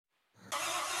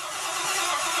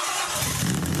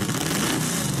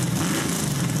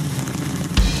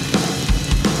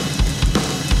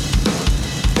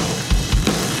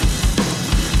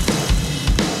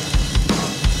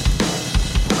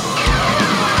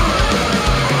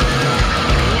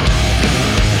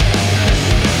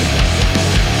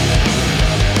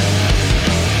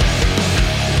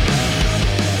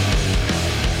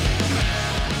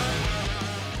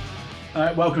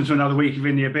welcome to another week of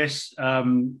In the Abyss.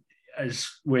 As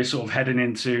we're sort of heading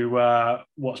into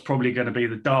what's probably going to be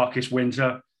the darkest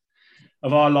winter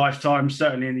of our lifetime,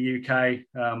 certainly in the UK. I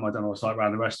don't know what's like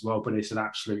around the rest of the world, but it's an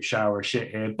absolute shower of shit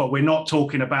here. But we're not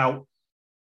talking about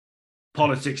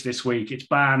politics this week. It's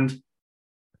banned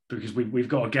because we've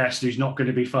got a guest who's not going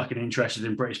to be fucking interested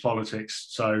in British politics.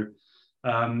 So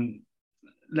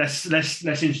let's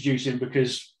introduce him,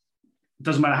 because it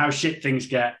doesn't matter how shit things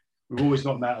get. We've always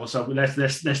got metal, so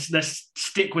let's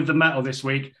stick with the metal this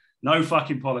week. No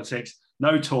fucking politics,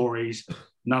 no Tories,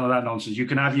 none of that nonsense. You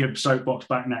can have your soapbox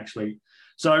back next week.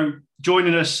 So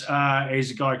joining us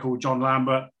is a guy called John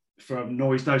Lambert from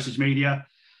Dosage Media,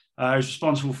 who's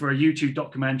responsible for a YouTube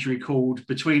documentary called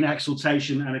Between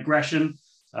Exaltation and Aggression,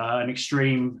 an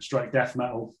extreme straight death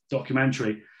metal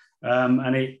documentary.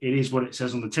 And it is what it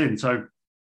says on the tin. So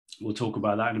we'll talk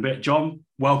about that in a bit. John,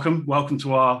 welcome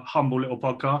to our humble little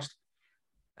podcast.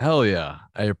 Hell yeah.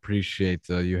 I appreciate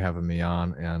you having me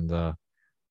on, and I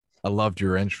loved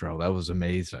your intro. That was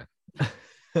amazing.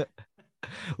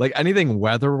 Like anything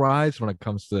weather-wise when it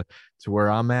comes to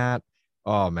where I'm at,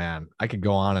 oh man, I could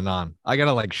go on and on. I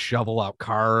gotta like shovel out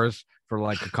cars for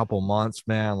like a couple months,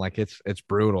 man. Like it's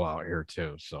brutal out here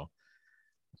too. So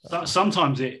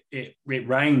sometimes it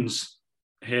rains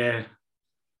here,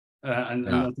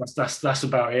 and that's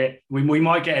about it. We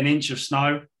might get an inch of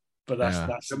snow, but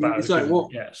that's about it. Like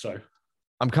what? Yeah, so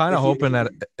I'm kind of hoping that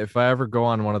if I ever go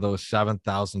on one of those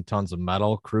 7,000 tons of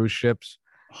metal cruise ships,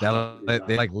 that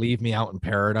they like leave me out in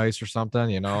paradise or something,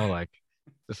 you know, like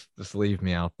just leave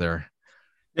me out there.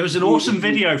 There was an awesome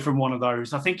video from one of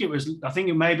those. I think it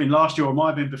may have been last year, or it might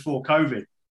have been before COVID,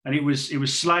 and it was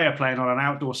Slayer playing on an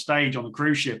outdoor stage on a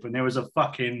cruise ship, and there was a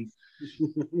fucking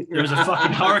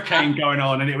hurricane going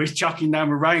on, and it was chucking down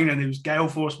with rain, and it was gale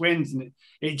force winds, and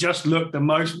it just looked the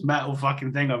most metal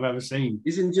fucking thing I've ever seen.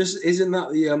 Isn't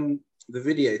that the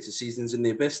video to Seasons in the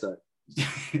Abyss though?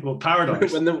 Well,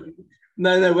 Paradise. when they're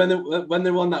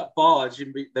on that barge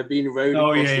and they're being rowed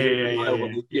across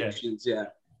the Egyptians, yeah.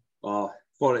 Oh,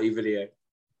 quality video.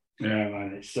 Yeah,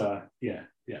 man, it's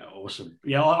awesome.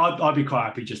 Yeah, I'd be quite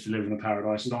happy just to live in a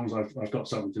paradise as long as I've got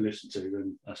something to listen to.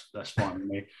 Then that's fine with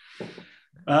me.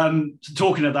 So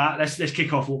talking of that, let's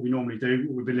kick off what we normally do.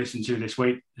 What we've been listening to this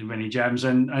week, the mini gems,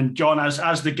 and John,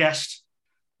 as the guest,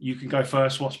 you can go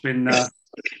first. What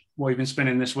you've been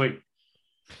spinning this week?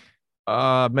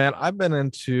 Man, I've been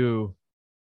into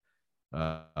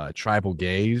Tribal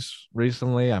Gaze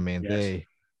recently. I mean, yes.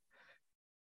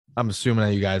 I'm assuming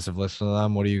that you guys have listened to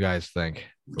them. What do you guys think?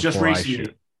 Just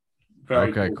recently.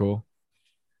 Okay, cool.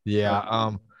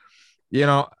 Yeah. You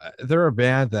know, they're a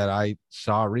band that I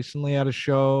saw recently at a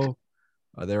show.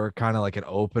 They were kind of like an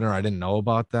opener. I didn't know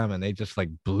about them, and they just like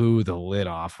blew the lid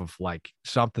off of like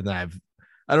something that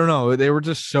I don't know. They were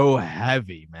just so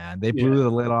heavy, man. They blew the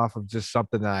lid off of just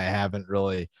something that I haven't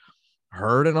really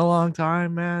heard in a long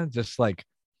time, man. Just like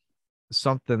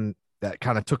something that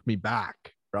kind of took me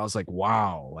back. Where I was like,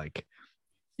 wow, like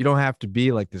you don't have to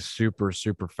be like this super,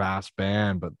 super fast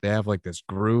band, but they have like this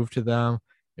groove to them,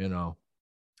 you know,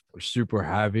 they're super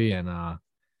heavy. And I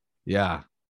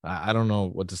don't know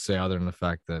what to say other than the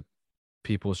fact that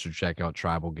people should check out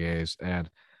Tribal Gaze. And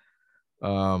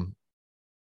they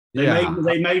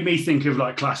made me think of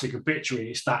like classic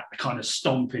Obituary. It's that kind of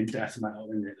stomping death metal,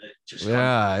 isn't it? It's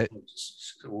awesome.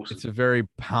 It's a very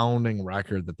pounding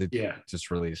record that they just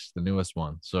released, the newest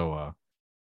one. So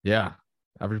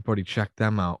everybody check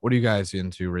them out. What are you guys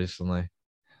into recently?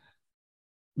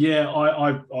 Yeah,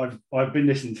 I've been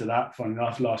listening to that, funny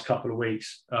enough, last couple of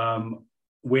weeks.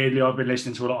 Weirdly, I've been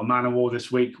listening to a lot of Manowar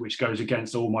this week, which goes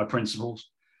against all my principles.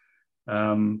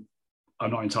 I'm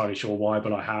not entirely sure why,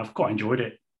 but I have quite enjoyed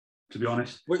it, to be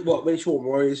honest. Which one?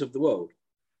 Warriors of the World?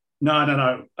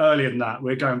 No. Earlier than that.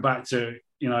 We're going back to,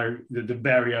 you know, the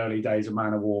very early days of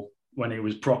Manowar, when it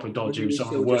was proper dodgy, with some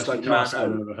of the worst guitars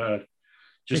I've ever heard.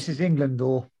 This is England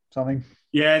or something.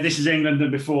 Yeah, this is England,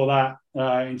 and before that,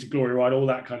 Into Glory Ride, all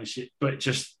that kind of shit. But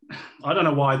just, I don't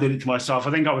know why I did it to myself.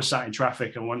 I think I was sat in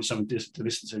traffic and wanted something to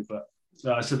listen to. But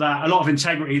so that, a lot of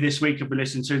Integrity this week I've been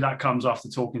listening to. That comes after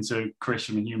talking to Chris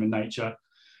from Inhuman Nature.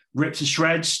 Ripped to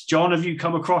Shreds. John, have you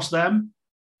come across them?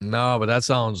 No, but that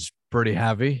sounds pretty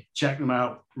heavy. Check them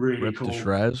out. Really Ripped cool. to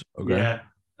Shreds. Okay. Yeah.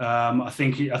 I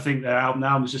think their album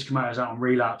has just come out. It's out on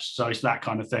Relapse, so it's that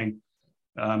kind of thing.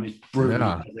 It's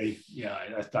brutal. Yeah,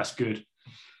 that's good.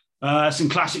 Some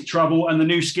classic Trouble, and the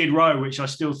new Skid Row, which I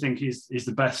still think is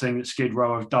the best thing that Skid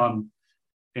Row have done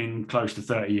in close to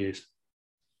 30 years.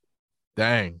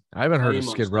 Dang, I haven't heard of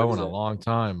Skid Row in a long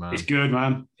time, man. It's good,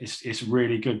 man. It's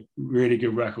really good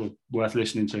record, worth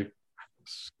listening to.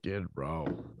 Skid Row.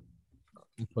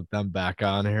 Put them back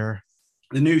on here.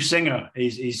 The new singer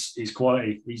is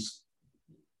quality. He's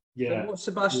So what's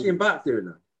Sebastian Bach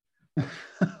doing now?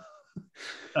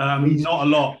 Not a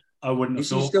lot. I wouldn't have Is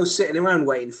thought. he still sitting around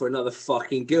waiting for another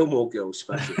fucking Gilmore Girls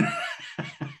special?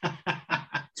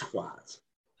 Twat.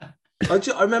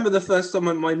 I remember the first time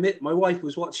my wife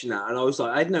was watching that, and I was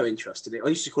like, I had no interest in it. I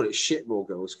used to call it Shitmore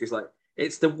Girls because like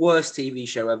it's the worst TV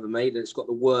show ever made, and it's got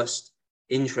the worst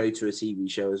intro to a TV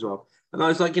show as well. And I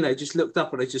was like, just looked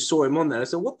up and I just saw him on there. I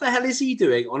said, what the hell is he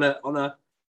doing on a?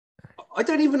 I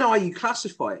don't even know how you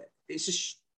classify it. It's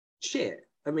just shit.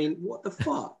 I mean, what the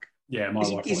fuck? Yeah, my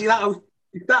wife. Is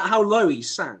that how low he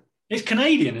sang? It's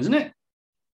Canadian, isn't it?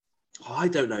 Oh, I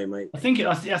don't know, mate. I think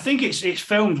it's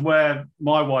filmed where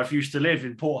my wife used to live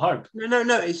in Port Hope.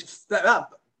 No. It's that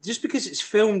just because it's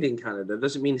filmed in Canada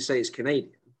doesn't mean to say it's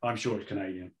Canadian. I'm sure it's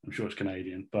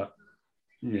Canadian, but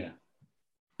yeah.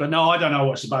 But no, I don't know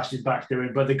what Sebastian Bach's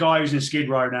doing. But the guy who's in Skid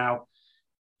Row now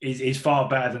is far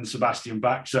better than Sebastian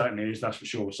Bach. Certainly is, that's for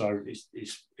sure. So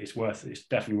it's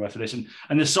definitely worth a listen.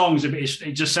 And the songs,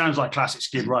 it just sounds like classic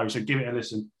Skid Row. So give it a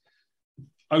listen.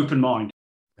 Open mind.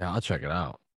 Yeah, I'll check it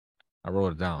out. I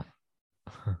wrote it down.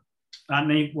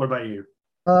 Anthony, what about you?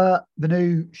 The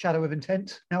new Shadow of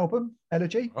Intent album,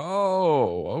 Elegy.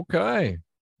 Oh, okay.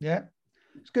 Yeah,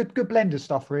 it's good blend of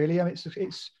stuff. Really, I mean,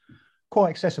 it's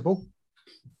quite accessible.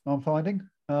 I'm finding.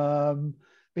 But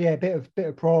yeah, bit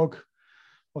of prog,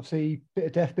 obviously, bit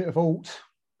of death, bit of alt.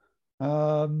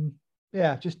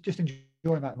 Yeah, just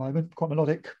enjoying that at the moment. Quite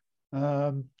melodic,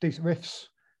 decent riffs,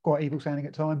 quite evil sounding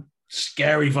at time.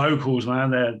 Scary vocals,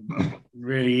 man. They're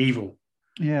really evil.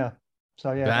 Yeah.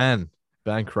 So yeah.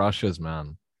 Ben crushes,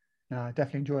 man.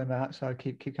 Definitely enjoying that. So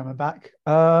keep coming back.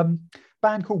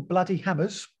 Band called Bloody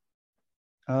Hammers.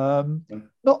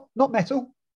 Not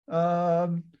metal.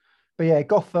 But yeah,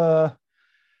 goth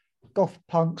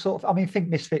punk sort of. I mean, think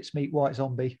Misfits meet White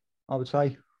Zombie, I would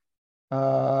say.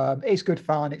 It's good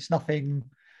fun. It's nothing,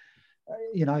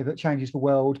 that changes the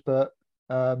world, but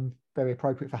very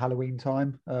appropriate for Halloween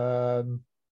time.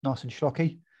 Nice and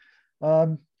schlocky.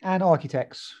 And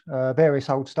Architects, various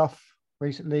old stuff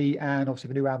recently, and obviously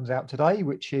the new album's out today,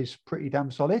 which is pretty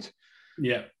damn solid.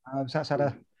 Yeah. So that's had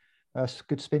a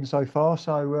good spin so far.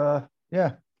 So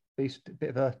yeah, a bit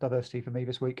of a diversity for me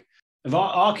this week. Have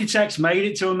Architects made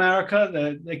it to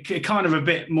America? They're kind of a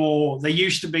bit more. They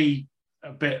used to be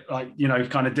a bit like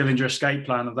kind of Dillinger Escape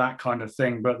Plan of that kind of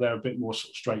thing, but they're a bit more sort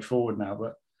of straightforward now.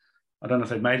 But I don't know if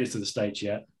they've made it to the States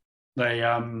yet. They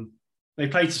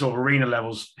play to sort of arena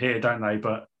levels here, don't they?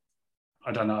 But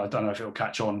I don't know if it'll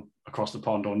catch on across the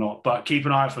pond or not. But keep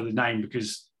an eye out for the name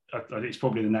because it's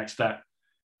probably the next step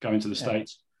going to the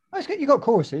States. You've got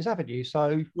choruses, haven't you?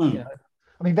 So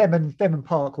I mean, them and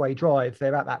Parkway Drive,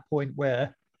 they're at that point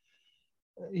where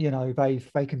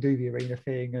they can do the arena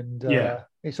thing, and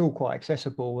it's all quite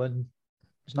accessible, and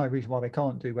there's no reason why they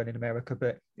can't do one in America.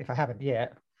 But if I haven't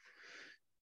yet,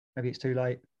 maybe it's too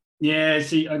late. Yeah,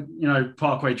 see,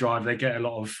 Parkway Drive, they get a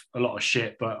lot of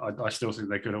shit, but I still think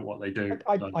they're good at what they do.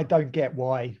 I don't get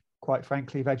why, quite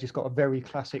frankly. They've just got a very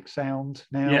classic sound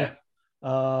now. Yeah.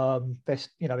 There's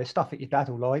stuff that your dad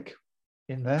will like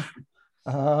in there.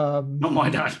 Not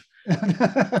my dad.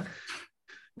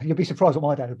 You'll be surprised what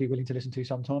my dad would be willing to listen to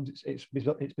sometimes. It's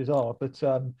bizarre, but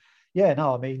I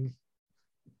mean,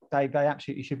 they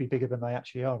absolutely should be bigger than they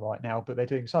actually are right now, but they're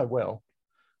doing so well.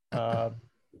 So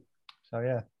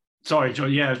yeah. Sorry,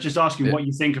 John. Yeah, I was just asking what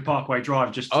you think of Parkway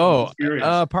Drive.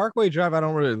 Parkway Drive. I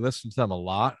don't really listen to them a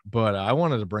lot, but I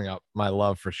wanted to bring up my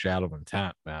love for Shadow of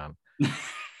Intent, man.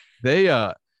 They,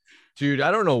 dude,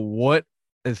 I don't know what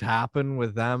has happened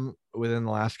with them within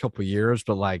the last couple of years,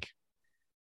 but like,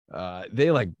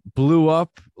 they like blew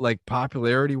up like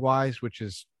popularity wise, which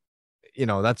is,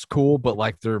 that's cool. But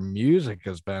like their music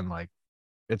has been like,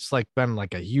 it's like been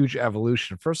like a huge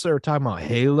evolution. First they were talking about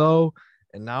Halo.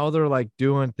 And now they're like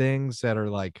doing things that are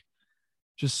like,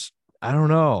 just, I don't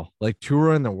know, like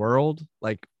touring the world.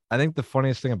 Like, I think the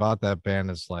funniest thing about that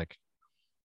band is like,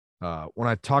 when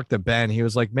I talked to Ben, he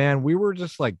was like, man, we were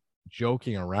just like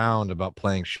joking around about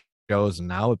playing shows. And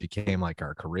now it became like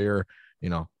our career,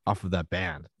 off of that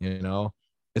band, it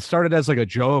started as like a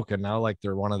joke. And now like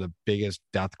they're one of the biggest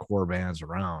deathcore bands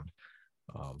around.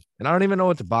 And I don't even know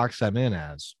what to box them in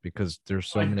as because there's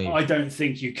so many. I don't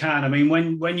think you can. I mean,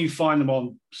 when you find them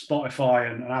on Spotify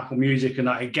and Apple Music and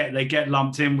that, they get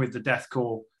lumped in with the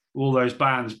deathcore, all those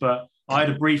bands. But I had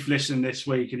a brief listen this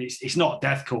week, and it's not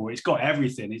deathcore. It's got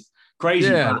everything. It's crazy.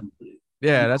 Yeah,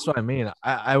 that's what I mean.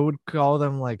 I would call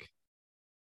them like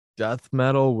death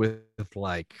metal with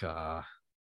like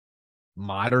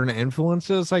modern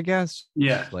influences, I guess.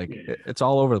 Yeah, Like yeah. it's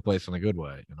all over the place in a good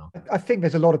way, you know. I think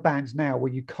there's a lot of bands now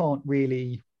where you can't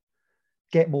really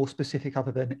get more specific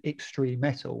other than extreme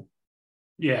metal.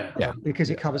 Yeah. Because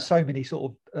it covers so many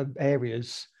sort of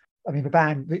areas. I mean,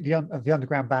 the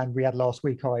underground band we had last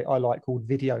week, I like, called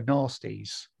Video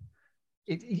Nasties.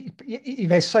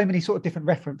 There's so many sort of different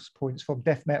reference points from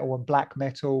death metal and black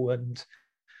metal and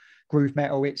groove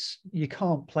metal. You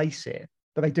can't place it,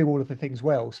 but they do all of the things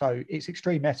well. So it's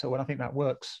extreme metal, and I think that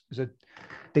works as a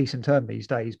decent term these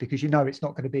days, because it's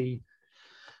not going to be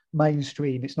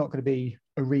mainstream, it's not going to be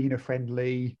arena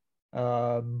friendly.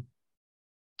 But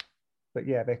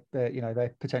yeah,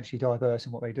 they're potentially diverse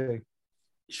in what they do.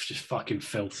 It's just fucking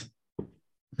filth.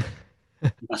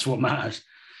 That's what matters.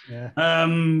 Yeah.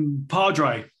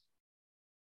 Padre,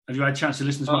 have you had a chance to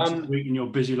listen to much this week in your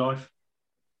busy life?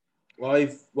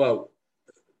 Really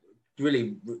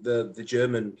the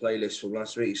German playlist from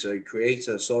last week. So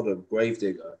Creator, Sodom,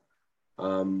 Gravedigger.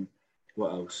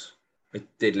 What else? I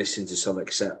did listen to some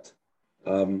Accept.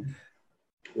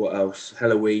 What else?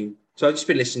 Halloween. So I've just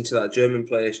been listening to that German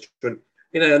playlist, and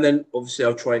then obviously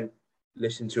I'll try and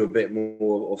listen to a bit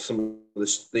more of some of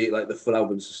the full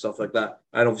albums and stuff like that.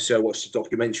 And obviously I watched the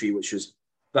documentary, which was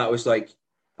like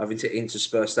having to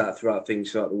intersperse that throughout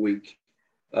the week.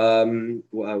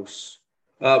 What else?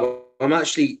 I'm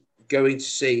actually going to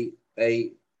see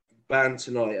a band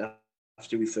tonight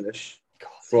after we finish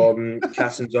from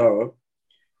Catanzaro,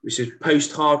 which is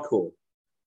post-hardcore,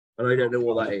 and I don't know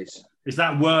what that is. Is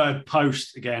that word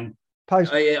post again?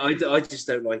 Post. I just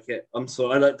don't like it. I'm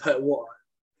sorry. I like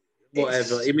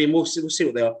whatever. I mean, we'll see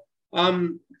what they are.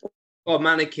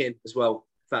 Mannequin as well.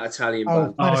 That Italian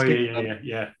band. Oh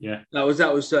yeah.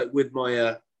 That was like with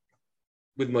my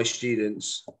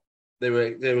students. They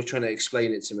were trying to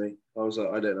explain it to me. I was like,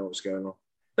 I don't know what's going on.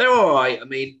 They're all right. I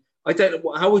mean, I don't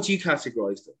know. How would you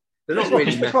categorize them? They're not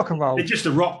really rock and roll. They're just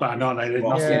a rock band, aren't they? They're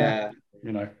nothing,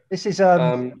 yeah. This is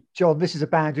John. This is a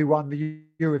band who won the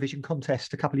Eurovision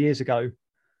contest a couple of years ago.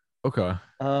 Okay.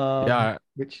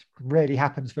 Which rarely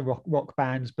happens for rock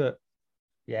bands, but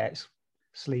yeah, it's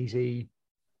sleazy,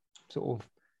 sort of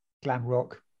glam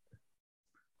rock.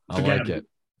 I like it.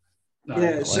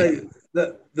 Yeah. So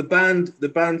the band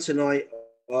tonight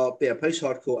are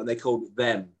post-hardcore, and they're called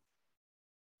Them.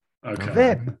 Okay.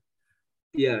 Them.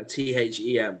 Yeah,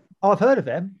 THEM. I've heard of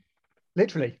them.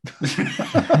 Literally.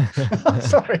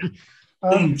 Sorry.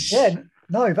 I've seen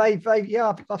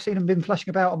them been flashing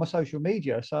about on my social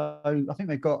media, so I think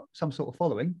they've got some sort of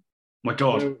following. My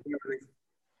God.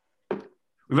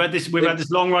 We've had this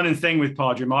long running thing with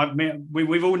Padre.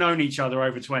 We've all known each other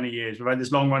over 20 years. We've had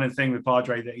this long running thing with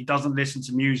Padre that he doesn't listen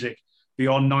to music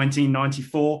beyond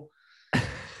 1994.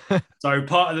 So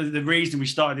part of the reason we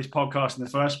started this podcast in the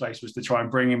first place was to try and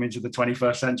bring him into the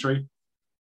 21st century.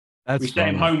 We set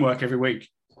him homework every week.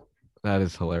 That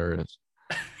is hilarious.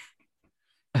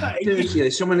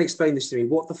 Seriously, someone explain this to me.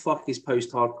 What the fuck is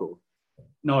post-hardcore?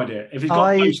 No idea. If he's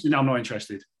got post, I'm not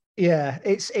interested. Yeah,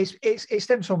 it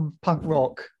stems from punk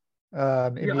rock. I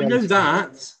know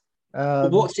that.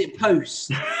 What's it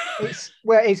post? It's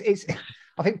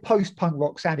I think post-punk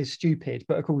rock sounded stupid,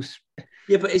 but of course.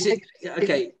 Yeah, but is it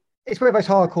okay? It's where those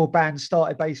hardcore bands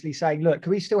started basically saying, "Look, can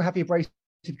we still have the abrasive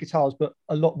guitars, but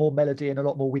a lot more melody and a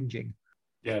lot more whinging?"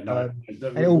 Yeah, no.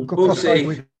 And it all crossed over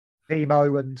with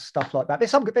emo and stuff like that. There's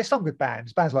some good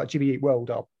bands. Bands like Jimmy Eat World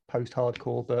are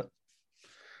post-hardcore, but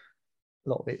a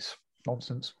lot of it's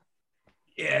nonsense.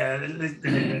 Yeah,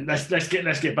 let's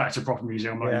get back to proper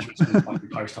music. I'm not interested in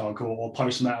post-hardcore or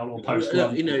post-metal or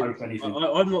post-punk. Post anything.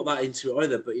 I'm not that into it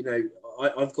either, but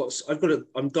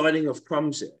I'm dining off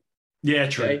crumbs here. Yeah,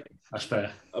 true. Okay? That's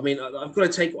fair. I mean, I've got to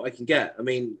take what I can get. I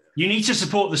mean, you need to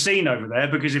support the scene over there,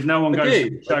 because if no one goes to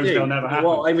the shows, they'll never happen.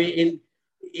 Well, I mean,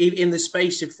 in the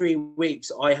space of 3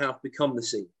 weeks, I have become the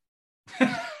scene.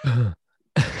 We'll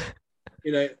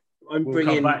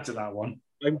come back to that one.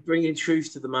 I'm bringing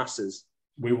truth to the masses.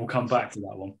 We will come back to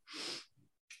that one.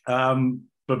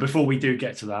 But before we do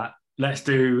get to that, let's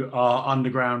do our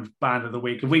underground band of the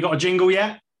week. Have we got a jingle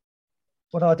yet?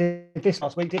 Well, I did this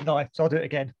last week, didn't I? So I'll do it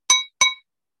again.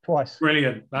 Twice.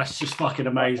 Brilliant. That's just fucking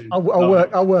amazing. I'll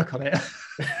work on it.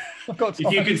 I've got time.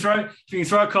 If you can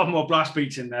throw a couple more blast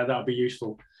beats in there, that would be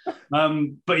useful.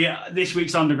 But yeah, this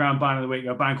week's underground band of the week,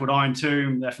 a band called Iron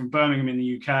Tomb. They're from Birmingham in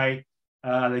the UK.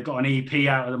 They've got an EP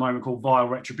out at the moment called Vile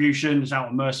Retribution. It's out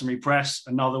on Mercenary Press,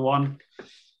 another one.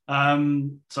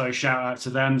 So shout out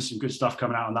to them. There's some good stuff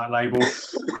coming out on that label.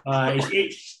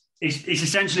 It's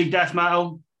essentially death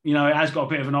metal. It has got a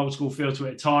bit of an old school feel to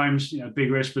it at times,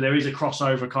 vigorous, but there is a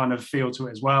crossover kind of feel to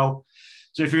it as well.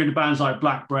 So if you're into bands like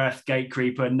Black Breath, Gate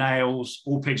Creeper, Nails,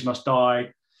 All Pigs Must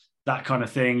Die, that kind of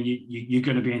thing, you're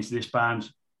going to be into this band.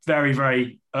 Very,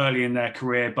 very early in their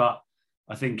career, but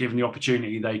I think given the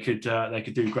opportunity, they could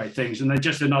do great things. And they're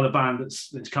just another band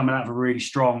that's coming out of a really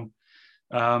strong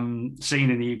scene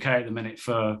in the UK at the minute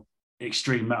for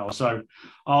extreme metal. So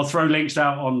I'll throw links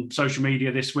out on social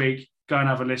media this week. Go and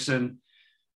have a listen.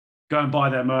 Go and buy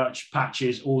their merch,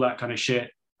 patches, all that kind of shit.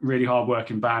 Really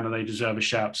hard-working band, and they deserve a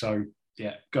shout. So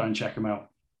yeah, go and check them out.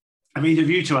 Have either of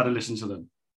you two had a listen to them?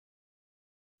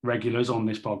 Regulars on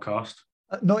this podcast?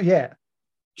 Not yet.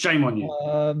 Shame on you.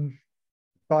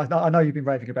 But I know you've been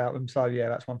raving about them, so yeah,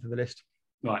 that's one for the list.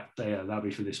 Right, yeah, that'll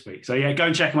be for this week. So yeah, go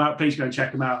and check them out. Please go and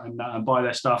check them out and buy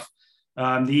their stuff.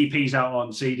 The EP's out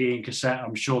on CD and cassette.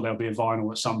 I'm sure there'll be a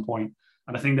vinyl at some point.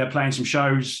 And I think they're playing some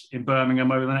shows in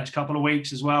Birmingham over the next couple of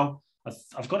weeks as well.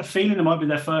 I've got a feeling it might be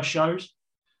their first shows.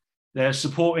 They're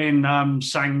supporting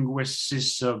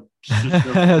Sanguisugabog.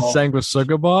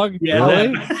 Sanguisugabog? Yeah.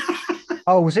 Really?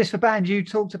 Oh, was this the band you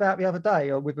talked about the other day,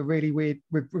 or with a really weird,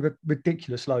 with a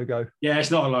ridiculous logo? Yeah,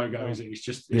 it's not a logo, is it? It's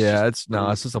just it's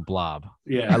just a blob.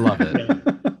 Yeah, I love it. Yeah.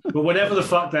 But whatever the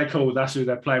fuck they're called, that's who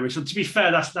they're playing with. So to be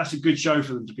fair, that's a good show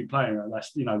for them to be playing.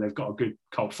 That's they've got a good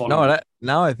cult following. No,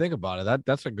 now I think about it,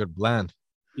 that's a good blend.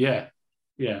 Yeah,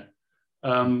 yeah.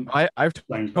 I've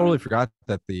totally forgot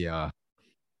that the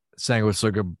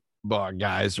Sanguisugabog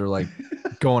guys are like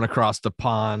going across the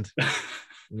pond.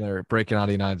 They're breaking out of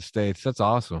the United States. That's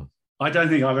awesome. I don't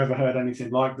think I've ever heard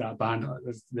anything like that band.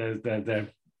 They're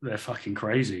fucking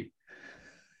crazy.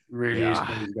 Really is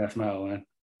crazy death metal,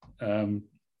 man.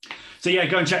 So yeah,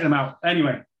 go and check them out.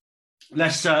 Anyway,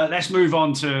 let's move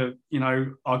on to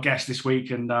our guest this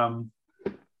week and come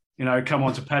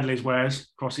on to Peddle His Wares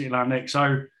across the Atlantic.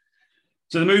 So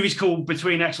the movie's called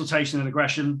Between Exaltation and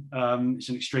Aggression. It's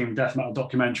an extreme death metal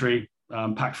documentary,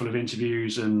 packed full of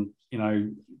interviews and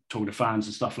talking to fans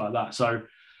and stuff like that. So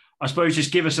I suppose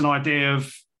just give us an idea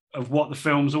of what the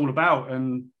film's all about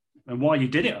and why you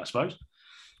did it, I suppose.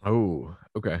 Oh,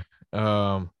 okay.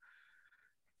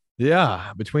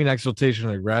 Between Exaltation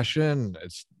and Aggression,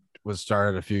 was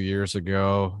started a few years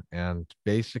ago, and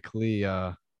basically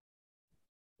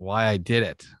why I did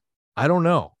it, I don't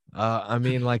know. I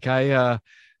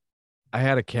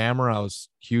had a camera. I was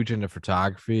huge into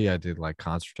photography. I did like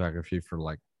concert photography for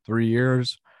like 3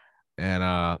 years. And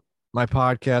my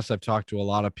podcast, I've talked to a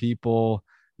lot of people,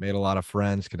 made a lot of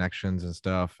friends, connections and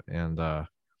stuff. And,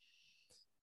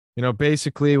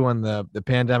 basically when the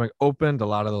pandemic opened, a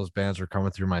lot of those bands were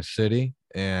coming through my city,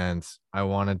 and I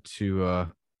wanted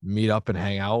to meet up and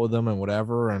hang out with them and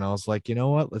whatever. And I was like, you know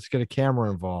what, let's get a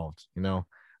camera involved.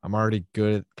 I'm already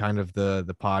good at kind of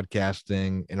the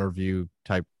podcasting interview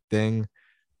type thing.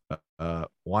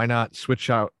 Why not switch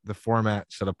out the format,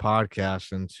 set a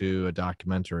podcast into a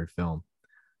documentary film?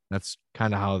 That's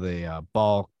kind of how the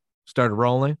ball started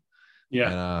rolling.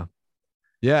 Yeah.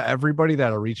 And, everybody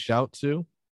that I reached out to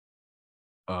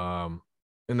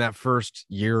in that first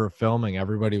year of filming,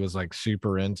 everybody was like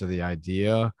super into the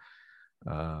idea.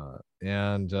 It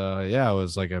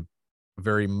was like a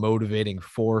very motivating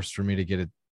force for me to get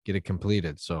it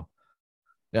completed. So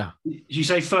yeah. You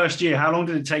say first year, how long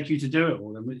did it take you to do it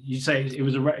all? You say it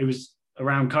was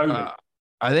around COVID.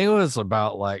 I think it was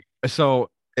about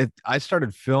I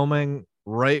started filming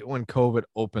right when COVID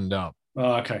opened up.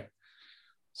 Oh, okay.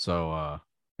 So a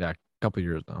couple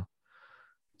years now.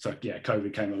 So yeah,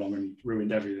 COVID came along and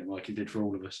ruined everything like it did for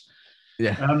all of us.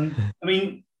 Yeah. I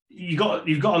mean, you've got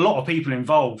a lot of people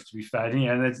involved, to be fair,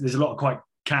 and there's a lot of quite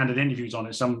candid interviews on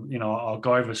it. Some, I'll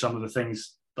go over some of the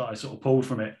things that I sort of pulled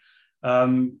from it.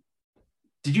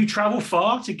 Did you travel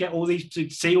far to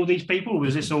see all these people, or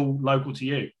was this all local to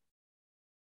you?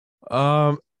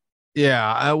 I'm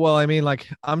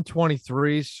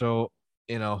 23, so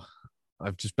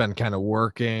I've just been kind of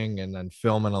working and then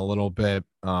filming a little bit.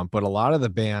 But a lot of the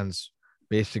bands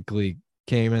basically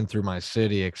came in through my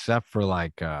city, except for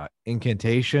like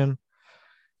Incantation.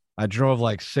 I drove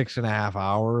like 6.5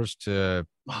 hours to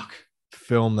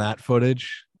film that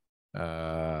footage.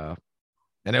 And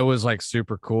it was like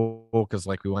super cool because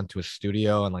like we went to a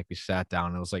studio and like we sat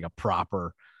down. It was like a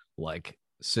proper like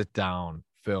sit down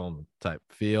film type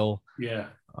feel. Yeah.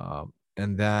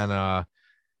 And then a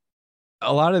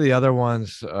lot of the other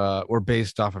ones were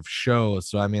based off of shows.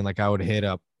 So I mean, like I would hit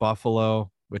up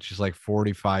Buffalo, which is like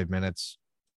 45 minutes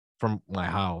from my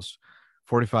house,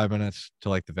 45 minutes to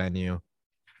like the venue.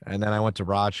 And then I went to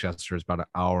Rochester. It's about an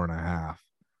hour and a half.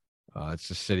 It's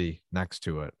the city next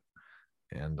to it.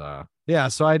 And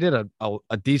so I did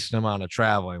a decent amount of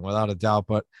traveling without a doubt.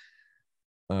 But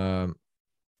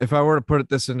if I were to put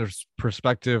this into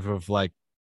perspective of like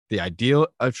the ideal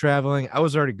of traveling. I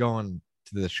was already going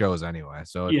to the shows anyway,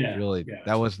 so it really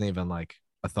that wasn't even like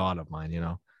a thought of mine, you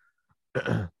know.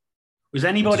 Was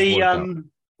anybody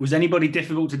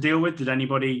difficult to deal with? Did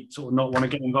anybody sort of not want to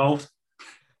get involved?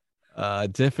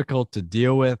 Difficult to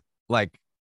deal with, like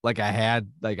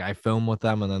I filmed with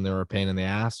them and then they were a pain in the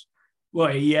ass.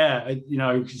 Well, yeah, you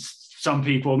know, some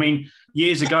people. I mean,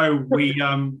 years ago we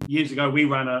ran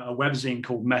a webzine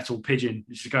called Metal Pigeon,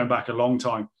 which is going back a long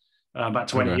time, about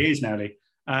 20 years nearly.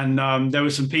 And there were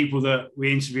some people that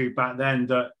we interviewed back then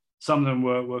that some of them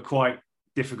were quite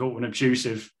difficult and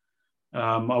obtrusive.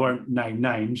 I won't name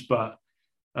names, but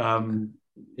In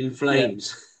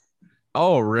Flames. Yeah.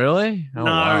 Oh, really? Oh,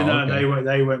 no, wow. no, okay.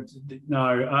 they went.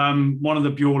 No, one of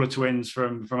the Bueller twins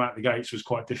from Out the Gates was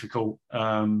quite difficult.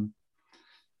 Okay.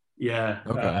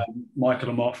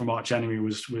 Michael Amott from Arch Enemy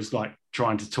was like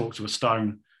trying to talk to a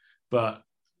stone, but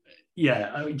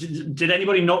yeah. I mean, did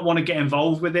anybody not want to get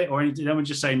involved with it, or did anyone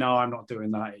just say no? I'm not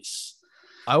doing that.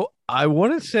 I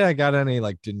wouldn't say I got any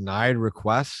like denied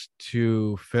requests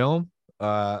to film.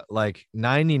 Like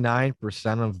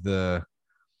 99% of the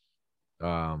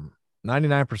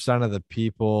 99% of the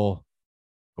people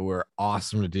were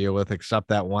awesome to deal with, except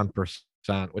that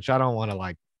 1%, which I don't want to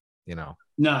like, you know.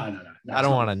 No. I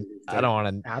don't want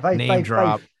to name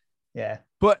drop. Yeah.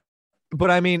 But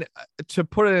I mean, to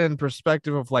put it in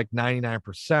perspective of like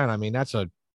 99%, I mean, that's a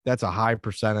high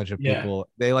percentage of people.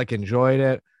 They like enjoyed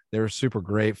it. They were super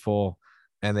grateful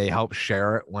and they helped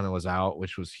share it when it was out,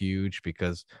 which was huge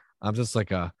because I'm just like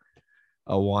a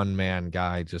one-man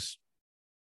guy just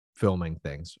filming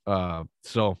things.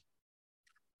 So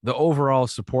the overall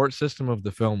support system of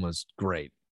the film was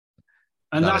great.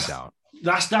 And that's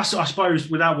I suppose,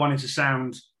 without wanting to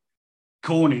sound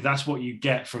corny, that's what you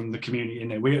get from the community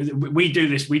in it. We do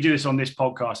this on this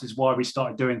podcast. Is why we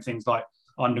started doing things like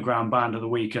Underground Band of the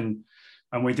Week, and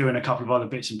we're doing a couple of other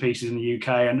bits and pieces in the UK.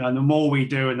 And the more we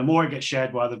do, and the more it gets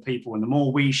shared by other people, and the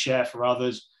more we share for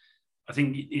others, I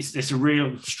think it's a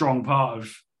real strong part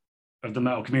of the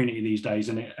metal community these days,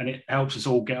 and it helps us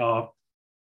all get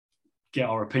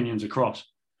our opinions across.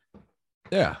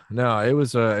 Yeah, no, it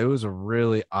was a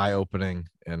really eye-opening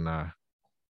and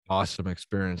awesome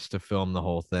experience to film the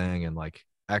whole thing and like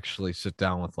actually sit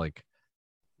down with like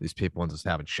these people and just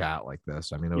have a chat like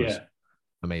this. I mean, it was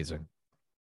amazing.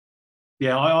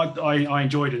 Yeah, I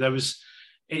enjoyed it.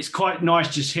 It's quite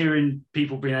nice just hearing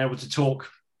people being able to talk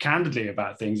candidly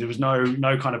about things. There was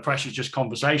no kind of pressure, just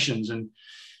conversations. And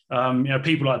you know,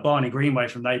 people like Barney Greenway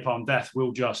from Napalm Death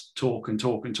will just talk and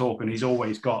talk and talk, and he's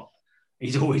always got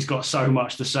so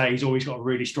much to say. He's always got a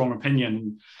really strong opinion.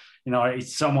 And, you know,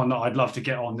 it's someone that I'd love to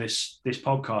get on this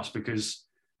podcast because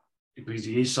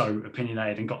he is so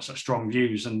opinionated and got such strong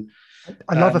views. And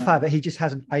I love the fact that he just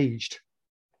hasn't aged.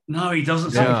 No, he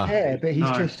doesn't. Care, but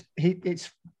he's it's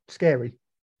scary.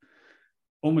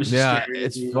 Almost. Scary.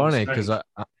 It's funny because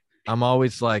I'm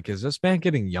always like, is this man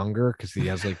getting younger? Because he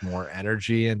has like more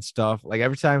energy and stuff. Like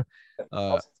every time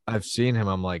I've seen him,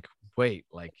 I'm like, wait,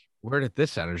 like where did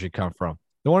this energy come from?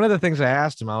 And one of the things I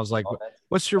asked him, I was like,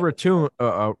 what's your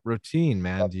routine,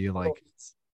 man? Do you like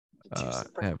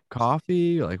have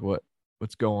coffee? Like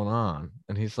what's going on?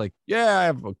 And he's like, yeah, I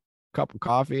have a cup of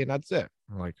coffee and that's it.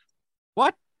 I'm like,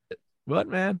 what,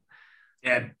 man?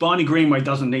 Yeah, Barney Greenway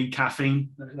doesn't need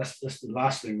caffeine. That's the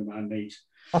last thing the man needs.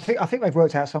 I think they've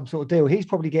worked out some sort of deal. He's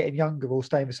probably getting younger or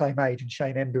staying the same age, and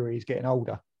Shane Embury is getting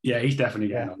older. Yeah, he's definitely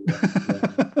getting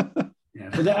older. Yeah.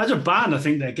 But as a band, I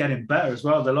think they're getting better as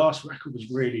well. The last record was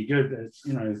really good.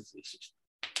 You know, it's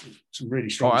some really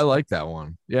strong. Oh, I like that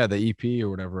one. Yeah, the EP or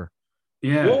whatever.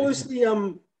 Yeah. What was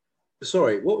the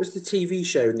TV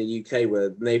show in the UK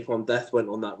where Napalm Death went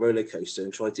on that roller coaster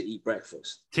and tried to eat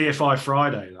breakfast? TFI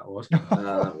Friday, that was.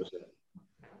 That was it.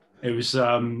 It was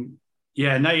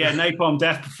Napalm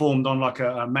Death performed on like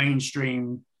a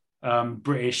mainstream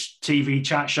British TV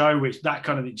chat show, which that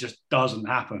kind of just doesn't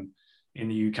happen in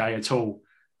the UK at all.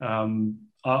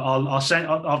 I'll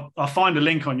find a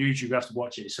link on YouTube. You have to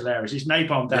watch it. It's hilarious. It's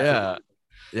Napalm Death.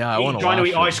 Yeah. I want to trying to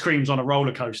eat ice creams on a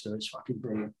roller coaster. It's fucking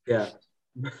brilliant. Yeah.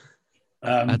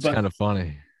 That's kind of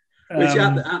funny. Which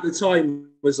at the time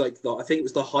was like I think it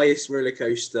was the highest roller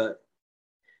coaster,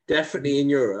 definitely in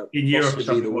Europe. In Europe,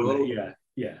 possibly the world.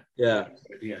 Yeah.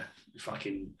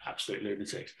 Fucking absolute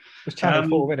lunatics. It was Channel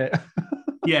 4, isn't it?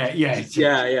 Yeah.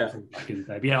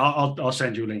 I'll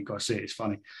send you a link. I see it. It's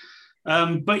funny.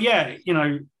 But yeah, you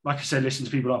know, like I said, listen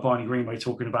to people like Barney Greenway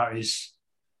talking about his,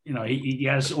 you know, he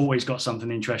has always got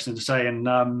something interesting to say. And,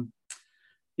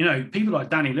 you know, people like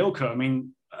Danny Lilker, I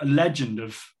mean, a legend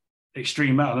of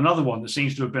extreme metal, another one that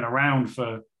seems to have been around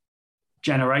for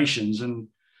generations. And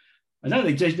I know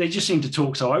they just seem to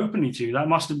talk so openly to you. That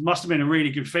must have been a really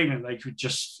good feeling. They could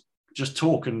just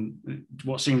talk, and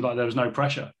what seemed like there was no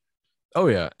pressure. Oh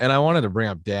yeah, and I wanted to bring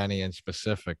up Danny in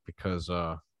specific because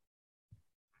so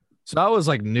I was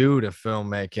like new to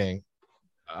filmmaking,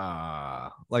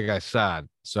 like I said.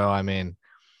 So I mean,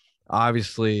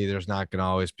 obviously there's not going to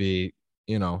always be,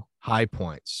 high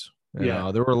points.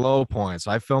 There were low points.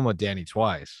 I filmed with Danny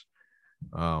twice.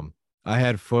 I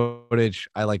had footage.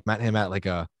 I like met him at like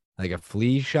a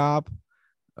flea shop.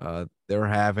 They were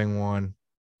having one,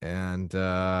 and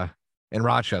in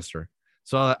Rochester.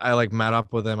 So I like met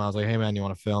up with him. I was like, "Hey man, you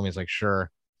want to film?" He's like,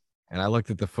 "Sure." And I looked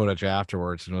at the footage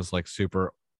afterwards, and it was like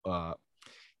super,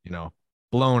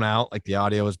 blown out. Like the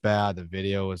audio was bad, the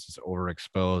video was just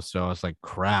overexposed. So I was like,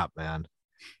 "Crap, man."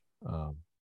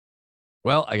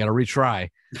 Well, I got to retry.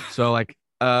 So like,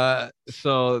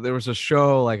 so there was a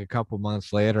show like a couple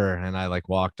months later, and I like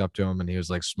walked up to him, and he was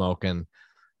like smoking,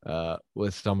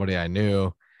 with somebody I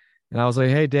knew, and I was like,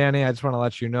 "Hey, Danny, I just want to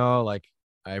let you know, like,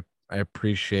 I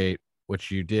appreciate what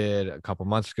you did a couple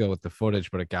months ago with the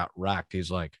footage, but it got wrecked."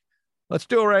 He's like, "Let's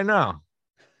do it right now.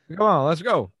 Come on, let's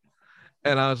go."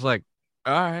 And I was like,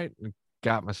 "All right."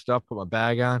 Got my stuff, put my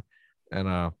bag on,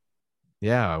 and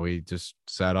yeah, we just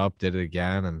set up, did it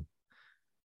again, and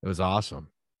it was awesome.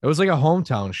 It was like a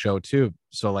hometown show too.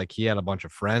 So like he had a bunch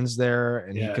of friends there,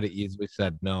 and he could have easily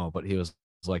said no, but he was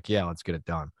like, "Yeah, let's get it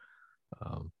done."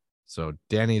 So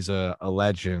Danny's a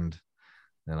legend,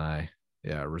 and I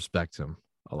respect him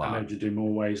a lot. I know to do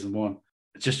more ways than one.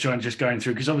 Just going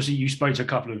through, because obviously you spoke to a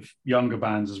couple of younger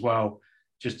bands as well.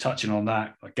 Just touching on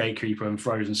that, like Gatekeeper and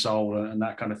Frozen Soul and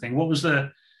that kind of thing. What was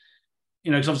the,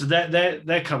 because obviously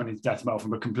they're coming into death metal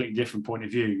from a completely different point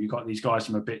of view. You've got these guys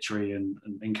from Obituary and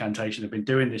Incantation have been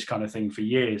doing this kind of thing for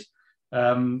years.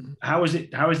 How is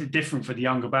it different for the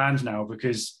younger bands now?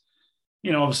 Because,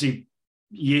 obviously,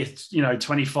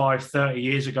 25, 30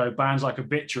 years ago, bands like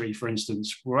Obituary, for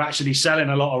instance, were actually selling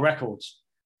a lot of records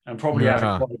and probably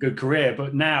having quite a good career.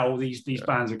 But now these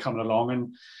bands are coming along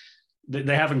and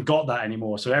they haven't got that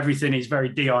anymore. So everything is very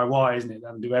DIY, isn't it?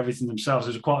 They do everything themselves.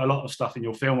 There's quite a lot of stuff in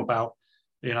your film about,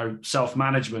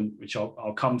 self-management, which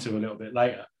I'll come to a little bit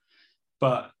later.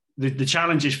 But the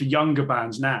challenges for younger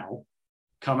bands now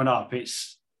coming up,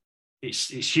 it's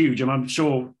huge. And I'm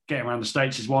sure getting around the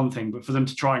States is one thing, but for them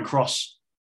to try and cross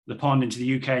the pond into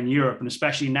the UK and Europe, and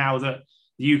especially now that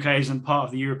the UK isn't part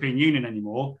of the European Union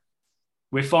anymore,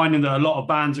 we're finding that a lot of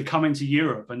bands are coming to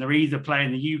Europe and they're either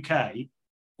playing the UK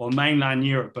or mainland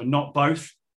Europe, but not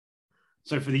both.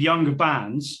 So for the younger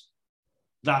bands,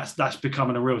 that's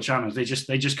becoming a real challenge. They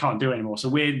just can't do it anymore. So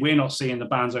we're not seeing the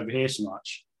bands over here so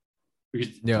much because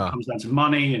it comes down to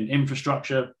money and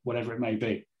infrastructure, whatever it may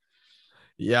be.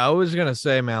 Yeah, I was gonna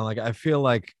say, man, like I feel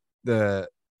like the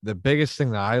biggest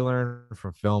thing that I learned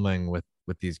from filming with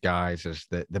these guys is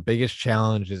that the biggest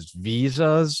challenge is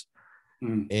visas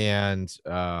and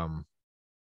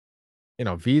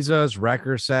visas,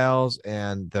 record sales,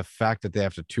 and the fact that they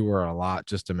have to tour a lot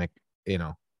just to make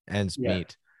ends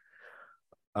meet.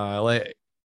 Like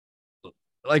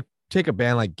take a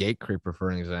band like Gatekeeper for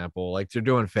an example. Like they're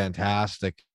doing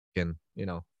fantastic, and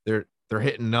they're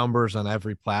hitting numbers on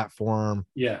every platform.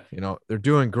 Yeah, they're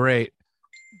doing great,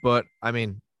 but I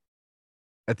mean,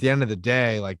 at the end of the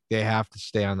day, like they have to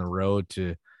stay on the road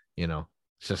to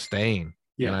sustain.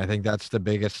 And I think that's the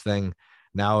biggest thing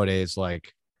nowadays.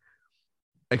 Like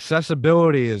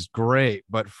accessibility is great,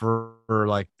 but for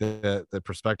like the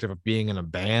perspective of being in a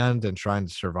band and trying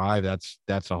to survive,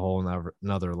 that's a whole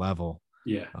another level.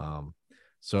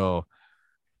 So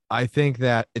I think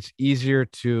that it's easier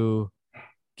to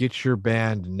get your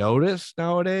band noticed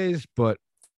nowadays, but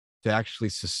to actually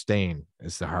sustain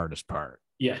is the hardest part.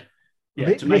 To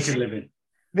make a living.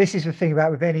 This is the thing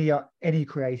about with any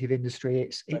creative industry.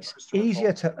 It's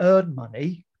easier to earn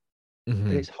money,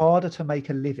 but it's harder to make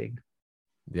a living.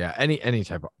 Yeah, any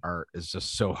type of art is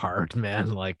just so hard,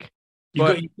 man. Like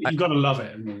you've got to love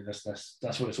it. I mean, that's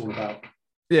what it's all about.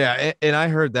 Yeah, and I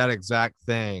heard that exact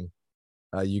thing.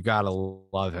 You gotta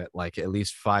love it, like at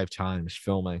least 5 times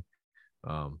filming.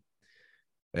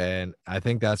 And I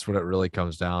think that's what it really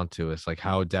comes down to. It's like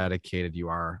how dedicated you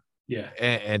are. Yeah.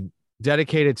 And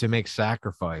dedicated to make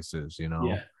sacrifices,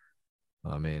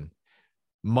 I mean,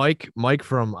 Mike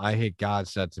from I Hate God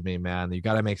said to me, man, you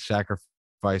got to make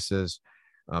sacrifices.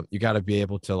 You got to be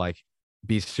able to like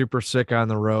be super sick on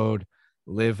the road,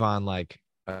 live on like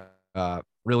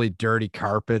really dirty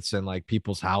carpets and like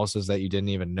people's houses that you didn't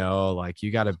even know. Like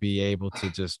you got to be able to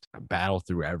just battle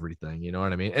through everything. You know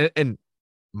what I mean? And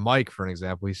Mike, for an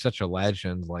example, he's such a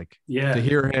legend. Like to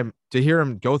hear him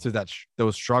go through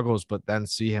those struggles, but then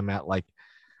see him at like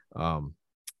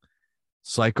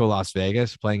Psycho Las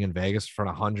Vegas, playing in Vegas in front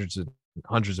of hundreds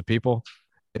of people.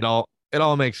 It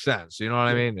all makes sense. You know what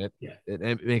I mean?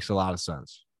 It makes a lot of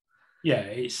sense. Yeah,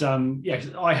 it's yeah.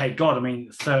 I hate God. I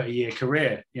mean, 30-year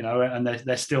career, and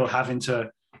they're still having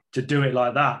to do it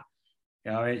like that.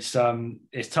 It's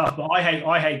tough. But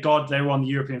I hate God. They were on the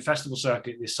European Festival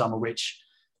circuit this summer, which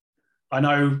I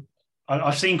know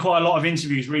I've seen quite a lot of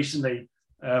interviews recently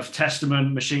of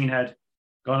Testament, Machine Head,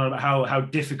 going on about how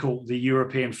difficult the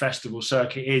European Festival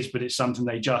circuit is, but it's something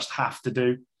they just have to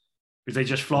do because they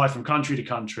just fly from country to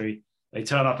country. They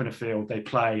turn up in a field, they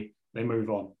play, they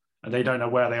move on. And they don't know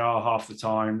where they are half the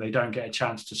time. They don't get a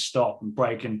chance to stop and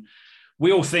break. And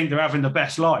we all think they're having the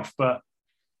best life, but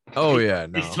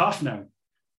it's tough now.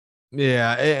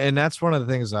 Yeah, and that's one of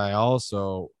the things I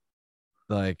also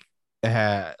I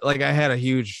had a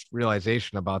huge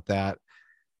realization about that.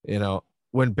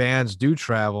 When bands do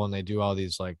travel and they do all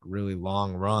these like really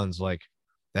long runs, like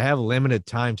they have limited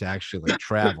time to actually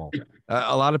travel.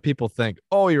 A lot of people think,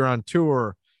 oh, you're on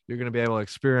tour, you're going to be able to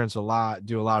experience a lot,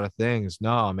 do a lot of things.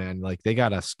 No, man, like they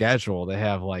got a schedule. They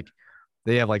have like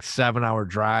 7-hour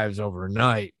drives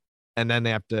overnight, and then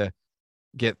they have to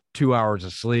get 2 hours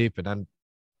of sleep and then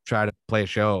try to play a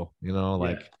show,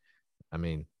 I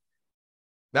mean,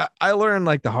 I learned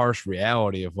like the harsh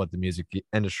reality of what the music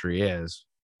industry is.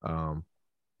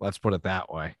 Let's put it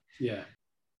that way. Yeah.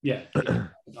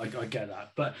 I get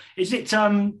that. But is it, I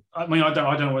mean, I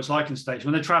don't know what it's like in states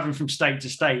when they're traveling from state to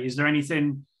state. Is there any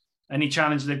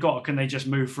challenge they've got, or can they just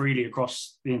move freely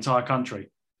across the entire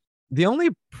country? The only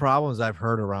problems I've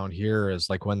heard around here is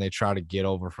like when they try to get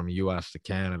over from US to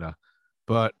Canada,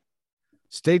 but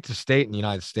state to state in the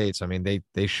United States, I mean,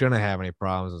 they shouldn't have any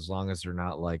problems as long as they're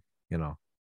not like,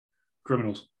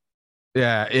 criminals.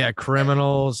 Yeah,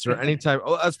 criminals or any type.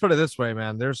 Oh, let's put it this way,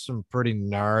 man. There's some pretty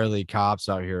gnarly cops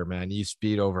out here, man. You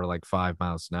speed over like 5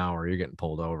 miles an hour, you're getting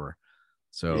pulled over.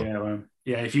 So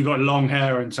if you've got long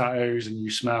hair and tattoos and you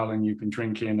smell and you've been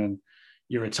drinking, and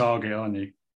you're a target, aren't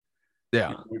you?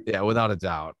 Yeah, without a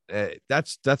doubt.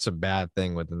 That's a bad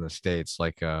thing within the States,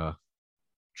 like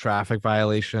traffic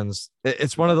violations.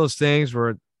 It's one of those things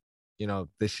where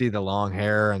they see the long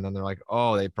hair and then they're like,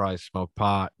 oh, they probably smoke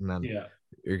pot, and then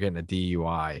you're getting a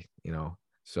DUI,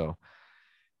 so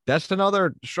that's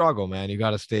another struggle, man. You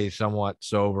got to stay somewhat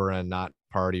sober and not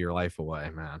party your life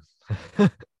away, man.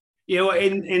 Yeah, well,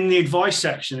 in the advice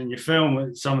section in your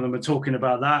film, some of them are talking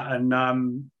about that, and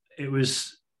that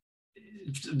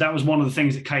was one of the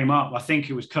things that came up. I think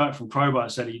it was Kurt from Crowbar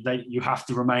that said you have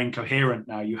to remain coherent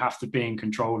now. You have to be in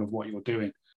control of what you're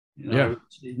doing. It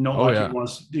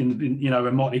was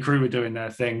when Motley Crue were doing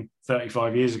their thing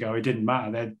 35 years ago. It didn't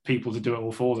matter. They had people to do it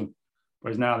all for them.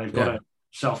 Whereas now they've got to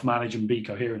self-manage and be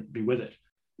coherent, be with it.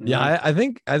 Yeah, I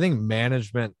think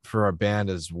management for a band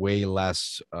is way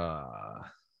less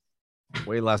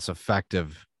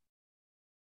effective.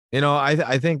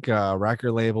 I think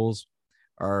record labels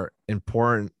are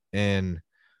important in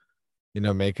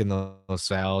making those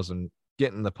sales and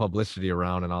getting the publicity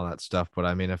around and all that stuff. But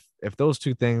I mean, if those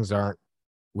two things aren't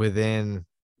within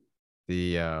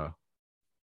the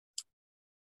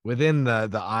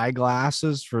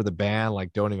eyeglasses for the band,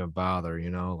 like don't even bother,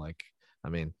 I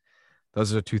mean,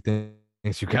 those are the two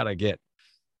things you gotta get.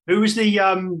 Who's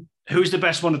the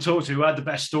best one to talk to? Who had the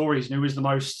best stories, and who was the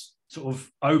most sort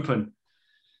of open?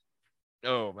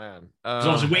 Oh man,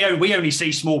 obviously we only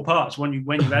see small parts. When you've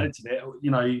edited it,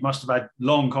 you must have had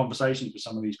long conversations with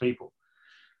some of these people.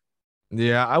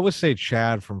 Yeah, I would say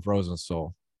Chad from Frozen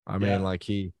Soul. I mean, like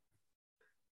he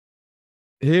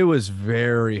was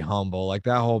very humble. Like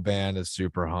that whole band is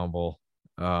super humble.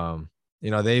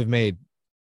 They've made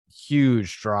huge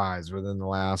strides within the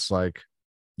last like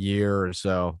year or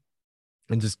so,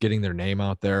 and just getting their name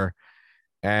out there.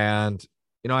 And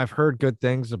I've heard good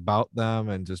things about them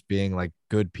and just being like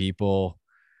good people,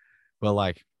 but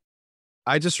like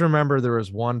I just remember there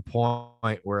was one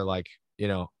point where like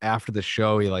after the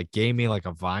show he like gave me like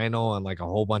a vinyl and like a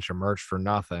whole bunch of merch for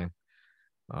nothing.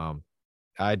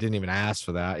 I didn't even ask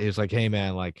for that. He was like, hey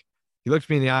man, like he looked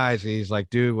me in the eyes and he's like,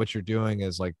 dude, what you're doing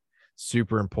is like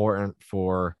super important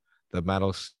for the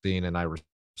metal scene, and I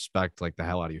respect like the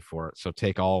hell out of you for it, so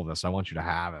take all of this. I want you to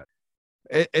have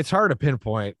it. It's hard to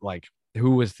pinpoint like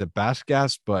who was the best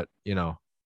guest, but they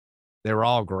were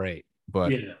all great.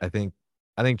 But I think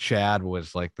Chad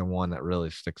was like the one that really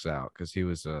sticks out because he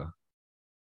was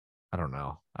I don't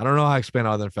know how to explain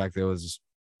other than the fact that it was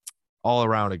all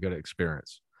around a good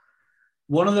experience.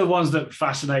 One of the ones that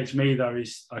fascinates me though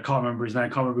is, I can't remember his name,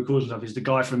 can't remember who calls himself, is the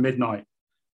guy from Midnight.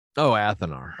 Oh,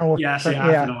 Athanar.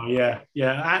 Athanar,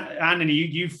 yeah. Anthony,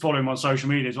 you follow him on social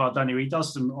media as well, don't you? He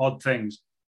does some odd things.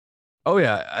 Oh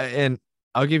yeah, and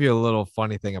I'll give you a little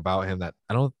funny thing about him that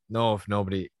I don't know if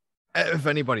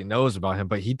anybody knows about him,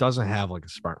 but he doesn't have like a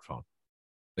smartphone.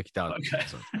 Like he does. Okay.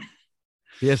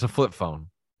 He has a flip phone.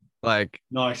 Like,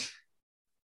 Nice.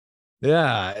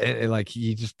 yeah, and like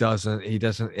he doesn't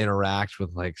interact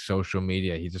with like social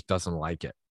media. He just doesn't like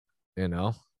it, you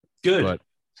know? Good. But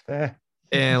It's fair.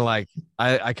 and like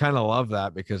I kind of love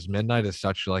that because Midnight is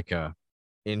such like a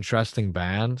interesting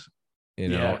band, you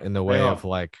know, Yeah, in the they way are. of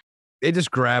like they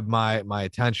just grab my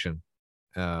attention.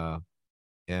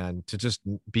 And to just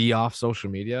be off social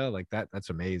media like that's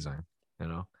amazing, you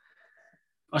know.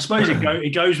 I suppose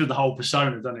it goes with the whole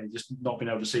persona, doesn't it? Just not being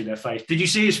able to see their face. Did you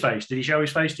see his face? Did he show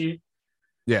his face to you?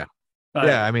 Yeah. Oh,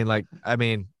 Yeah, I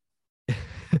mean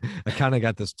I kind of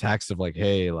got this text of like,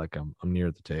 hey, like I'm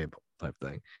near the table type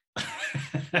thing.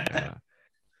 Yeah.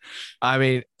 I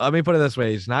mean, let me put it this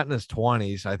way: he's not in his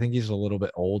 20s. I think he's a little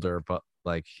bit older, but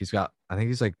like I think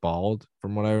he's like bald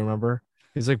from what I remember.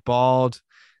 He's like bald.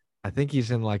 I think he's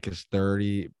in like his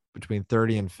 30, between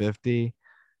 30 and 50,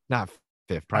 not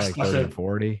 50, probably like 30 and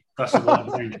 40. That's the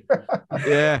one thing.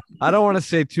 Yeah, I don't want to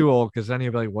say too old because then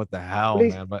you'll be like, what the hell, Well,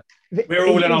 man? But We're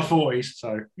all in our 40s,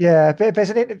 so yeah.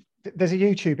 There's there's a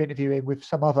YouTube interview in with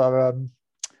some other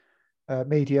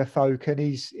media folk, and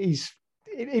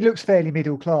he looks fairly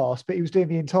middle class, but he was doing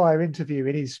the entire interview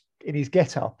in his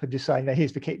get up and just saying that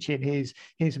here's the kitchen, here's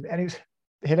and it was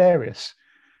hilarious.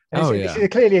 And this is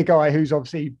clearly a guy who's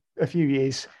obviously a few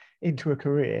years into a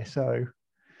career. So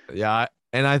yeah,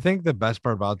 and I think the best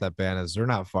part about that band is they're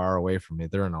not far away from me.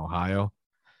 They're in Ohio.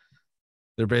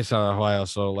 They're based out of Ohio,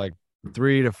 so like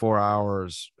 3 to 4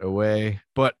 hours away.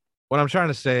 But what I'm trying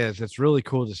to say is it's really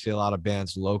cool to see a lot of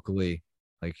bands locally,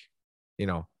 like, you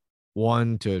know,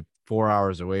 1 to 4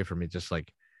 hours away from me, just like,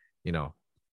 you know,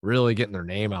 really getting their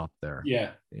name out there.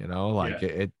 yeah. You know, like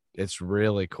it's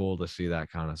really cool to see that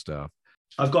kind of stuff.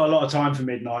 I've got a lot of time for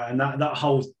Midnight, and that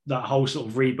whole sort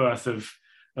of rebirth of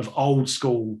old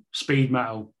school speed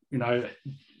metal. You know,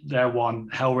 they're one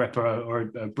Hell Ripper or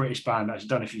a British band. I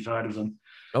don't know if you've heard of them.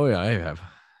 Oh yeah, I have.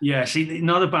 Yeah, see,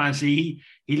 another band. See,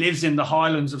 he lives in the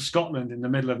Highlands of Scotland, in the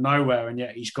middle of nowhere, and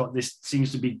yet he's got this.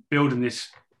 Seems to be building this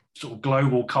sort of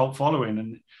global cult following,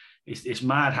 and it's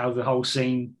mad how the whole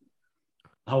scene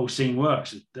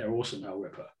works. They're awesome, Hell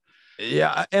Ripper.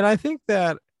 Yeah, and I think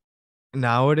that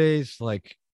nowadays,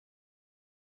 like,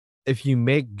 if you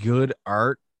make good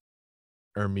art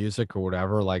or music or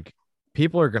whatever, like,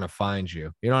 people are gonna find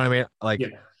you. You know what I mean? Like,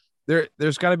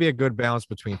 there's got to be a good balance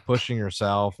between pushing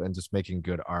yourself and just making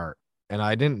good art. And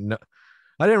I didn't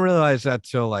realize that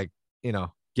till like, you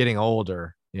know, getting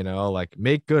older. You know, like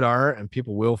make good art and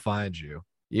people will find you,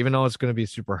 even though it's going to be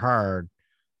super hard.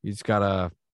 You just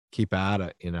gotta keep at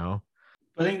it. You know.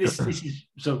 I think this is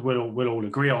so we'll all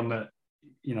agree on that.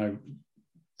 You know,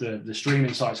 the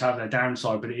streaming sites have their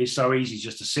downside, but it is so easy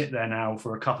just to sit there now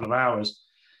for a couple of hours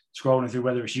scrolling through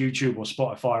whether it's YouTube or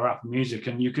Spotify or Apple Music,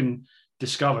 and you can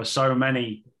discover so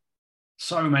many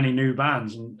new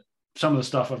bands. And some of the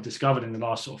stuff I've discovered in the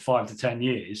last sort of 5 to 10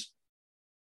 years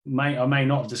I may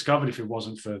not have discovered if it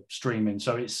wasn't for streaming.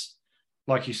 So it's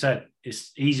like you said,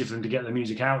 it's easy for them to get their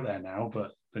music out there now,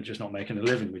 but they're just not making a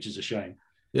living, which is a shame.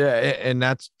 Yeah, and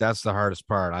that's the hardest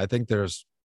part. I think there's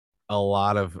a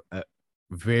lot of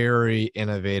very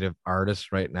innovative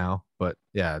artists right now, but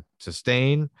yeah,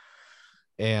 sustain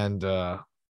and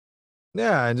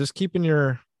and just keeping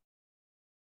your,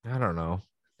 I don't know,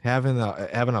 having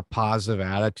a positive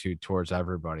attitude towards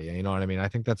everybody. You know what I mean? I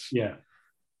think that's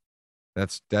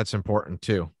important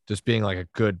too. Just being like a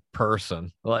good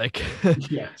person. Like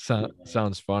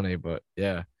sounds funny, but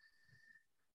yeah.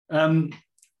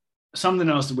 Something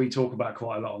else that we talk about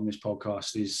quite a lot on this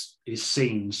podcast is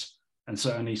scenes, and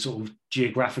certainly sort of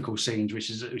geographical scenes, which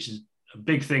is a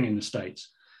big thing in the States.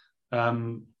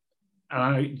 And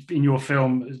I know in your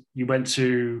film you went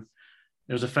to,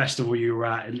 there was a festival you were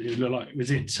at. It looked like,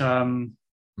 was it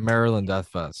Maryland Death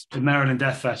Fest? The Maryland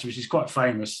Death Fest, which is quite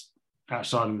famous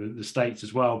outside of the States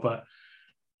as well. But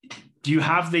do you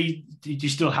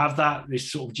still have that,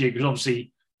 this sort of jig? Because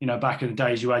obviously, you know, back in the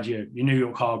days you had your New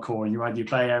York hardcore and you had your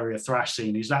Bay Area thrash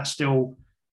scene. Is that still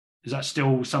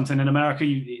something in America?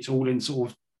 It's all in sort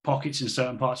of pockets in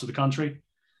certain parts of the country?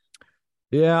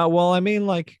 Yeah, well, I mean,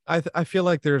 like, I feel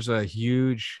like there's a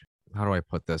huge, how do I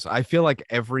put this? I feel like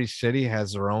every city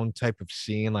has their own type of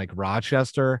scene, like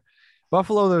Rochester.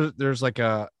 Buffalo, there's like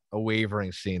a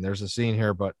wavering scene. There's a scene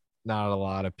here, but not a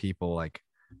lot of people like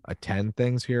attend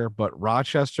things here. But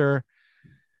Rochester,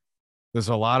 there's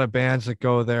a lot of bands that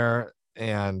go there,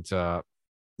 and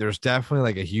there's definitely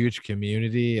like a huge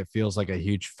community. It feels like a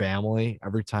huge family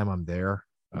every time I'm there.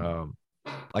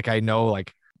 Like I know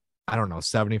like I don't know,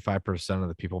 75% of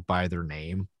the people by their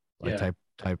name, like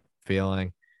type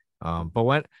feeling. But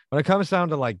when it comes down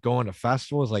to like going to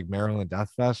festivals like Maryland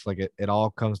Death Fest, like it all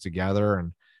comes together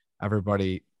and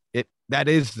everybody that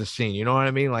is the scene, you know what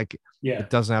I mean? Like it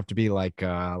doesn't have to be like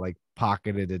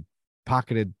pocketed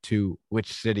to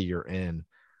which city you're in.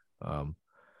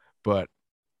 But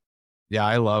yeah,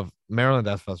 I love Maryland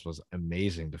Death Fest was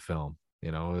amazing to film.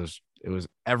 You know, it was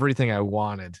everything I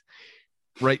wanted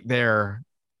right there.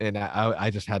 And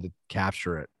I just had to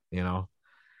capture it, you know.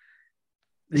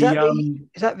 Is that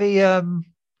the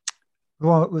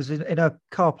one that was in a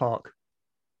car park?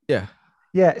 Yeah.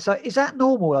 Yeah. So is that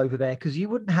normal over there? Because you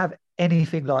wouldn't have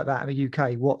anything like that in the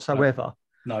UK whatsoever.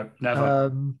 No,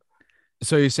 never.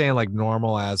 So you're saying like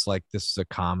normal as like this is a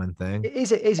common thing?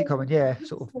 Is it common? Yeah,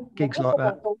 sort of gigs like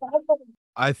that.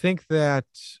 I think that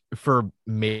for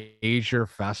major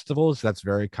festivals, that's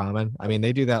very common. I mean,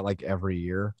 they do that like every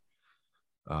year.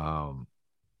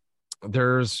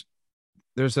 There's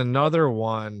another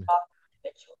one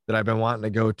that I've been wanting to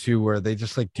go to where they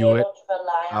just like do it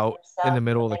out in the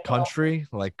middle of the country,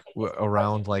 like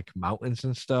around like mountains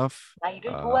and stuff. Like,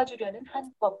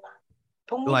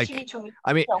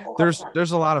 I mean,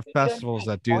 there's a lot of festivals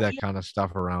that do that kind of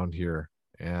stuff around here,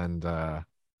 and I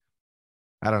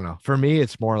don't know. For me,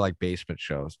 it's more like basement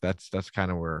shows. That's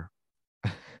kind of where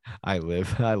I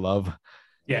live. I love.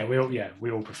 Yeah,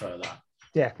 we all prefer that.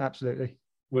 Yeah, absolutely.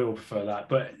 We all prefer that.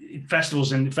 But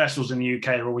festivals in the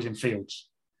UK are always in fields.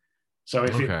 So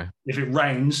if it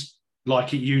rains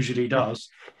like it usually does,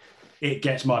 it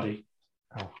gets muddy.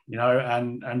 You know,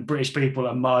 and British people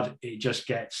are mud. It just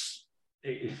gets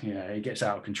it gets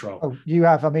out of control. Oh, you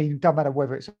have. I mean, doesn't matter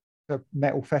whether it's a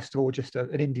metal festival or just an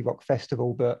indie rock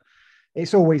festival, but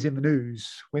it's always in the news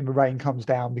when the rain comes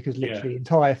down because literally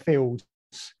entire fields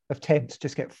of tents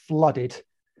just get flooded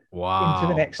into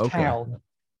the next town.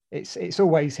 It's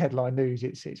always headline news.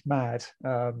 It's mad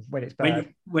when it's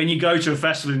bad. When you go to a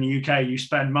festival in the UK, you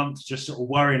spend months just sort of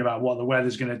worrying about what the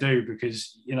weather's going to do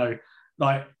because, you know,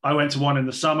 like I went to one in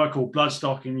the summer called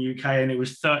Bloodstock in the UK and it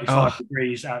was 35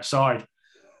 degrees outside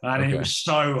and it was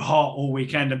so hot all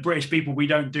weekend. And British people, we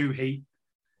don't do heat.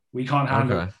 We can't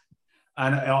handle it.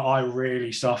 And I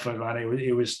really suffered, man.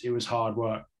 It was hard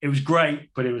work. It was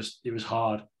great, but it was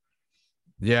hard.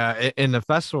 Yeah, in the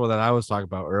festival that I was talking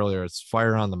about earlier, it's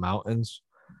Fire on the Mountains.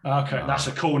 Okay, that's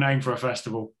a cool name for a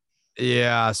festival.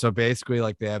 Yeah, so basically,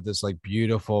 like they have this like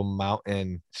beautiful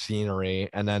mountain scenery,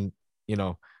 and then you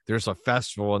know there's a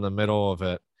festival in the middle of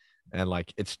it, and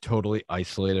like it's totally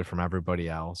isolated from everybody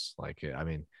else. Like, I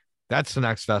mean, that's the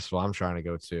next festival I'm trying to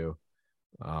go to.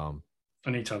 I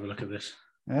need to have a look at this.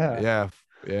 Yeah.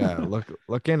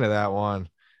 Look into that one.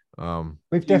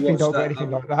 We've definitely not got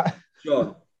anything like that.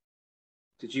 John,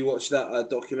 did you watch that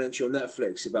documentary on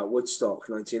Netflix about Woodstock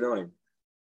 '99?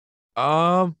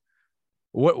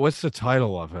 What's the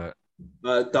title of it?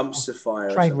 Dumpster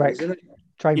fire. Train wreck. Isn't it?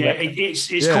 Train wreck.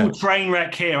 It's called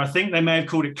Trainwreck here. I think they may have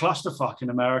called it Clusterfuck in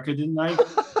America, didn't they?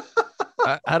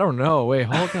 I don't know. Wait,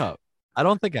 hold up. I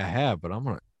don't think I have, but I'm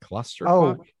gonna clusterfuck.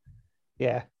 Oh,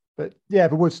 yeah. But yeah,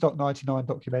 the Woodstock '99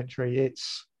 documentary,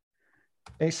 it's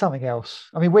something else.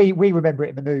 I mean, we remember it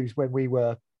in the news when we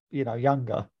were, you know,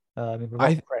 younger, in the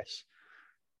rock press.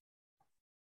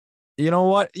 You know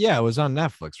what? Yeah, it was on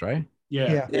Netflix, right?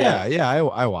 Yeah.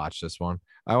 I watched this one.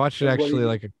 I watched it actually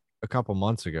like a couple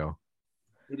months ago.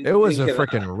 It was a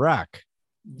freaking wreck.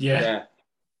 Yeah.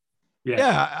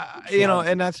 You know,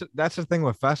 and that's the thing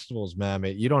with festivals, man.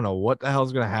 You don't know what the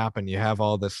hell's gonna happen. You have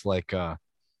all this like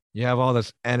you have all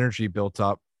this energy built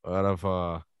up out of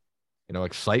you know,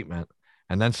 excitement,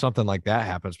 and then something like that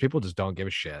happens. People just don't give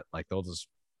a shit. Like they'll just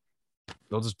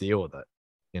deal with it,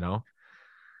 you know.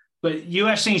 But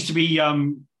US seems to be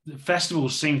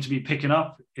festivals seem to be picking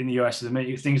up in the US.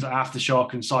 Things like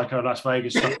Aftershock and Psycho Las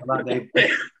Vegas, stuff like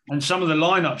that. And some of the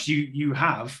lineups you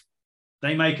have,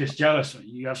 they make us jealous.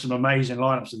 You have some amazing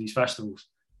lineups of these festivals.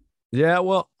 Yeah,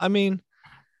 well, I mean,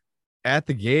 at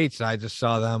the Gates, I just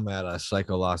saw them at a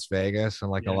Psycho Las Vegas, and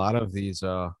like a lot of these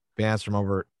bands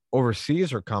from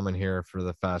overseas are coming here for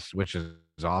the fest, which is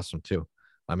awesome too.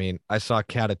 I mean, I saw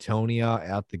Catatonia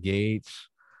at the Gates,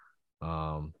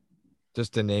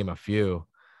 just to name a few.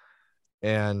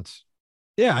 And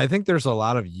yeah, I think there's a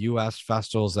lot of US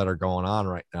festivals that are going on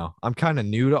right now. I'm kind of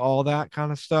new to all that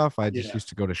kind of stuff. I just used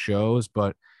to go to shows,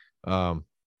 but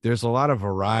there's a lot of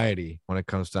variety when it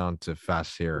comes down to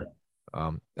fests here.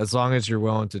 As long as you're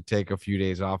willing to take a few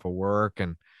days off of work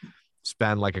and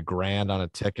spend like $1,000 on a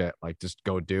ticket, like just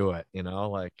go do it, you know,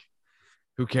 like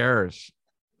who cares?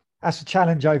 that's a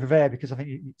challenge over there because I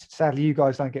think sadly you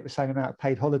guys don't get the same amount of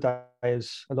paid holiday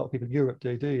as a lot of people in Europe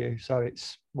do you? So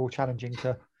it's more challenging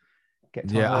to get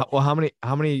time off. Well,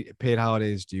 how many paid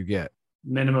holidays do you get?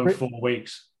 Minimum 4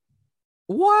 weeks.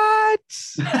 What?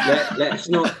 Let's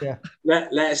not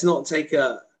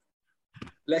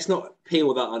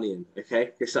peel that onion,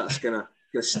 okay? Because that's gonna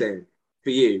sting for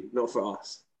you, not for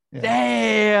us. Yeah.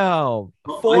 Damn,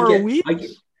 4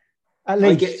 weeks. At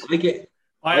least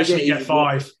I actually get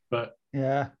 5, but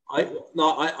yeah. I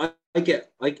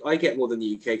get more than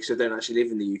the UK because I don't actually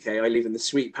live in the UK. I live in the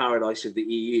sweet paradise of the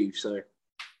EU. So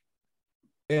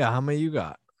yeah, how many you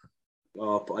got?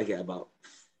 Oh, but I get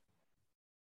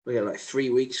like 3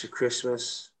 weeks for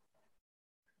Christmas,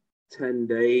 10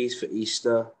 days for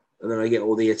Easter, and then I get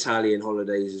all the Italian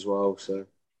holidays as well. So,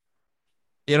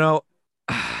 I'm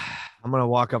gonna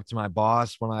walk up to my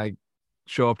boss when I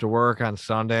show up to work on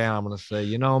Sunday, and I'm gonna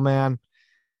say, man,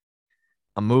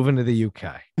 I'm moving to the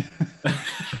UK.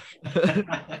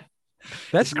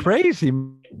 That's crazy,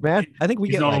 man. I think we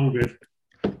get not all good.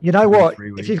 You know what?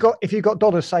 If you've got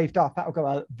dollars saved up, that'll go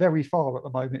out very far at the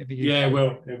moment in the UK. Yeah,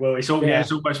 it will. It's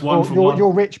almost one for one.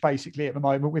 You're rich basically at the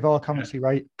moment with our currency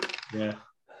rate. Yeah.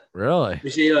 Really? You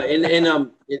see, like in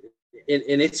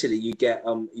Italy, you get a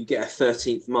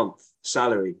 13th month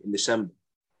salary in December.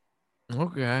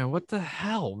 Okay, what the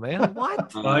hell, man?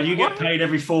 What? You get paid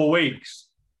every 4 weeks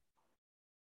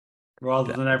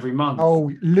rather than every month.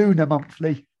 Oh, lunar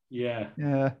monthly. Yeah.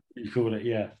 Yeah. You call it,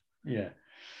 yeah.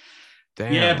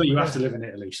 Damn. Yeah, but you have to live in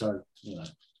Italy, so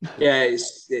Yeah,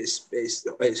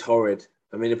 it's horrid.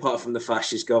 I mean, apart from the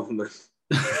fascist government.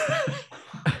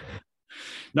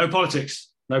 No politics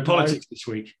this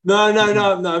week. No.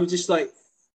 I'm just like,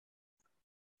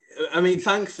 I mean,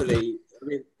 thankfully,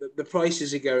 the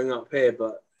prices are going up here,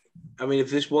 but I mean,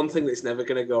 if there's one thing that's never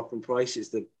going to go up in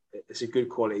prices, it's a good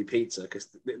quality pizza because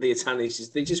the Italians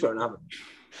they just won't have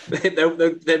it.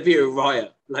 There'd be a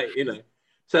riot,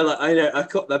 So like I know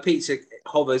the pizza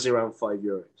hovers around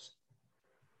 €5.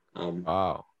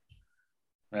 Wow.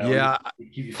 Well,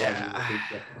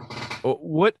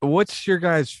 What's your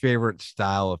guys' favorite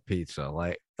style of pizza?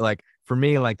 Like for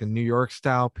me, like the New York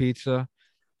style pizza.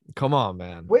 Come on,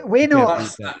 man. We're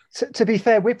not. To be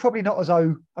fair, we're probably not as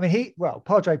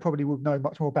Padre probably would know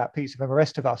much more about pizza than the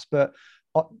rest of us, but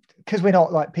because we're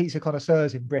not like pizza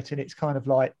connoisseurs in Britain, it's kind of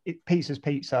like pizza's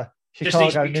pizza. Chicago, just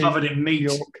needs to be covered in meat. New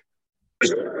York.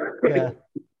 Yeah.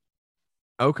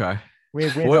 Okay.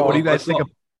 What do you guys think of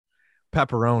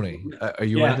pepperoni? Are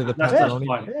you into the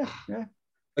pepperoni? Yeah.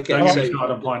 Okay,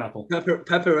 on pineapple.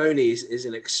 Pepperoni is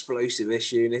an explosive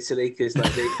issue in Italy because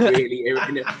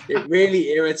it really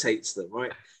irritates them,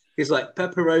 right? Because like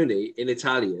pepperoni in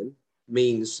Italian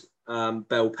means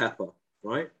bell pepper,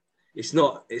 right? It's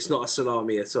not a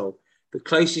salami at all. The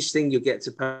closest thing you'll get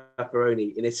to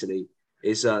pepperoni in Italy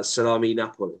is salami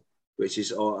Napoli, which is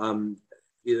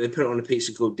they put it on a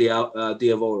pizza called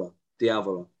diavola,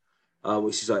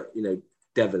 which is like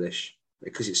devilish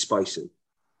because it's spicy.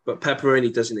 But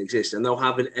pepperoni doesn't exist, and they'll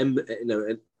have an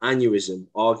aneurysm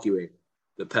arguing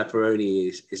that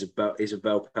pepperoni is a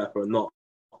bell pepper and not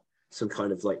some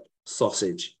kind of like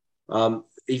sausage.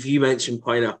 If you mention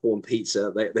pineapple on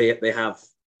pizza, they have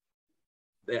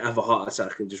a heart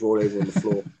attack and just roll over on the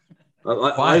floor.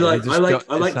 I like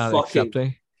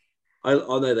fucking. I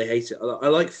know they hate it. I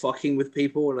like fucking with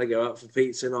people when I go out for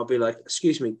pizza, and I'll be like,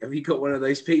 "Excuse me, have you got one of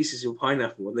those pizzas with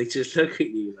pineapple?" And they just look at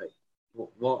you like,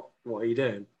 "What are you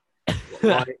doing?"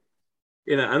 Why?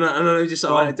 And I'm just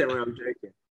like, I don't know. I'm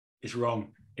joking. It's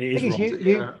wrong. It is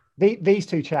wrong. These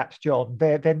two chaps, John,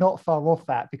 they're not far off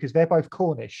that because they're both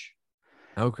Cornish.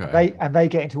 Okay. They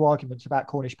get into arguments about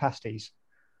Cornish pasties.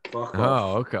 Fuck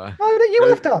off. Okay. No, that you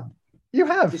have done. You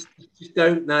have. Just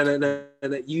don't. No.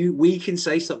 We can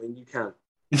say something. You can't.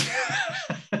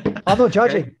 I'm not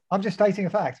judging. Okay. I'm just stating a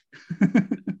fact.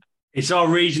 It's our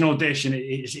regional dish, and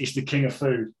it's the king of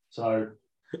food. So,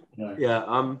 yeah.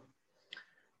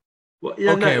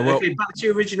 Okay. Back to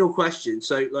your original question.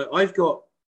 So, like, I've got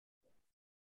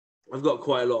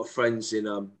quite a lot of friends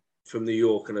from New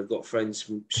York, and I've got friends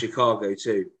from Chicago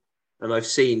too. And I've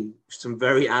seen some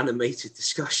very animated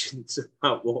discussions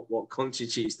about what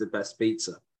constitutes the best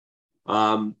pizza.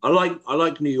 I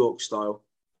like New York style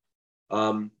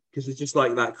because it's just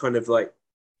like that kind of like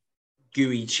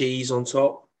gooey cheese on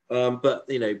top. But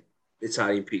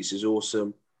Italian pizza is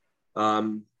awesome.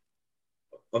 I've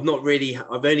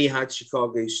only had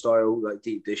Chicago style like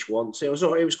deep dish once. It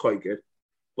was quite good,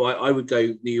 but I would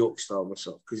go New York style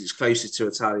myself because it's closer to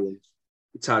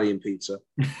Italian pizza.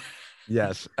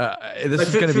 Yes. This Like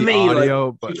is going to for be me,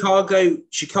 audio, like but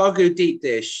Chicago deep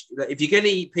dish. Like, if you're going to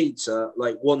eat pizza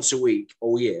like once a week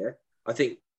all year, I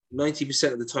think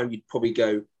 90% of the time you'd probably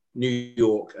go New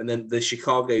York, and then the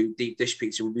Chicago deep dish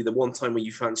pizza would be the one time where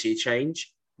you fancy a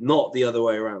change, not the other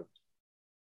way around.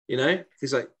 You know,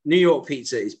 because like New York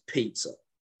pizza is pizza.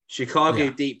 Chicago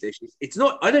deep dish, it's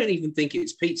not. I don't even think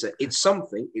it's pizza. It's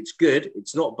something. It's good.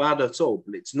 It's not bad at all,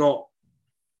 but it's not.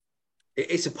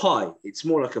 It's a pie. It's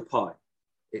more like a pie.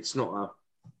 It's not a.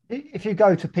 If you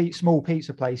go to small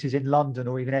pizza places in London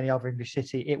or even any other English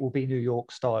city, it will be New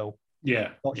York style,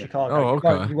 not Chicago. Oh,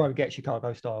 okay. You won't get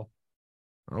Chicago style.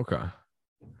 Okay.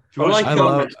 If you want I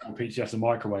love pizza, you have to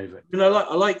microwave it. You know,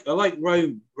 I like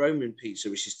Roman pizza,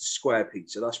 which is the square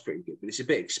pizza. That's pretty good, but it's a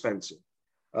bit expensive.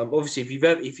 Obviously,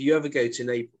 if you ever go to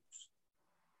Naples,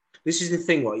 this is the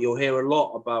thing. Right, you'll hear a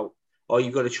lot about, oh,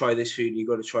 you've got to try this food, you've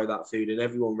got to try that food, and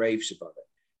everyone raves about it.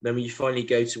 And then when you finally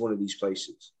go to one of these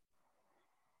places,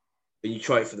 and you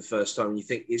try it for the first time, and you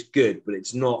think it's good, but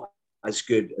it's not as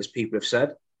good as people have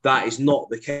said. That is not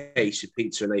the case with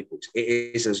pizza in Naples.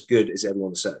 It is as good as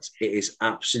everyone says. It is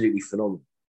absolutely phenomenal.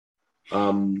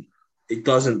 It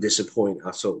doesn't disappoint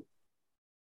at all.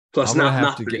 Plus,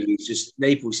 Napoli is just,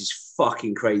 Naples is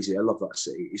fucking crazy. I love that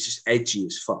city. It's just edgy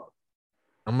as fuck.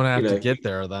 I'm gonna have to get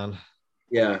there then.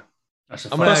 Yeah. That's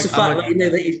Plus the fact that,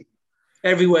 that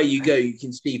everywhere you go, you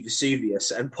can see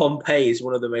Vesuvius, and Pompeii is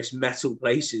one of the most metal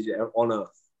places on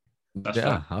earth.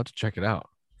 I'll have to check it out.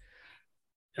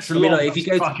 If you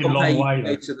go to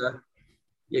Pompeii,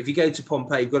 if you go to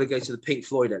Pompeii, you've got to go to the Pink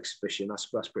Floyd exhibition. That's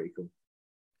pretty cool.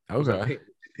 Okay.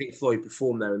 Pink Floyd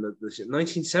performed there in the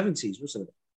 1970s, wasn't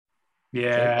it?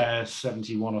 Yeah,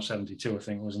 71 or 72, I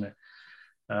think, wasn't it?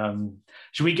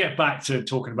 Should we get back to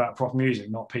talking about proper music,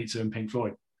 not pizza and Pink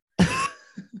Floyd?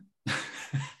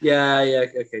 Yeah,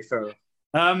 okay, fair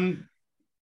enough.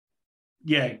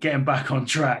 Getting back on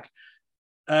track.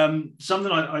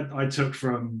 Something I took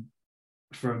from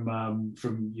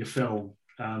your film,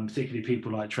 particularly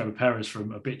people like Trevor Perez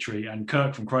from Obituary and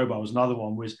Kirk from Crowbar was another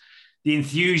one, was the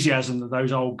enthusiasm that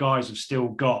those old guys have still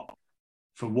got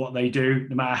for what they do,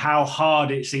 no matter how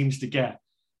hard it seems to get.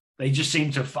 They just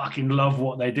seem to fucking love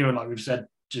what they do. And like we've said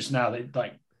just now, they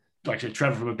like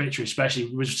Trevor from Obituary especially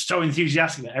was so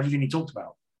enthusiastic about everything he talked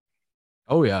about.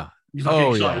 Oh yeah. He's like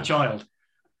an excited child.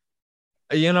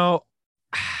 You know,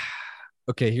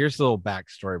 okay, here's the little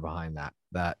backstory behind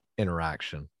that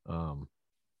interaction.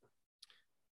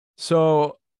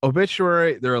 So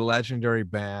Obituary, they're a legendary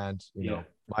band. You know,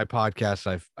 my podcast,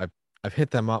 I've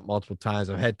hit them up multiple times.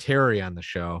 I've had Terry on the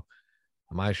show,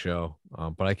 on my show,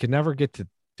 but I could never get to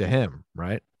him,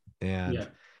 right? And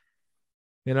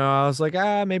you know, I was like,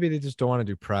 maybe they just don't want to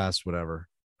do press, whatever.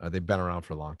 They've been around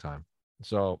for a long time.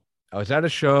 So I was at a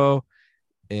show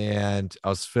and I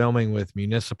was filming with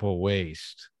Municipal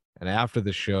Waste. And after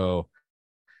the show,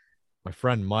 my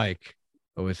friend Mike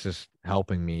was just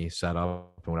helping me set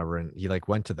up and whatever. And he like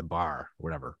went to the bar,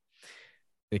 whatever.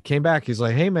 He came back. He's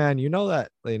like, hey man, you know that,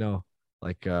 you know,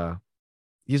 like,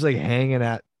 he's like hanging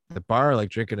at the bar, like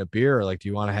drinking a beer. Like, do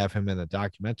you want to have him in the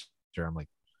documentary? I'm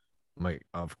like,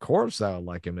 of course I would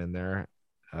like him in there.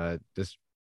 Just,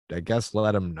 I guess,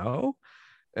 let him know.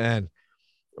 And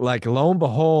like, lo and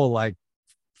behold, like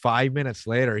 5 minutes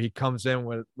later, he comes in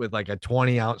with like a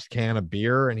 20-ounce can of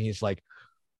beer. And he's like,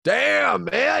 damn,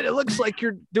 man, it looks like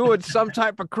you're doing some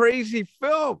type of crazy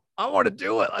film. I want to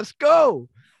do it. Let's go.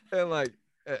 And like,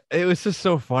 it was just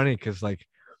so funny because, like,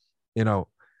 you know,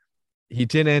 he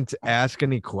didn't ask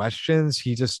any questions.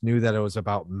 He just knew that it was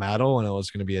about metal and it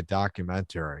was going to be a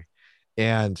documentary.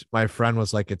 And my friend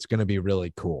was like, it's going to be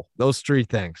really cool. Those three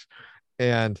things.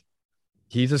 And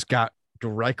he just got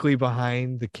directly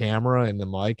behind the camera and the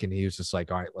mic. And he was just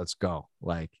like, all right, let's go.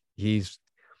 Like, he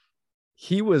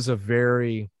was a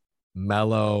very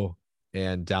mellow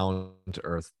and down to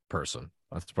earth person.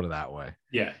 Let's put it that way.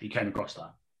 Yeah, he came across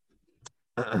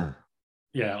that.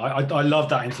 Yeah, I love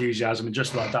that enthusiasm and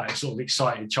just like that sort of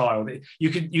excited child. You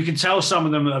can tell some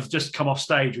of them have just come off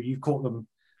stage or you've caught them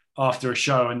after a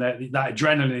show and that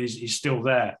adrenaline is still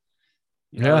there.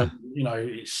 You know,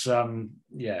 it's I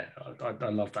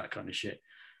love that kind of shit.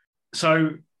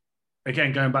 So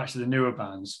again, going back to the newer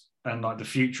bands and like the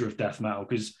future of death metal,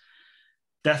 because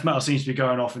death metal seems to be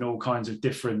going off in all kinds of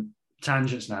different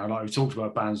tangents now. Like we talked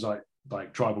about bands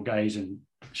like Tribal Gaze and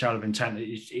Shadow of Intent.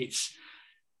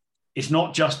 It's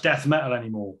not just death metal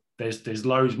anymore. There's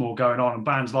loads more going on, and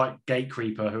bands like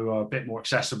Gatecreeper, who are a bit more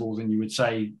accessible than you would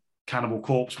say Cannibal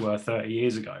Corpse were 30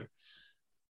 years ago.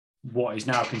 What is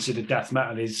now considered death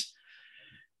metal is,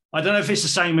 I don't know if it's the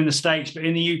same in the States, but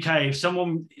in the UK, if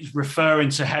someone is referring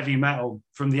to heavy metal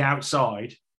from the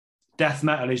outside, death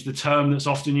metal is the term that's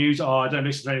often used. Oh, I don't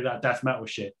listen to any of that death metal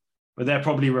shit. But they're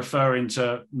probably referring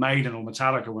to Maiden or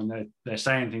Metallica when they're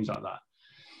saying things like that.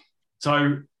 So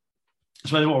I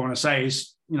suppose what I want to say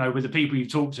is, you know, with the people you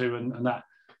talk to and that,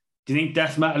 do you think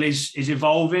death metal is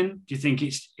evolving? Do you think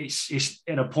it's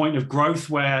at a point of growth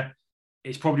where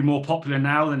it's probably more popular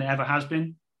now than it ever has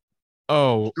been?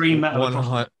 Oh, Extreme metal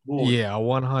across the board. yeah,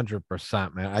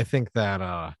 100%, man. I think that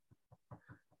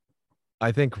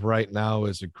I think right now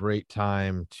is a great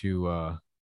time to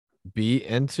be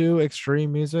into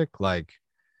extreme music. Like,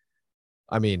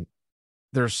 I mean,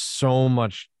 there's so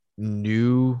much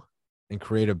new and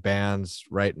creative bands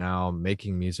right now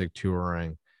making music,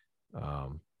 touring.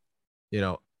 You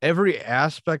know, every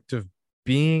aspect of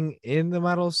being in the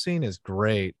metal scene is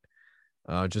great.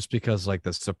 Just because like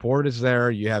the support is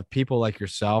there. You have people like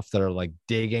yourself that are like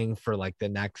digging for like the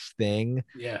next thing.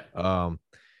 Yeah.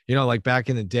 You know, like back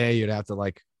in the day, you'd have to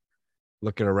like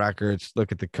look at a record,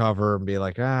 look at the cover and be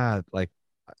like, like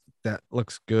that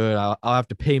looks good. I'll have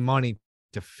to pay money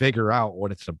to figure out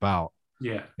what it's about.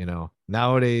 Yeah. You know,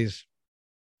 nowadays,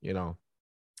 you know,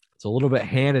 it's a little bit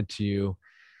handed to you.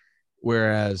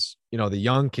 Whereas, you know, the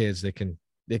young kids, they can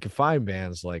find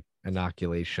bands like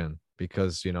Inoculation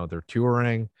because, you know, they're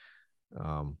touring.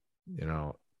 You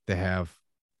know, they have,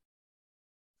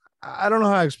 I don't know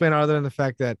how to explain it other than the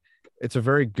fact that it's a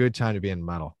very good time to be in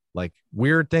metal. Like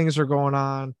weird things are going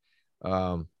on.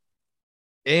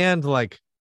 And like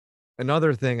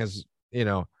another thing is, you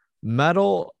know,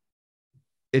 metal,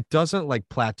 it doesn't like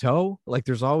plateau. Like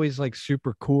there's always like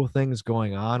super cool things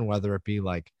going on, whether it be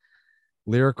like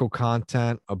lyrical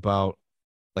content about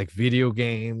like video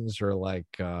games or like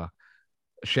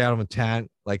Shadow of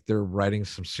Intent, like they're writing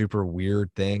some super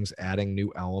weird things, adding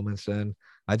new elements in.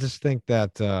 I just think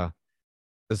that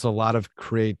there's a lot of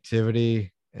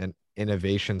creativity and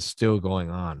innovation still going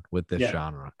on with this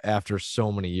genre after so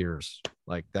many years.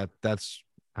 Like that's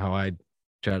how I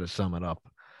try to sum it up.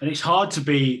 And it's hard to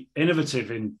be innovative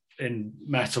in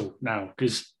metal now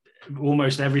because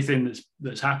almost everything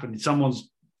that's happened,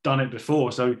 someone's done it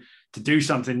before. So to do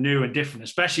something new and different,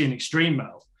 especially in extreme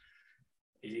metal,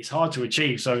 it's hard to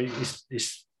achieve. So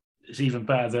it's even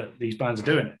better that these bands are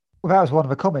doing it. Well, that was one of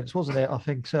the comments, wasn't it? I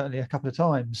think certainly a couple of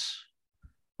times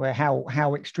where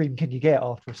how extreme can you get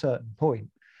after a certain point?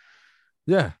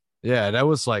 Yeah. That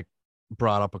was like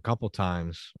brought up a couple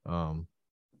times.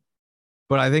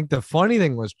 But I think the funny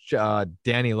thing was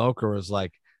Danny Loker was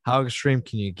like, how extreme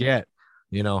can you get?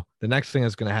 You know, the next thing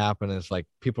that's going to happen is like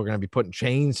people are going to be putting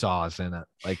chainsaws in it,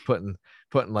 like putting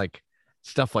like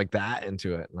stuff like that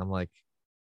into it. And I'm like,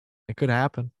 it could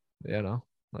happen, you know,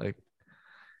 like.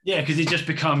 Yeah, because it just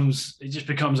becomes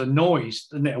a noise,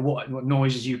 doesn't it? What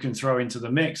noises you can throw into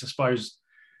the mix, I suppose,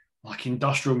 like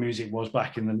industrial music was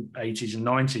back in the 80s and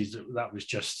 90s. That was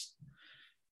just,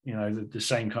 you know, the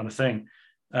same kind of thing.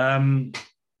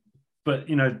 But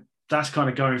you know, that's kind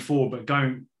of going forward. But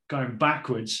going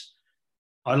backwards,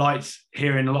 I liked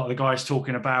hearing a lot of the guys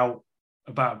talking about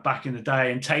back in the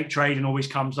day, and tape trading always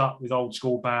comes up with old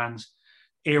school bands.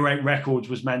 Earache Records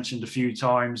was mentioned a few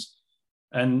times,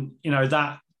 and you know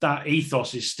that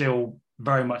ethos is still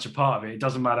very much a part of it. It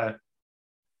doesn't matter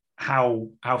how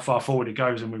far forward it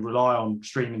goes, and we rely on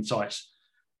streaming sites.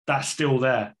 That's still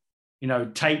there. You know,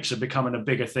 tapes are becoming a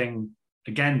bigger thing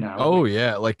again now. Oh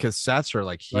yeah, like cassettes are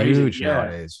like huge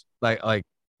nowadays. Like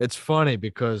it's funny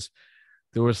because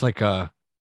there was like a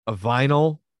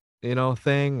vinyl, you know,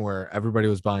 thing where everybody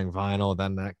was buying vinyl.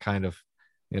 Then that kind of,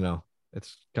 you know,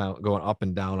 it's kind of going up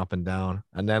and down,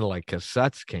 and then like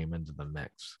cassettes came into the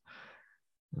mix.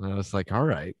 And I was like, all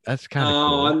right, that's kind of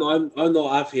cool. I'm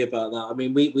not happy about that. I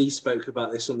mean, we spoke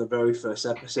about this on the very first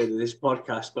episode of this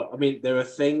podcast, but I mean, there are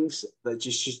things that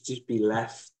just should just be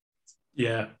left.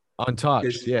 Yeah.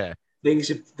 Untouched. Yeah. Things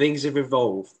have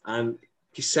evolved, and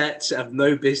cassettes have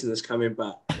no business coming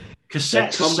back.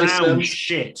 Cassettes sound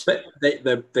shit.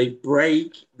 They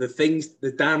break,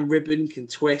 the damn ribbon can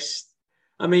twist.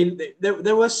 I mean,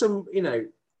 there were some, you know,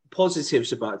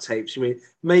 positives about tapes. I mean,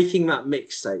 making that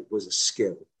mixtape was a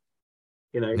skill.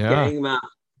 You know,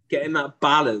 getting that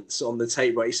balance on the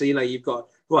tape, right? So, you know, you've got,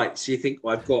 right, so you think,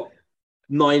 well, I've got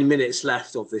 9 minutes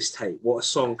left of this tape. What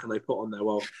song can I put on there?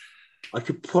 Well, I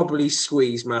could probably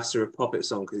squeeze Master of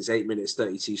Puppets on because it's 8 minutes,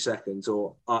 32 seconds,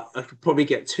 or I could probably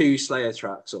get 2 Slayer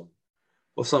tracks on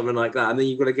or something like that. And then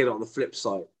you've got to get it on the flip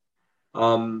side.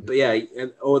 But yeah,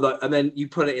 and then you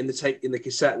put it in the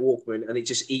cassette Walkman and it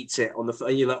just eats it on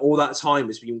and you're like, all that time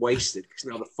has been wasted because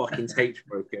now the fucking tape's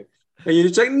broken. And you're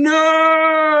just like,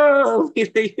 no! You're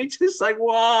just like,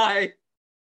 why?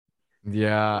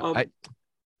 Yeah,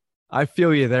 I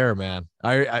feel you there, man.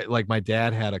 I like my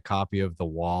dad had a copy of The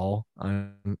Wall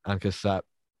on cassette,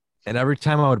 and every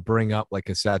time I would bring up like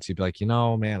cassettes, he'd be like,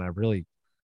 man, I really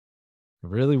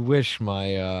wish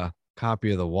my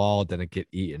copy of The Wall didn't get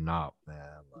eaten up, man.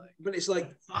 Like, But it's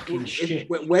like, Fucking shit.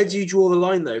 where do you draw the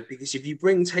line though? Because if you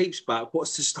bring tapes back,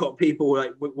 what's to stop people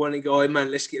like wanting to go, oh,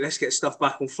 man, let's get stuff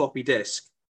back on floppy disk?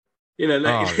 You know,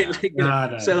 like, Oh, yeah.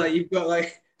 No. so like you've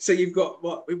got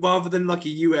what, rather than like a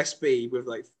USB with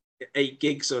like 8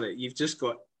 gigs on it, you've just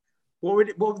got what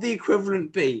would the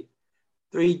equivalent be?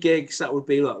 3 gigs, that would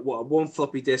be like what, one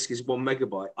floppy disk is 1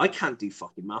 megabyte. I can't do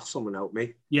fucking math. Someone help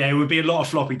me. Yeah, it would be a lot of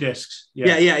floppy disks.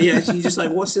 Yeah. So you just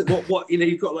like, what's it? What? You know,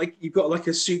 you've got like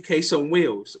a suitcase on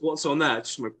wheels. What's on that?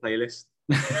 Just my playlist.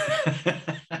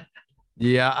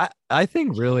 yeah, I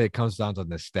think really it comes down to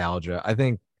nostalgia. I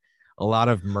think a lot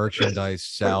of merchandise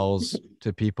sells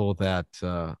to people that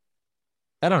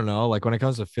I don't know, like when it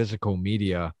comes to physical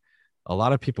media, a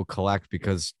lot of people collect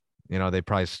because they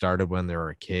probably started when they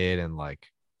were a kid and like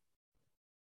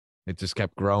it just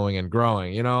kept growing and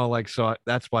growing, like so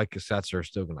that's why cassettes are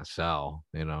still gonna sell,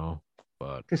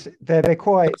 but Because they're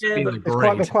quite being the they're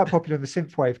great. quite popular in the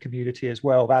synthwave community as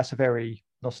well. That's a very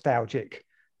nostalgic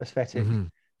aesthetic. Mhm.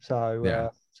 So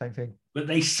Yeah. same thing. But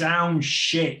they sound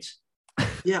shit.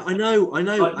 Yeah, I know.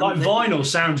 Like vinyl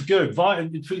sounds good.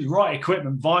 Right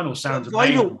equipment, vinyl sounds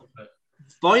amazing.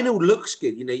 Vinyl looks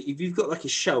good. You know, if you've got like a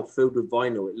shelf filled with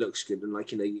vinyl, it looks good. And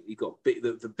like, you've got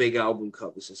the big album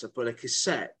covers and stuff. But a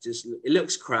cassette, it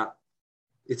looks crap.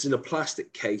 It's in a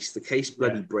plastic case. The case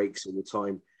bloody breaks all the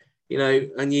time.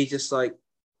 And you just like,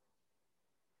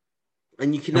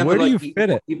 and you can never. Where do like, you fit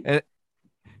it?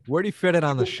 Where do you fit it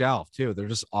on the shelf too? They're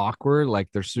just awkward.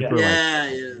 Like they're super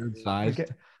sized.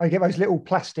 I get those little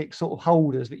plastic sort of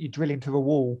holders that you drill into the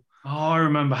wall. Oh, I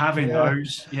remember having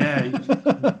those. Yeah.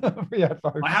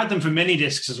 I had them for mini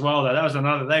discs as well, though. That was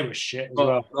another. They were shit as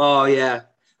well. Oh yeah.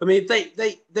 I mean,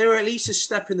 they were at least a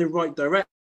step in the right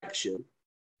direction.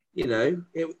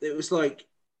 It was like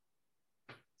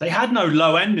they had no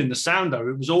low end in the sound though.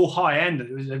 It was all high end.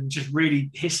 It was just really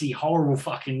hissy, horrible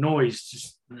fucking noise.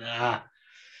 Just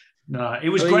no. It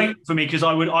was great for me because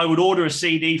I would order a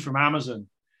CD from Amazon,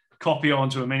 copy it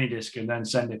onto a mini disc, and then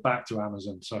send it back to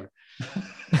Amazon. So.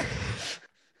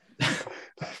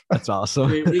 That's awesome.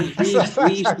 We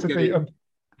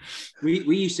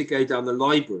used to go down the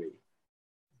library,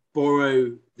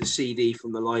 borrow the CD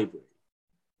from the library,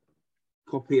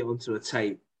 copy it onto a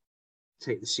tape,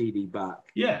 take the CD back.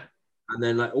 Yeah. And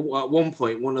then, like, at one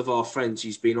point, one of our friends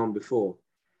who's been on before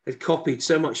had copied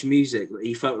so much music that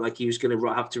he felt like he was going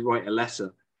to have to write a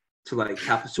letter to like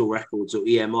Capitol Records or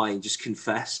EMI and just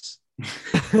confess.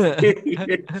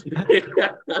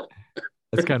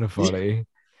 That's kind of funny.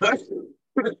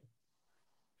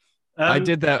 I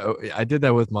did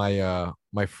that with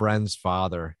my friend's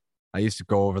father. I used to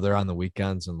go over there on the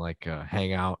weekends and like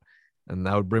hang out, and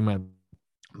I would bring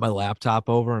my laptop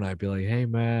over and I'd be like, hey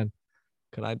man,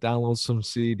 can I download some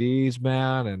CDs,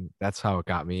 man? And that's how it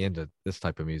got me into this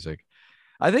type of music.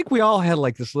 I think we all had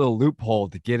like this little loophole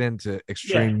to get into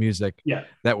extreme music. Yeah.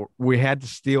 That we had to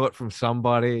steal it from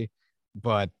somebody,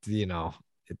 but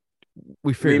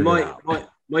we figured it out.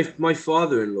 My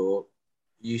father-in-law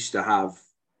used to have,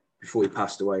 before he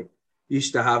passed away,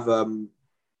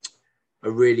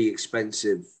 a really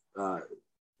expensive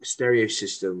stereo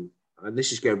system, and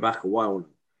this is going back a while now.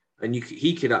 And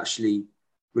he could actually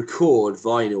record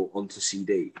vinyl onto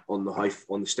CD on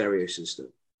the stereo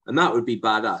system, and that would be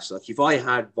badass. Like if I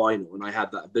had vinyl and I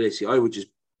had that ability, I would just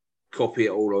copy it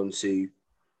all onto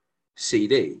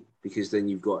CD, because then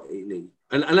you've got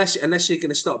and unless you're going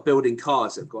to start building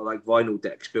cars that've got like vinyl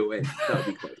decks built in, that would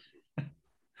be quite.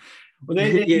 Well,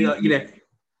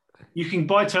 you can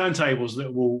buy turntables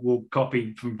that will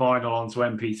copy from vinyl onto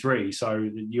MP3, so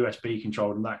the USB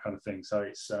controlled and that kind of thing. So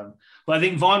it's, but I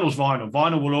think vinyl's vinyl.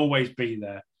 Vinyl will always be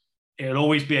there. It'll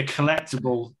always be a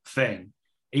collectible thing,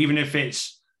 even if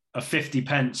it's a 50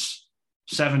 pence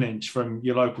 7-inch from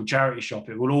your local charity shop.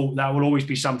 That will always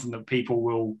be something that people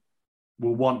will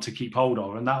want to keep hold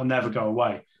of, and that will never go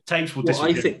away. Tapes will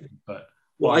disappear.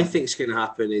 What I think is going to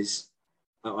happen is,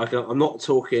 I'm not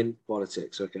talking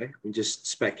politics, okay? I'm just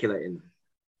speculating.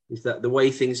 Is that the way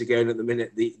things are going at the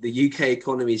minute, the UK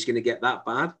economy is going to get that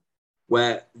bad,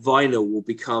 where vinyl will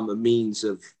become a means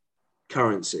of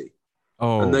currency.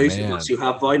 Oh, and those of us who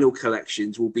have vinyl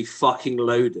collections will be fucking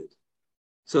loaded.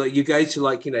 So you go to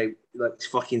like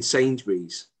fucking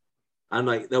Sainsbury's, and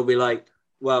like they'll be like,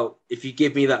 well, if you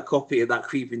give me that copy of that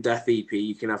Creeping Death EP,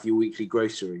 you can have your weekly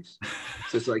groceries.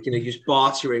 So it's like, just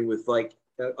bartering with like,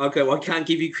 okay, well, I can't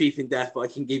give you Creeping Death, but I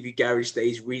can give you Garage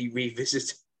Days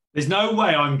revisited. There's no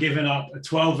way I'm giving up a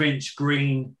 12-inch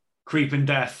green Creep and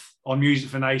Death on Music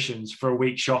for Nations for a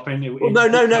week shopping. Well, no,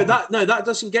 that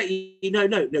doesn't get you. No,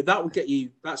 that would get you.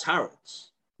 That's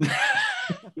Harrods.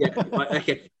 Yeah, right,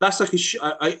 okay. That's like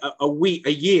a week,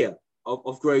 a year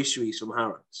of groceries from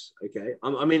Harrods. Okay,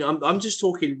 I'm just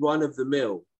talking run of the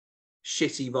mill,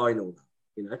 shitty vinyl.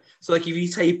 You know, so like if you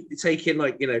take in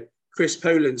like Chris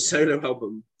Poland's solo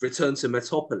album Return to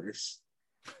Metropolis,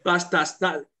 that's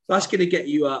going to get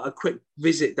you a quick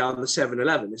visit down the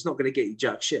 7-Eleven. It's not going to get you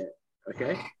jack shit.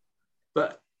 Okay,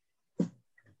 but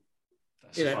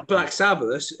Black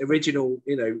Sabbath's original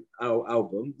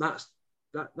album, that's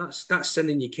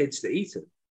sending your kids to Eton.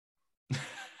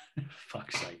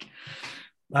 Fuck's sake.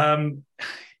 One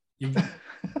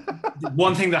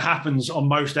thing that happens on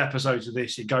most episodes of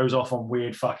this, it goes off on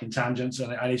weird fucking tangents,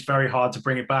 and it's very hard to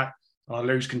bring it back. I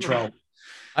lose control.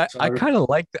 I kind of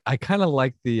like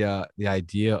the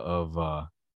idea of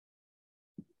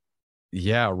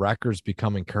records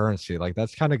becoming currency. Like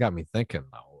that's kind of got me thinking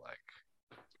though. Like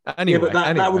anyway,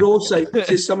 but that would also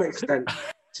to some extent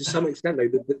though,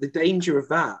 the danger of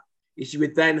that is you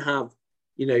would then have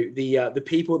the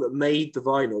people that made the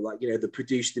vinyl, like that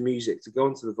produced the music to go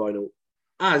onto the vinyl,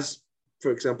 as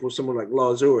for example someone like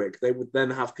Lars Ulrich, they would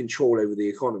then have control over the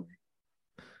economy.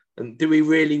 And do we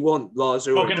really want Lars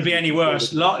Ulrich? Not going to be any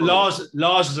worse. Lars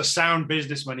is a sound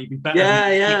businessman. He'd be better.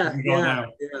 Yeah.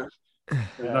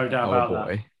 No doubt about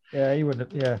that. Yeah, he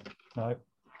wouldn't. Yeah, no.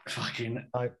 Fucking.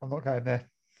 No, I'm not going there.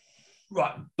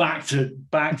 Right, back to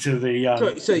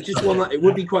the. So just one. It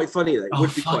would be quite funny though. It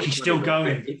would be quite. He's still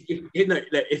going.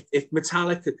 If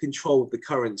Metallica controlled the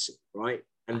currency, right,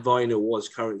 and vinyl was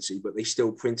currency, but they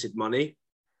still printed money.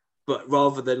 But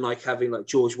rather than like having like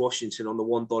George Washington on the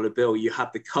 $1 bill, you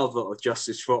had the cover of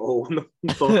Justice for All on the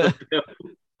 $1 bill.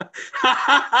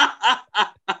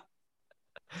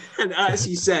 And as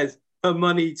he says, her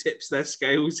money tips their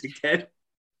scales again.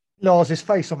 Lars's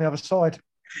face on the other side.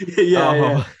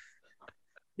 Yeah.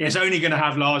 Yeah, it's only going to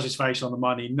have Lars's face on the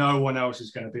money. No one else is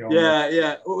going to be on.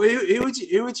 Yeah. Well, who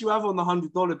would you have on the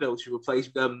 $100 bill to replace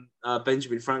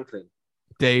Benjamin Franklin?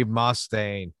 Dave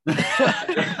Mustaine.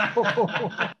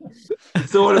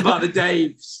 Thought about the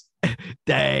Daves.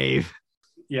 Dave.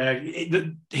 Yeah,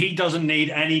 he doesn't need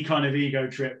any kind of ego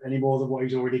trip any more than what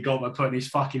he's already got by putting his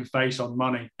fucking face on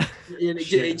money.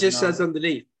 It just says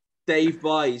underneath, Dave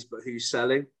buys, but who's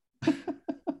selling?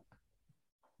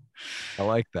 I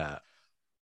like that.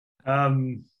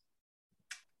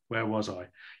 Where was I?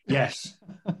 Yes,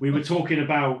 we were talking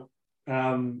about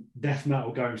death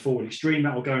metal going forward, extreme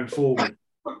metal going forward,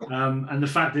 and the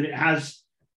fact that it has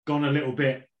gone a little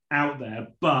bit out there,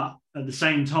 but at the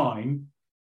same time,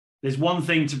 there's one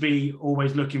thing to be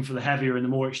always looking for the heavier and the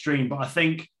more extreme, but I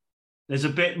think there's a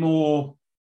bit more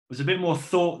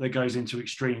thought that goes into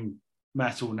extreme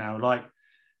metal now. Like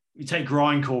you take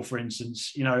grindcore, for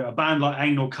instance, a band like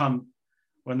Anal Cunt,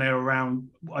 when they were around,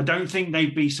 I don't think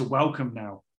they'd be so welcome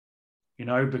now,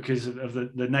 because of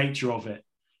the nature of it.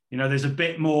 There's a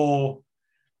bit more,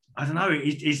 I don't know,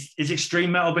 is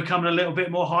extreme metal becoming a little bit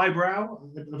more highbrow?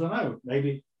 I don't know.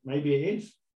 Maybe it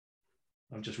is.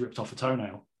 I've just ripped off a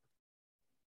toenail.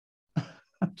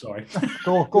 Sorry.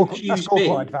 Gore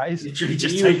grind, that is. Literally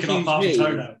just taken off half a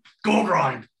toenail. Gore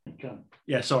grind.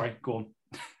 Yeah, sorry. Go on.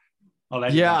 I'll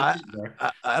let you I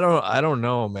don't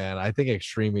know, man. I think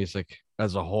extreme music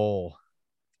as a whole,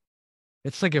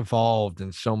 it's like evolved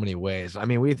in so many ways. I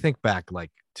mean, we think back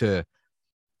like to,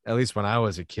 at least when I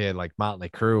was a kid, like Motley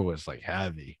Crue was like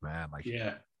heavy, man. Like,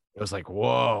 yeah, it was like,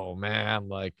 whoa, man,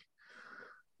 like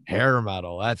hair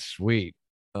metal, that's sweet.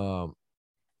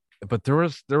 But there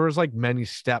was like many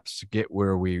steps to get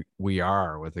where we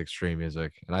are with extreme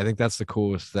music, and I think that's the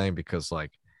coolest thing, because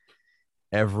like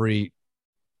every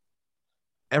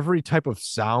type of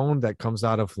sound that comes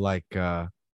out of like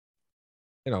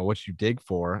what you dig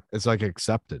for is like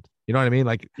accepted. You know what I mean?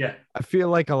 Like, yeah, I feel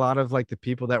like a lot of like the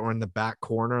people that were in the back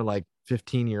corner like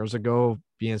 15 years ago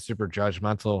being super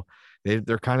judgmental,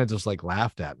 they're kind of just like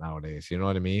laughed at nowadays. You know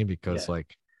what I mean? Because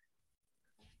like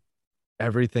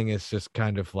everything is just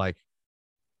kind of like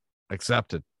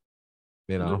accepted.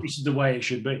 This is the way it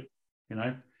should be.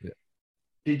 Yeah.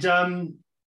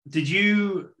 Did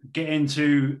you get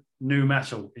into nu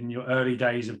metal in your early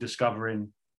days of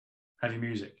discovering heavy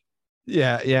music?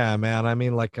 Yeah, man. I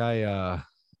mean, like I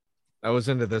was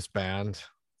into this band,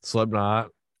 Slipknot,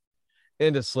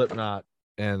 and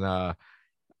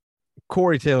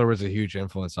Corey Taylor was a huge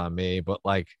influence on me, but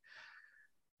like,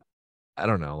 I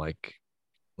don't know, like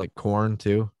Korn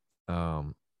too.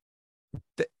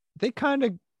 They kind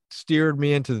of steered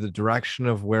me into the direction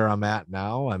of where I'm at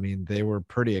now. I mean, they were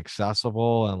pretty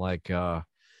accessible and like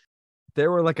they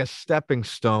were like a stepping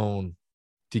stone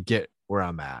to get where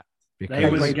I'm at. They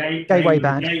were the Because Gateway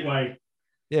band. Gateway.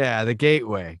 yeah, the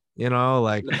gateway,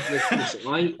 like Listen,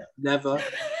 I never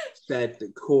said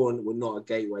that Korn were not a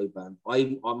gateway band.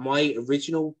 My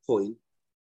original point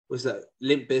was that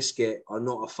Limp Bizkit are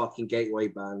not a fucking gateway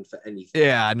band for anything.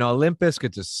 yeah, no, Limp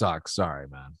Bizkit just sucks. Sorry,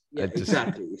 man. Yeah,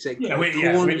 exactly. It's like Yeah, we're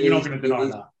not going to deny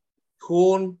that.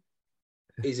 Korn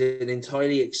is an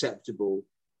entirely acceptable,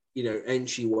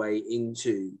 entryway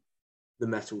into the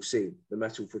metal scene, the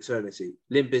metal fraternity.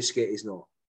 Limp Bizkit is not.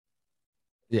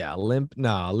 Yeah, Limp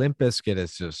Bizkit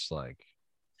is just like.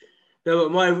 No,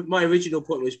 but my original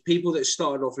point was people that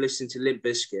started off listening to Limp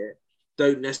Bizkit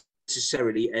don't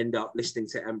necessarily end up listening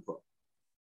to Emperor.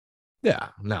 Yeah,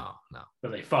 no.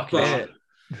 But they fucking should.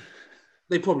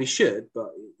 They probably should,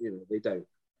 but they don't.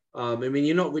 I mean,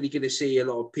 you're not really going to see a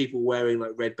lot of people wearing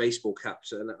like red baseball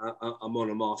caps at a Mon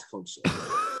Amarth concert.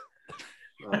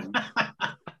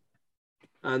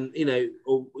 And And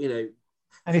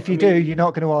if you do, you're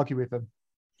not going to argue with them.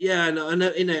 Yeah, and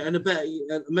I bet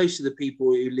most of the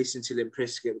people who listen to Limp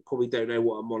Bizkit probably don't know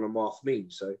what a Mon Amarth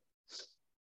means. So,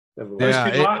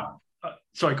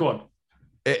 sorry, go on.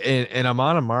 And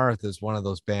Amon Amarth is one of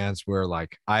those bands where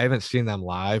like I haven't seen them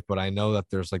live, but I know that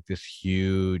there's like this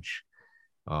huge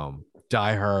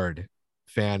diehard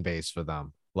fan base for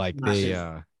them. Like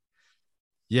massive.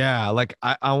 Like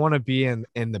I want to be in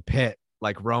the pit,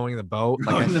 like rowing the boat.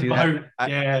 Like I see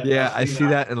that. I see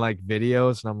that in like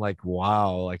videos, and I'm like,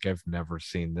 wow, like I've never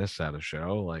seen this at a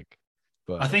show. Like,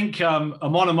 but I think Amon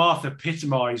Amarth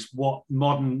epitomise what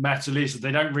modern metal is.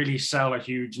 They don't really sell a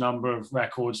huge number of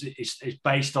records. It's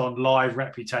based on live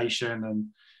reputation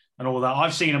and all that.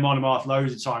 I've seen Amon Amarth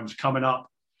loads of times coming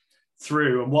up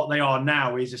through, and what they are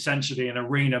now is essentially an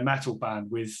arena metal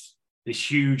band with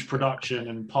this huge production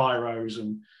and pyros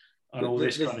and all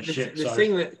this kind of shit. The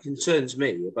thing that concerns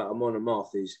me about Amon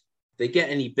Amarth is they get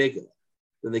any bigger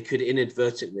than they could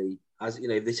inadvertently, as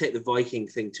if they take the Viking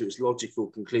thing to its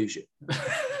logical conclusion,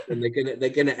 and they're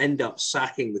gonna end up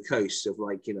sacking the coast of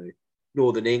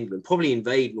Northern England, probably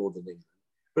invade Northern England.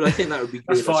 But I think that would be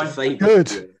good. That's fine.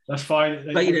 Good. That's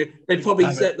fine. But they'd probably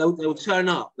they'll turn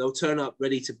up. They'll turn up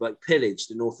ready to pillage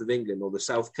the north of England or the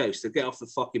south coast. They'll get off the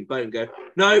fucking boat and go,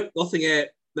 no, nothing here.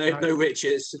 No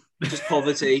riches, just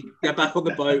poverty. Get back on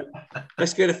the boat.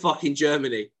 Let's go to fucking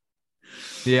Germany.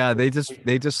 Yeah, they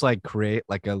just like create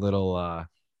like a little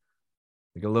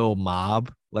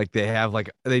mob. Like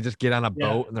they just get on a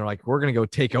boat and they're like, we're gonna go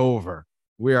take over.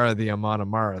 We are the Amon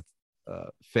Amarth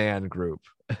fan group.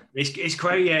 It's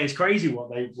crazy. Yeah, it's crazy what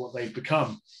they've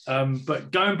become.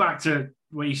 But going back to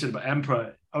what you said about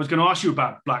Emperor, I was going to ask you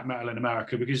about black metal in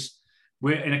America, because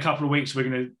we're in a couple of weeks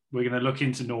we're gonna look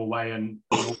into Norway and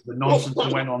all the nonsense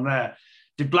that went on there.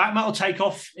 Did black metal take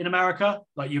off in America?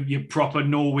 Like your proper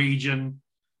Norwegian,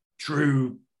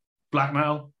 true black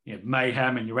metal,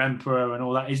 Mayhem and your Emperor and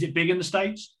all that. Is it big in the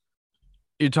States?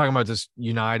 You're talking about just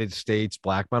United States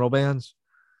black metal bands?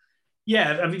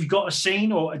 Yeah, have you got a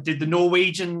scene, or did the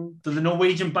Norwegian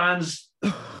bands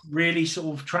really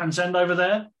sort of transcend over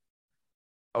there?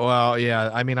 Well,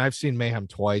 yeah. I mean, I've seen Mayhem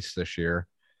twice this year.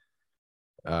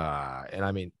 And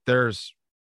I mean,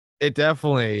 it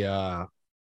definitely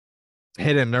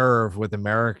hit a nerve with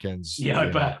Americans. Yeah,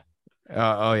 I bet.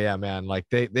 Oh yeah, man. Like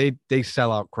they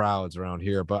sell out crowds around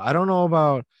here, but I don't know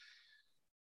about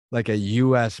like a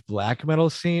US black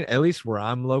metal scene, at least where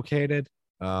I'm located.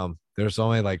 There's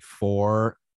only like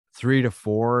 3 to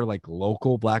 4 like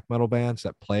local black metal bands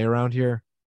that play around here.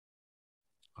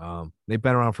 They've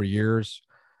been around for years.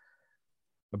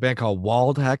 A band called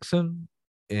Wald Hexen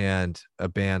and a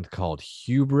band called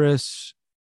Hubris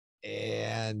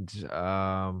and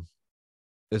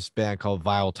this band called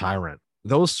Vile Tyrant.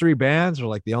 Those 3 bands are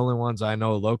like the only ones I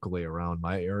know locally around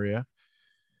my area.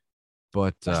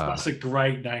 But that's a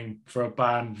great name for a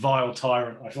band, Vile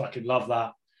Tyrant. I fucking love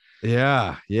that.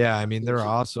 Yeah. I mean, they're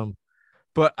awesome.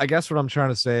 But I guess what I'm trying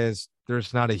to say is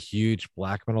there's not a huge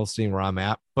black metal scene where I'm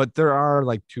at, but there are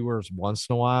like tours once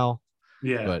in a while.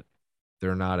 Yeah. But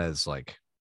they're not as like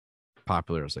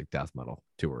popular as like death metal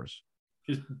tours.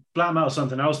 Because black metal is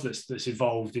something else that's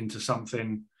evolved into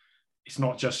something. It's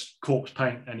not just corpse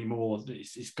paint anymore.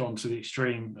 It's gone to the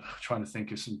extreme. I'm trying to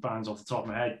think of some bands off the top of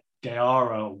my head.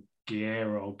 Guerra,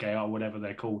 whatever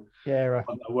they're called. Guerra.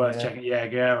 Checking. Yeah,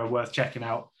 Guerra, worth checking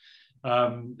out.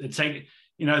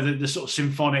 The sort of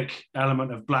symphonic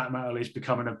element of black metal is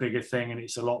becoming a bigger thing, and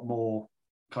it's a lot more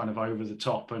kind of over the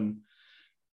top and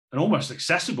almost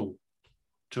accessible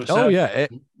to a certain. Oh yeah,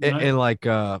 and like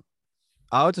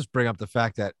I'll just bring up the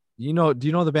fact that do you know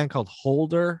the band called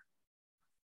Holder?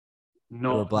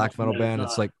 No, a black metal band. No.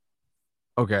 It's like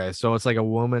Okay, so it's like a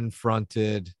woman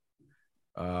fronted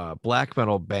black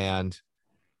metal band.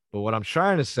 But what I'm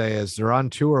trying to say is they're on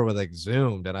tour with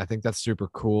Exhumed, and I think that's super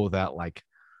cool that like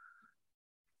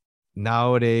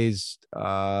nowadays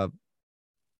there's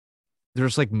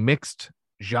like mixed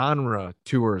genre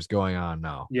tours going on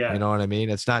now. Yeah. You know what I mean?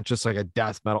 It's not just like a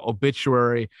death metal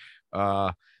Obituary,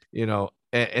 and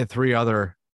three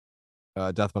other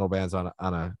death metal bands on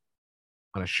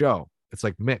a show. It's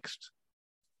like mixed.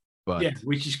 But yeah,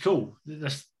 which is cool.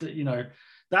 That's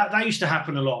that used to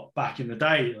happen a lot back in the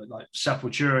day. Like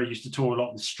Sepultura used to tour a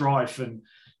lot with Strife, and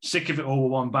Sick of It All were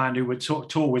one band who would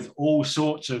tour with all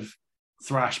sorts of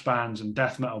thrash bands and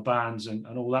death metal bands and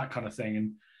all that kind of thing.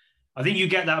 And I think you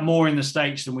get that more in the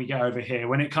States than we get over here.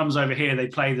 When it comes over here, they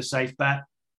play the safe bet.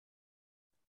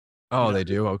 they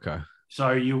do. Okay. So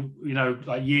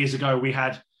like years ago, we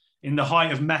had, in the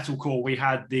height of metalcore, we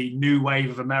had the new wave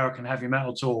of American heavy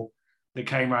metal tour that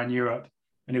came around Europe,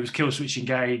 and it was Killswitch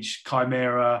Engage,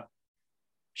 Chimera,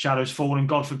 Shadows Fall, and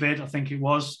God Forbid, I think it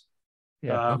was.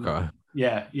 Yeah. Okay.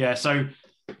 Yeah. So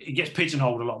it gets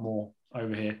pigeonholed a lot more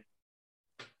over here.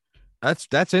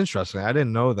 That's interesting. I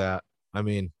didn't know that. I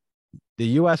mean, the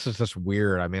U.S. is just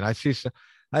weird. I mean, I see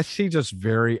just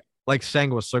very like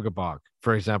Sangwa Sugabog,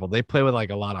 for example. They play with like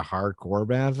a lot of hardcore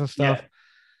bands and stuff. Yeah.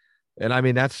 And I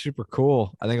mean, that's super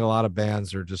cool. I think a lot of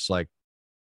bands are just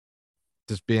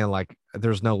being like,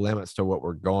 there's no limits to what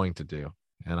we're going to do.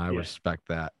 And I respect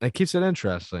that. And it keeps it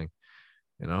interesting,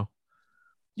 you know?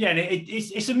 Yeah, and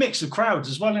it's a mix of crowds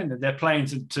as well, isn't it? They're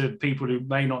playing to people who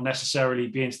may not necessarily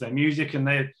be into their music,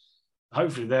 and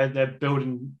hopefully they're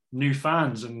building new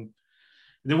fans. And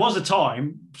there was a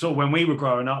time, sort of when we were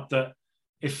growing up, that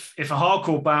if a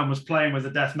hardcore band was playing with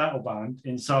a death metal band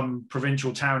in some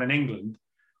provincial town in England,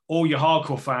 all your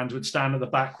hardcore fans would stand at the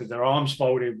back with their arms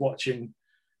folded watching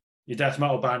your death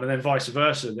metal band, and then vice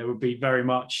versa. There would be very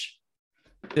much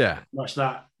that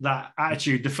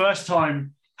attitude. The first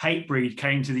time Hatebreed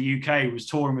came to the UK was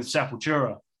touring with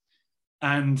Sepultura,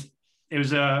 and it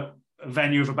was a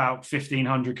venue of about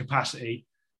 1,500 capacity.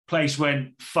 Place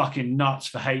went fucking nuts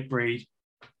for Hatebreed,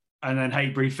 and then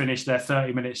Hatebreed finished their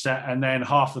 30-minute set, and then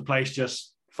half the place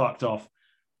just fucked off,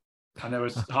 and there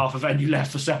was half a venue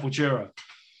left for Sepultura.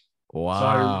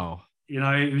 Wow. So,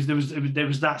 there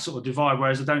was that sort of divide.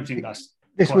 Whereas I don't think that's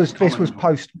this was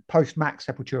post Max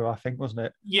Sepultura, I think, wasn't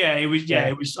it? Yeah, it was. Yeah,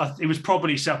 it was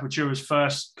probably Sepultura's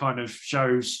first kind of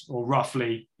shows, or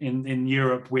roughly in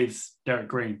Europe with Derek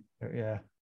Green. Yeah.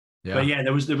 But yeah,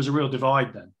 there was a real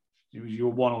divide then. You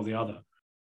were one or the other.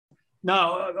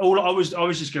 No, all I was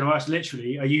just going to ask,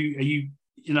 literally, are you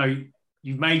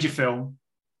you've made your film.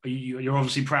 You're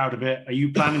obviously proud of it. Are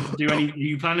you planning to do Are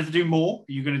you planning to do more?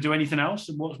 Are you going to do anything else?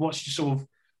 And what's your sort of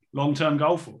long-term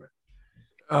goal for it?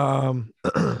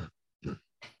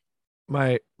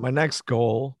 My next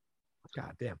goal.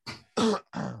 God damn.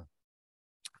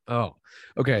 Oh,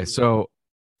 okay. So,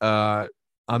 I'm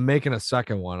making a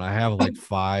second one. I have like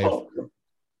five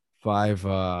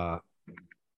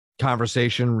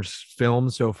conversation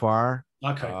films so far.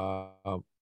 Okay.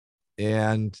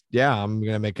 And yeah, I'm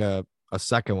gonna make a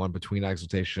second one between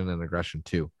Exaltation and Aggression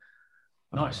 2.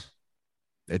 Nice.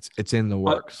 It's in the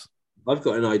works. I've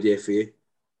got an idea for you.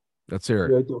 Let's hear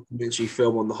it. A documentary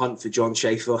film on the hunt for John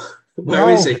Schaefer. Where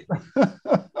is he?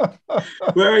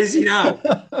 Where is he now?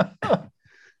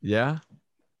 Yeah.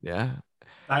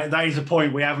 That is a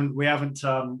point. We haven't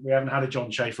had a John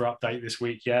Schaefer update this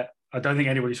week yet. I don't think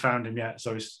anybody's found him yet,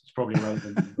 so it's probably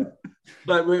irrelevant.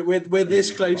 But we're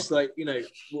this close. Like,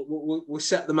 we'll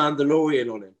set the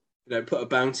Mandalorian on him. Put a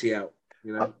bounty out.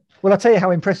 Well, I'll tell you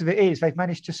how impressive it is. They've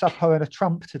managed to sub her and a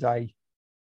Trump today.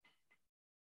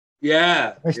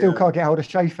 Yeah. They still can't get hold of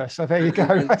Schaefer. So there you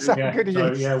go. That's how good he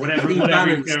is. Yeah, whatever he's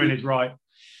doing is right.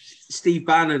 Steve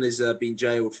Bannon has been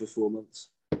jailed for 4 months.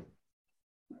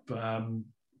 But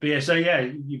yeah, so yeah,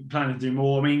 you plan to do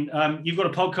more. I mean, you've got a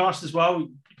podcast as well.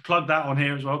 Plug that on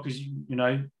here as well, because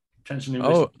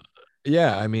potentially.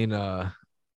 Yeah. I mean,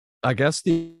 I guess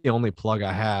the only plug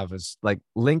I have is like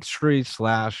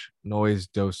Linktree/Noise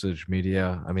Dosage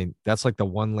Media. I mean, that's like the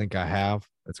one link I have.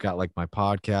 It's got like my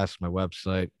podcast, my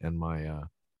website, and my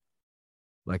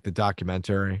like the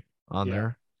documentary on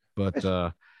there. But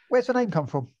where's the name come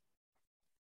from?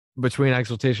 Between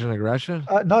Exaltation and Aggression?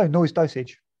 No, Noise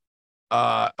Dosage.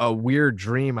 A weird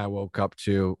dream I woke up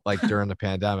to like during the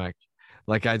pandemic.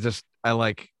 Like I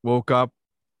woke up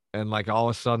and like all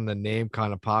of a sudden the name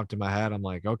kind of popped in my head. I'm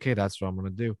like, okay, that's what I'm gonna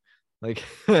do. Like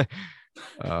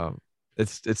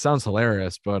it sounds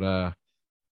hilarious, but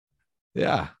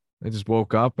yeah, I just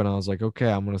woke up and I was like,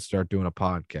 okay, I'm gonna start doing a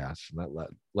podcast. And that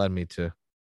led me to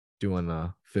doing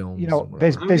films. You know, and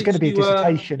there's whatever. there's going to be a Did you,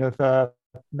 dissertation of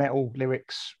metal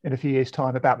lyrics in a few years'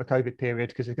 time about the COVID period,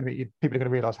 because there's going to be people are going to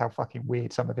realize how fucking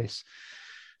weird some of the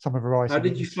writing. How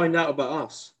did you find out about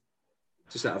us?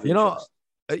 Just out of You know,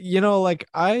 interest. like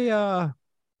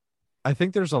I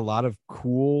think there's a lot of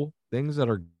cool things that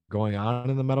are going on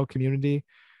in the metal community.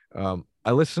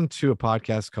 I listened to a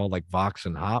podcast called like Vox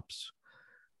and Hops.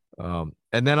 And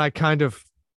then I kind of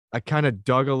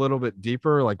dug a little bit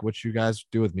deeper, like what you guys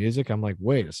do with music. I'm like,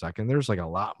 wait a second, there's like a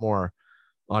lot more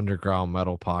underground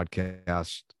metal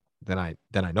podcast than I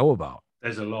know about.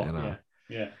 There's a lot. And,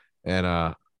 yeah. And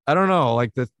I don't know,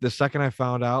 like the second I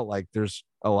found out, like there's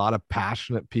a lot of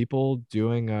passionate people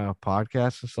doing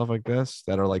podcasts and stuff like this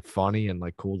that are like funny and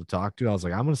like cool to talk to. I was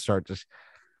like, I'm gonna start just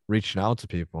reaching out to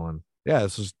people, and yeah,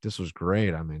 this was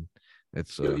great. I mean,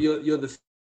 it's you're the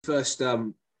first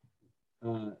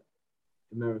American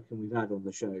we've had on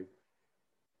the show,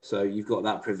 so you've got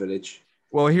that privilege.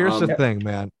 well, here's the thing,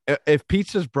 man. If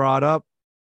pizza's brought up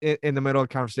in the middle of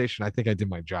the conversation, I think I did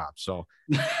my job. So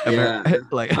Yeah,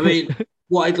 like I mean,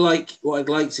 what I'd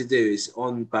like to do is,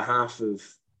 on behalf of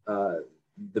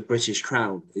the British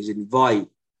Crown, is invite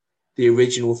the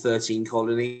original 13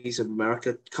 colonies of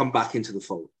America come back into the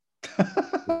fold.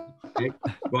 Okay?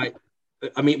 Right.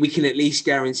 I mean, we can at least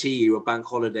guarantee you a bank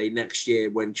holiday next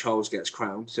year when Charles gets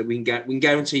crowned. So we can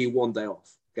guarantee you one day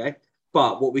off. Okay.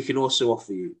 But what we can also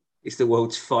offer you is the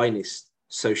world's finest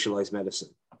socialized medicine.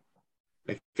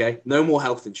 Okay. No more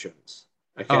health insurance.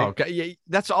 Okay. Oh, okay. Yeah,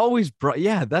 that's always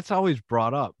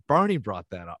brought up. Barney brought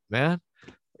that up, man.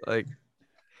 Like,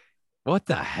 what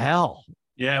the hell?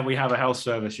 Yeah, we have a health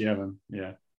service, man.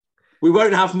 Yeah. We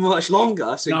won't have much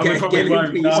longer. So No, we probably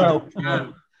won't.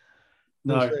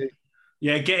 No.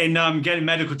 Yeah, getting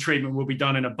medical treatment will be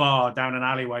done in a bar down an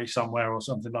alleyway somewhere or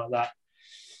something like that.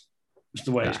 That's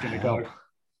the way it's going to go.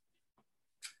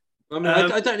 I mean,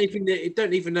 I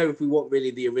don't even know if we want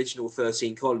really the original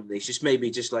 13 colonies. Just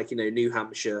maybe just like, New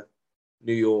Hampshire,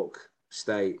 New York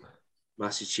State,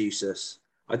 Massachusetts.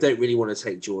 I don't really want to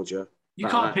take Georgia. You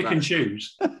can't pick and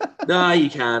choose. No, you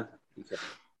can.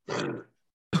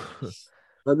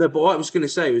 No, but what I was going to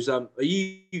say was, John,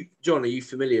 are you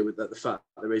familiar with the fact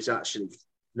that there is actually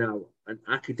now an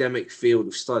academic field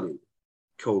of study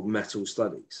called metal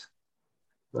studies?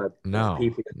 No.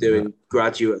 People are doing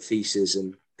graduate theses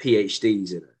and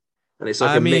PhDs in it. And it's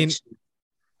like a mix.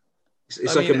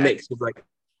 It's like a mix of like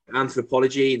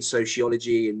anthropology and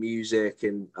sociology and music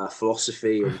and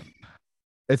philosophy. And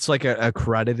it's like an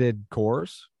accredited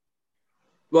course?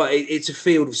 Well, it's a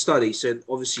field of study. So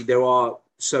obviously there are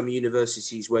some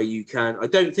universities where you can. I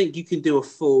don't think you can do a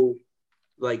full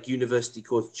like university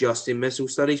course just in metal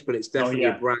studies, but it's definitely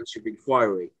a branch of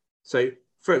inquiry. So,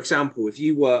 for example, if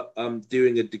you were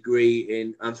doing a degree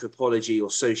in anthropology or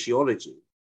sociology,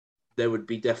 there would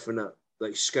be definite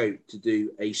like scope to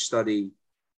do a study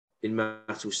in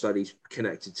metal studies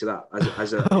connected to that.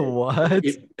 As a what?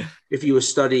 If you were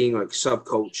studying like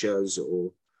subcultures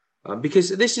or because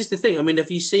this is the thing. I mean,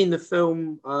 have you seen the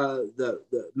film the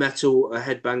Metal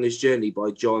Headbanger's Journey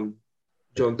by John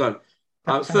Donne?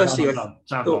 Firstly,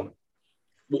 I thought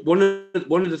one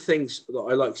of the things that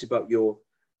I liked about your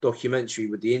documentary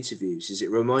with the interviews is it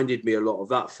reminded me a lot of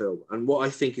that film. And what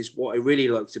I really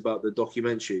liked about the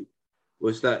documentary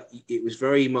was that it was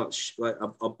very much like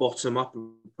a bottom-up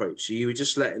approach. So you were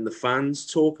just letting the fans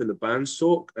talk and the bands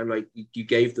talk, and like you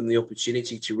gave them the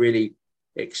opportunity to really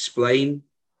explain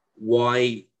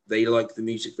why they like the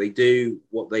music they do,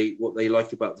 what they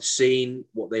like about the scene,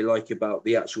 what they like about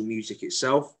the actual music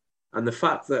itself, and the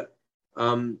fact that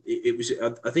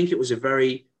I think it was a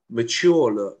very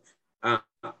mature look at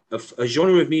a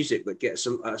genre of music that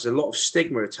has a lot of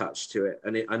stigma attached to it,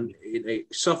 and it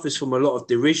suffers from a lot of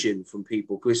derision from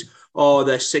people because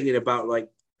they're singing about like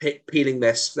peeling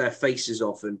their faces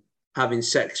off and having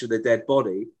sex with a dead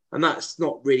body. And that's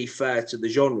not really fair to the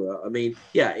genre. I mean,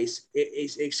 yeah, it's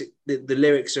the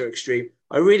lyrics are extreme.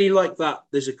 I really like that.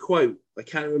 There's a quote. I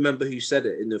can't remember who said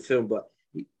it in the film, but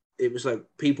it was like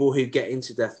people who get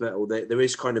into death metal, there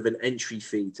is kind of an entry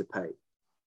fee to pay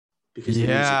because the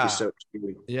music is so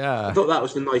extreme. Yeah, I thought that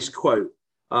was a nice quote.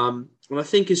 And I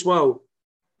think as well,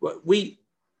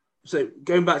 so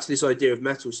going back to this idea of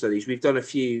metal studies, we've done a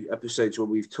few episodes where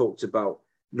we've talked about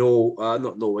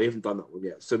not Norway, we haven't done that one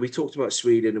yet. So we talked about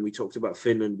Sweden and we talked about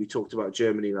Finland, we talked about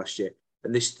Germany last year.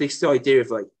 And this idea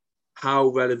of like how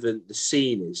relevant the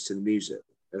scene is to the music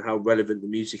and how relevant the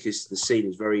music is to the scene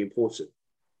is very important.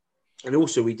 And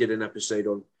also we did an episode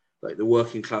on like the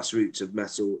working class roots of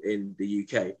metal in the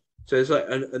UK. So it's like,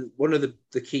 and one of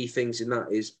the key things in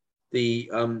that is the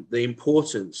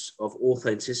importance of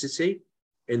authenticity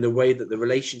in the way that the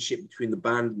relationship between the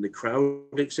band and the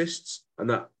crowd exists, and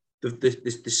that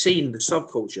the scene, the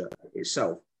subculture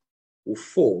itself, will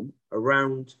form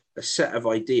around a set of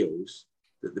ideals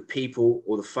that the people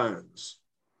or the fans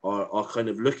are kind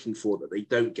of looking for that they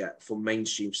don't get from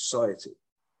mainstream society.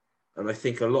 And I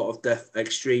think a lot of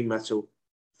extreme metal,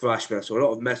 thrash metal, a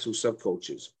lot of metal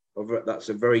subcultures, that's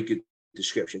a very good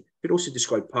description. You can also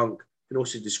describe punk, you can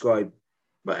also describe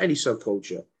any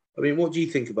subculture. I mean, what do you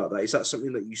think about that? Is that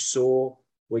something that you saw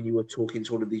when you were talking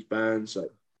to all of these bands, like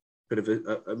a bit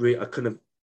of a kind of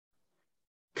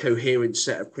coherent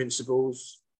set of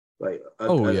principles, like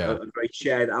a very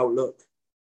shared outlook?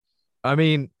 I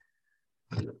mean,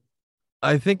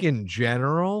 I think in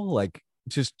general, like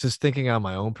just thinking on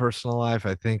my own personal life,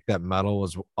 I think that metal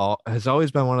has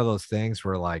always been one of those things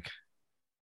where like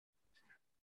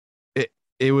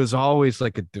it was always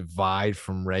like a divide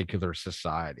from regular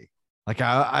society. Like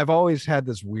I've always had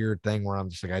this weird thing where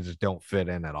I'm just like, I just don't fit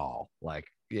in at all. Like,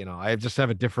 you know, I just have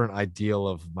a different ideal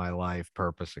of my life,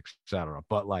 purpose, etc.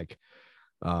 But like,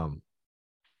 I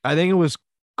think it was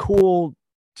cool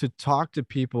to talk to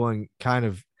people and kind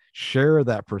of share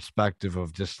that perspective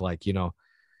of just like, you know,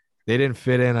 they didn't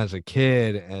fit in as a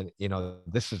kid, and you know,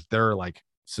 this is their like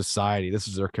society, this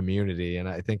is their community. And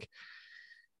I think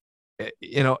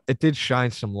you know, it did shine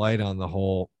some light on the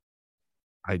whole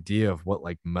idea of what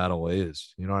like metal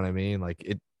is, you know what I mean? Like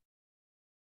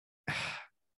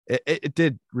it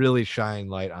did really shine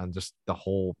light on just the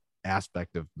whole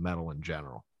aspect of metal in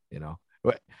general, you know.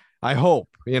 But I hope,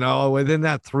 you know, within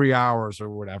that 3 hours or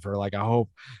whatever, like I hope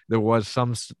there was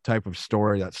some type of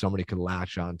story that somebody could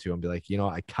latch onto and be like, you know,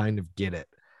 I kind of get it,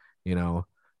 you know.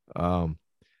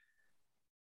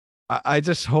 I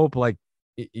just hope like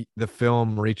the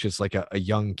film reaches like a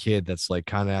young kid that's like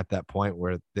kind of at that point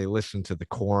where they listen to the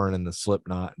Korn and the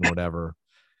Slipknot and whatever,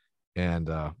 and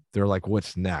they're like,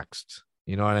 what's next?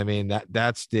 You know what I mean?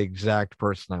 That's the exact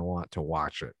person I want to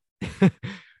watch it.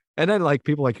 And then like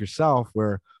people like yourself,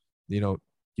 where you know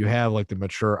you have like the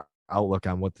mature outlook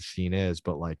on what the scene is,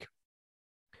 but like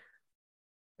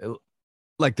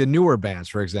the newer bands,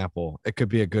 for example, it could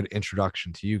be a good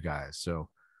introduction to you guys. So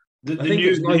the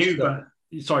new band.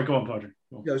 Sorry, go on, Padre.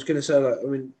 I was going to say, like, I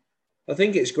mean, I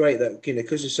think it's great that, you know,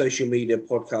 because of social media,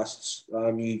 podcasts,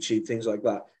 YouTube, things like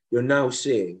that, you're now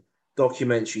seeing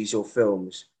documentaries or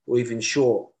films or even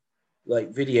short,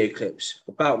 like video clips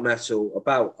about metal,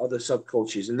 about other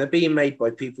subcultures, and they're being made by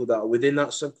people that are within that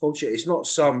subculture. It's not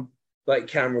some like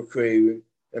camera crew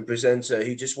and presenter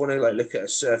who just want to like look at a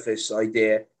surface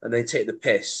idea and then take the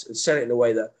piss and sell it in a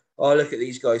way that, oh, look at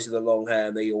these guys with the long hair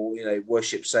and they all, you know,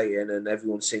 worship Satan and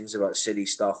everyone sings about silly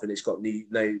stuff and it's got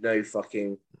no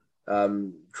fucking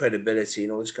credibility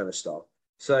and all this kind of stuff.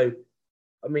 So,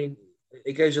 I mean,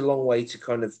 it goes a long way to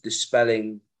kind of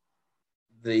dispelling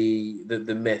the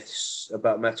myths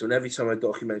about metal. And every time a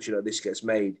documentary like this gets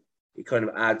made, it kind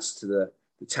of adds to the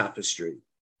tapestry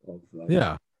of of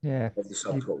the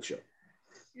subculture.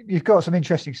 You've got some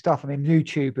interesting stuff. I mean,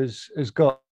 YouTube has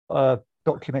got a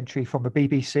documentary from the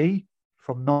BBC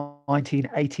from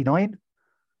 1989,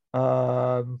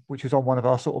 which was on one of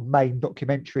our sort of main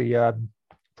documentary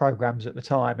programs at the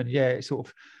time. And yeah, it sort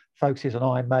of focuses on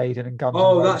Iron Maiden and Guns N'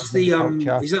 Roses. Oh, that's the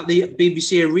is that the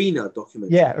BBC Arena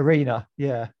documentary? Yeah, Arena.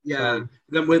 Yeah. Yeah. So,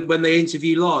 then when they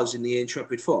interview Lars in the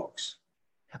Intrepid Fox.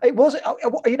 It was,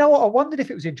 you know what? I wondered if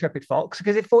it was Intrepid Fox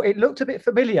because it looked a bit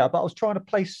familiar, but I was trying to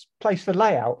place the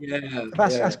layout. Yeah,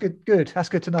 that's good. Good. That's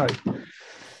good to know.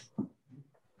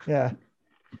 Yeah,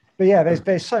 but yeah,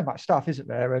 there's so much stuff, isn't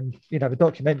there? And you know, the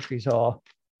documentaries are,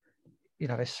 you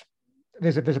know,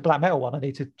 there's a black metal one I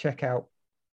need to check out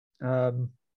in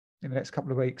the next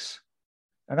couple of weeks.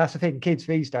 And that's the thing, kids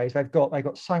these days they've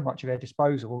got so much at their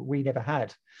disposal we never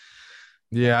had.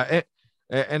 Yeah,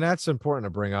 and that's important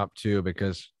to bring up too,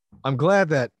 because I'm glad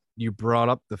that you brought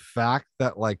up the fact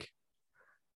that like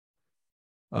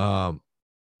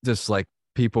just like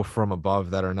people from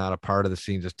above that are not a part of the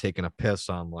scene just taking a piss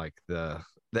on like the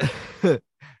the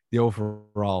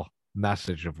overall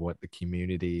message of what the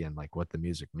community and like what the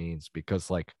music means. Because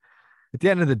like at the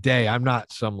end of the day, I'm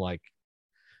not some like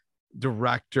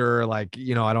director, like,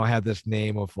 you know, I don't have this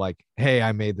name of like, hey,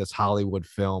 I made this Hollywood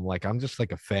film. Like I'm just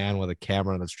like a fan with a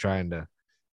camera that's trying to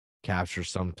capture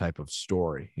some type of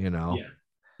story, you know.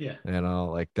 Yeah You know,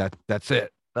 like that's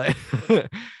it.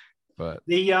 But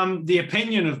the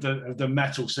opinion of the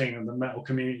metal scene and the metal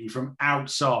community from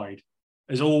outside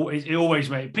is always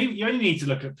made people. You only need to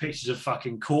look at pictures of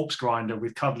fucking Corpse Grinder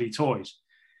with cuddly toys.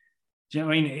 Do you know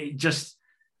what I mean? It just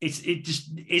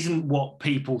isn't what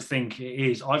people think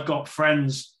it is. I've got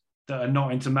friends that are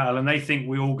not into metal, and they think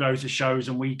we all go to shows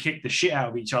and we kick the shit out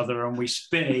of each other and we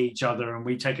spit at each other and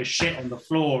we take a shit on the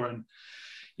floor, and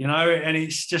and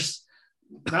it's just,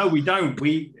 no, we don't.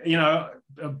 We,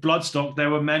 Bloodstock, there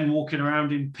were men walking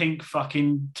around in pink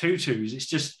fucking tutus. It's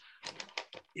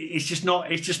just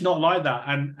not like that.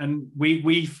 And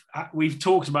we've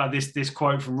talked about this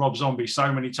quote from Rob Zombie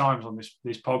so many times on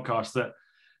this podcast, that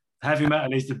heavy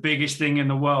metal is the biggest thing in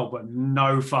the world, but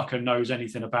no fucker knows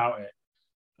anything about it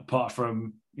apart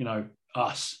from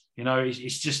us.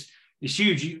 It's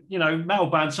huge. Metal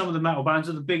bands. Some of the metal bands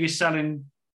are the biggest selling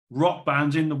rock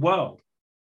bands in the world.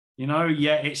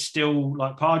 Yet it's still,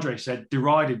 like Padre said,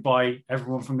 derided by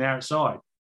everyone from the outside.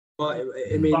 But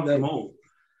I mean, fuck them all.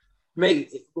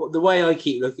 Mate, the way I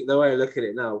look at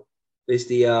it now is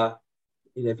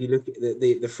if you look at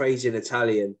the phrase in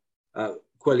Italian,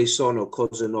 quelli sono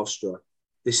cosa nostra,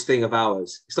 this thing of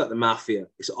ours. It's like the mafia.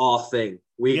 It's our thing.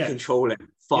 We control it.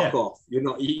 Fuck off. You're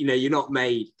not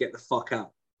made. Get the fuck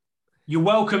out. You're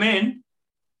welcome in,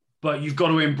 but you've got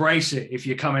to embrace it if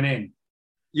you're coming in.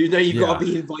 You've got to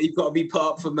be invited. You've got to be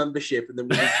part of for membership, and then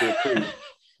we need to approve.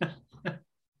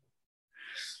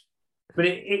 But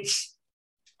it's,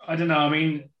 I don't know. I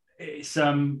mean, it's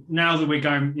now that we're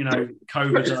going,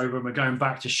 COVID's over and we're going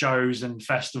back to shows and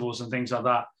festivals and things like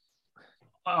that.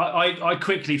 I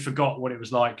quickly forgot what it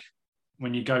was like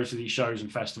when you go to these shows and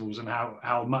festivals, and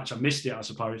how much I missed it, I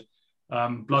suppose.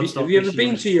 Bloodstock. Have you ever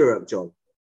been to Europe, John?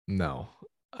 No,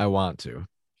 I want to.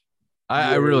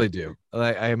 I really do.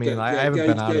 I haven't been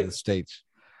out of the States.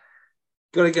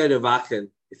 Got to go to Wacken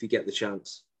if you get the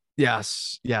chance.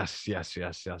 Yes. That's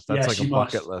like a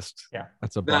bucket list. Yeah,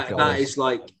 that's a bucket list. That is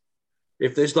like,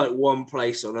 if there's like one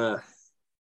place on earth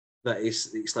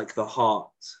it's like the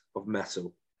heart of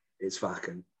metal, it's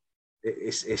Wacken.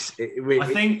 I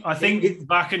think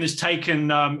Wacken has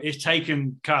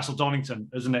taken Castle Donington,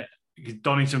 isn't it? Because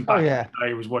Donington back in the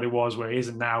day was what it was, where it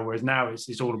isn't now. Whereas now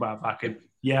it's all about Wacken.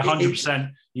 Yeah, 100%.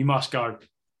 You must go.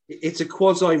 It's a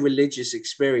quasi-religious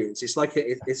experience. It's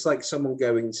like someone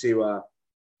going to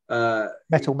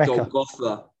Metal Mecca,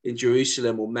 Golgotha in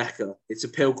Jerusalem, or Mecca. It's a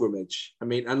pilgrimage. I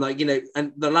mean, and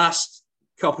and the last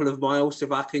couple of miles to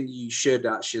Wacken, you should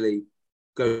actually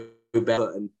go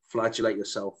barefoot and flagellate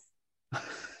yourself.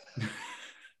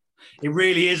 It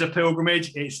really is a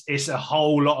pilgrimage. It's a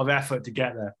whole lot of effort to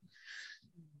get there.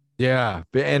 Yeah,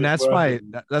 and that's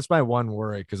my one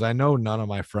worry, because I know none of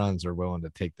my friends are willing to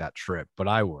take that trip, but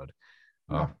I would.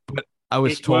 But I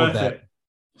was told that.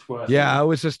 I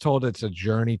was just told it's a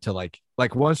journey to like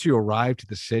once you arrive to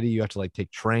the city, you have to like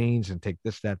take trains and take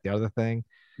this, that, the other thing.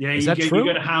 Yeah, you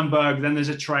go to Hamburg, then there's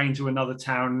a train to another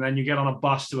town, and then you get on a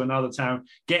bus to another town.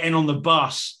 Getting on the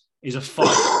bus is a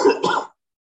fight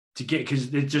to get, because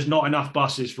there's just not enough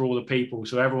buses for all the people.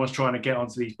 So everyone's trying to get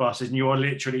onto these buses, and you're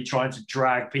literally trying to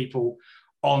drag people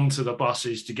onto the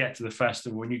buses to get to the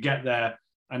festival. When you get there,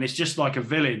 and it's just like a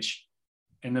village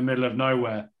in the middle of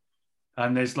nowhere,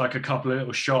 and there's like a couple of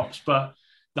little shops, but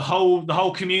the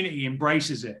whole community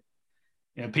embraces it.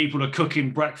 People are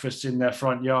cooking breakfasts in their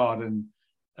front yard,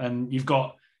 and you've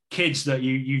got kids that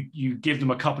you give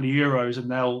them a couple of euros, and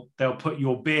they'll put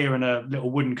your beer in a little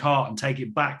wooden cart and take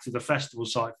it back to the festival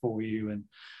site for you, and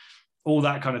all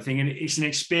that kind of thing. And it's an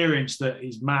experience that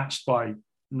is matched by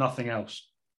nothing else.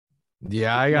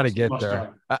 Yeah, I got to get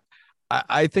there.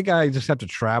 I think I just have to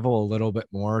travel a little bit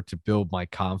more to build my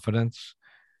confidence.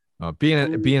 Being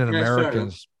an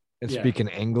American and speaking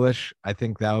English, I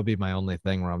think that would be my only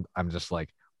thing where I'm just like,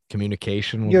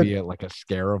 communication will be like a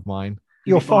scare of mine.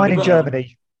 You're fine in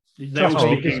Germany. They all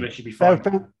speak English, you'll be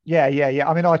fine. Yeah.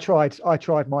 I mean, I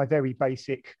tried my very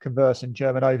basic conversant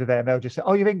German over there, and they'll just say,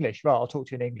 "Oh, you're English, right? I'll talk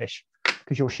to you in English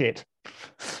because you're shit."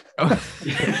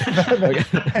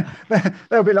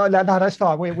 They'll be like, "No, that's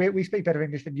fine. We speak better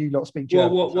English than you lot speak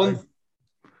German." Well,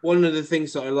 one of the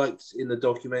things that I liked in the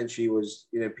documentary was,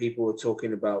 people were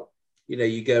talking about,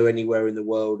 you go anywhere in the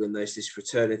world and there's this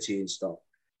fraternity and stuff,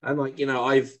 and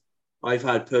I've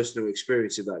had personal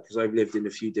experience of that because I've lived in a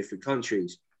few different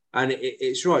countries. And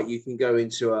it's right. You can go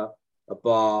into a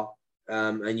bar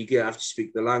and you have to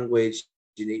speak the language.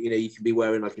 You can be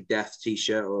wearing like a Death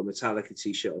t-shirt or a Metallica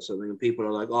t-shirt or something, and people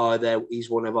are like, "Oh, he's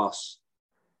one of us,"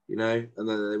 and then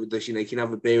you can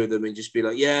have a beer with them and just be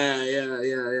like, "Yeah."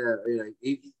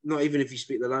 Not even if you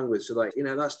speak the language. So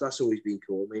that's always been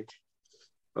cool. I mean,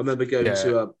 I remember going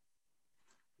to a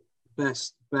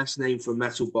best name for a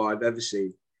metal bar I've ever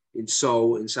seen in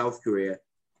Seoul in South Korea.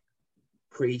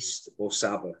 Priest or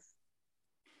Sabbath,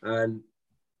 and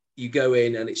you go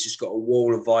in and it's just got a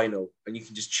wall of vinyl, and you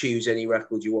can just choose any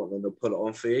record you want and they'll put it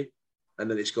on for you. and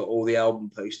then it's got all the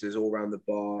album posters all around the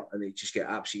bar, and they just get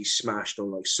absolutely smashed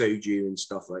on like soju and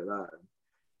stuff like that.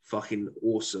 Fucking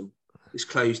awesome. It's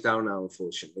closed down now,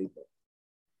 unfortunately.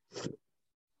 But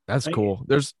That's cool.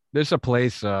 There's a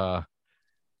place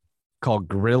called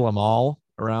Gorilla Mall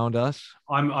around us.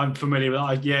 I'm familiar with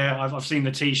that. Yeah, I've seen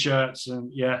the t-shirts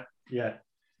and yeah.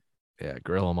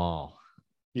 Gorilla Mall.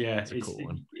 Yeah, That's a cool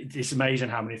one. It's amazing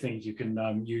how many things you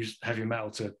can use heavy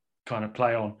metal to kind of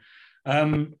play on.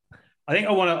 I think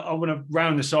I want to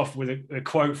round this off with a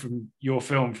quote from your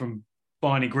film, from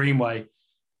Barney Greenway,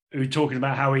 who talking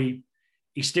about how he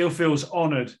still feels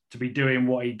honoured to be doing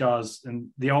what he does, and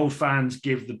the old fans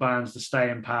give the bands the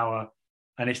staying power,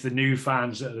 and it's the new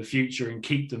fans that are the future and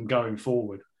keep them going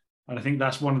forward. And I think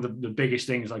that's one of the biggest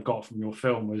things I got from your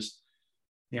film was,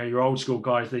 you know, your old school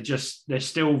guys. They're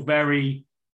still very.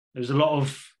 There's a lot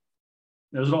of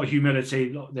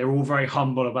humility. They're all very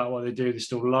humble about what they do. They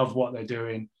still love what they're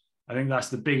doing. I think that's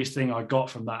the biggest thing I got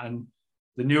from that. And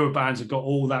the newer bands have got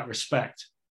all that respect.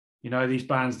 You know, these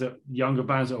younger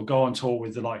bands that will go on tour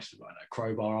with the likes of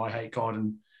Crowbar, I Hate God,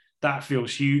 and that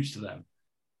feels huge to them.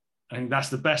 I think that's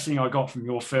the best thing I got from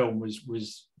your film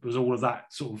was all of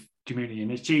that sort of community.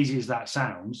 And as cheesy as that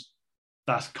sounds,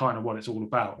 that's kind of what it's all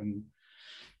about. And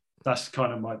that's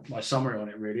kind of my summary on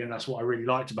it, really. And that's what I really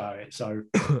liked about it. So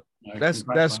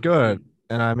that's good.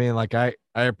 And I mean, like, I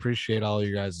appreciate all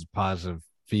you guys' positive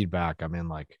feedback. I mean,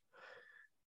 like,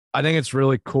 I think it's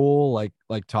really cool, like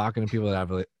talking to people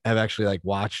that have actually like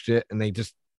watched it, and they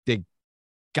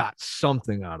got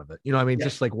something out of it. You know what I mean? Yeah.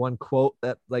 Just like one quote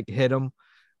that like hit them,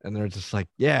 and they're just like,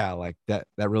 yeah, like that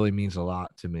really means a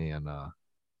lot to me. And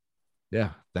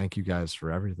yeah, thank you guys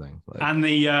for everything. Like, and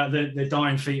the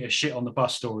dying fetus shit on the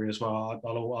bus story as well.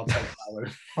 I'll take that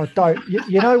one. I don't.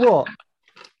 You know what?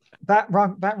 That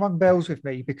rung bells with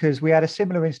me, because we had a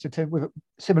similar incident with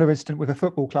a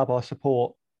football club I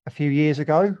support a few years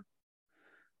ago,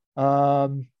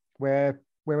 where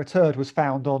a turd was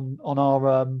found on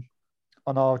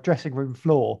our dressing room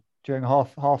floor during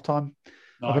half time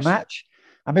of a match,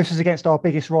 and this was against our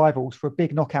biggest rivals for a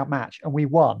big knockout match, and we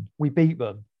won. We beat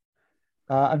them,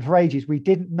 and for ages we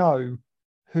didn't know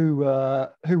who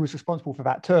was responsible for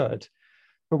that turd.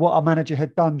 But what our manager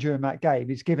had done during that game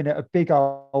is given it a big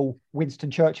old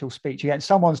Winston Churchill speech against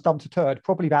someone's dumped a turd,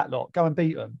 probably that lot, go and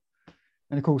beat them.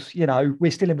 And of course, you know,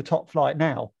 we're still in the top flight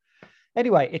now.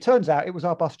 Anyway, it turns out it was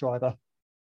our bus driver.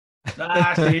 It's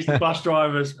the bus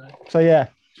drivers. So, yeah.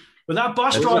 But that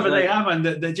bus driver they have, and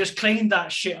they just cleaned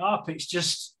that shit up. It's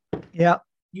just, yeah.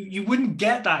 You wouldn't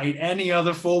get that in any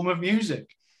other form of music.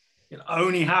 It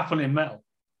only happened in metal.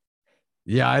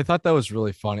 Yeah, I thought that was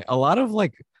really funny. A lot of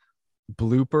like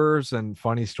bloopers and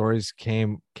funny stories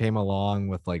came along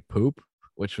with like poop,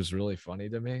 which was really funny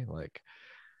to me. Like,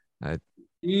 do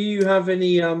you have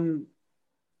any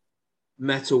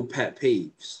metal pet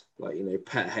peeves, like, you know,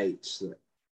 pet hates?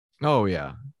 Oh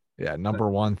yeah, number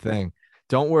one thing: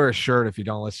 don't wear a shirt if you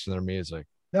don't listen to their music.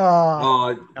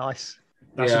 Oh, nice.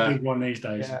 That's a big one these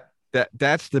days. Yeah.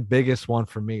 That's the biggest one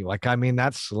for me. Like, I mean,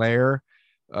 that Slayer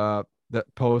that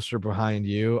poster behind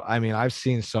you, I mean, I've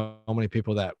seen so many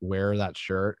people that wear that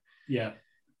shirt. Yeah.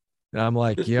 And I'm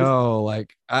like, yo,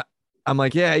 like I'm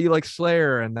like, yeah, you like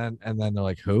Slayer, and then they're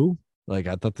like, who? Like,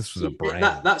 I thought this was a brand.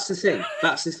 That's the thing.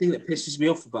 That's the thing that pisses me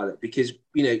off about it, because,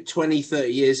 you know, 20, 30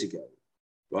 years ago,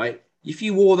 right? If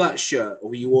you wore that shirt,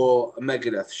 or you wore a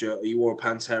Megadeth shirt, or you wore a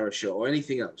Pantera shirt, or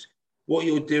anything else, what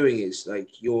you're doing is like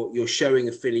you're showing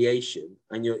affiliation,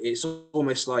 and it's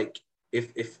almost like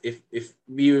if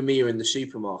you and me are in the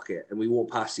supermarket and we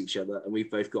walk past each other and we've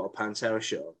both got a Pantera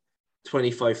shirt on,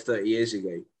 25, 30 years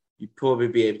ago, you'd probably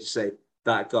be able to say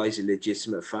that guy's a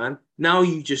legitimate fan. Now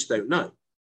you just don't know.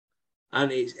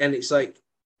 And it's like,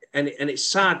 and it's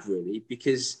sad, really,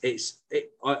 because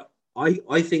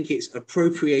I think it's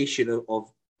appropriation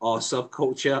of our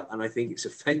subculture, and I think it's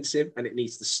offensive, and it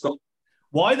needs to stop.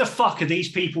 Why the fuck are these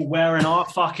people wearing our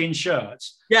fucking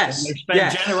shirts? Yes. They've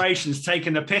spent generations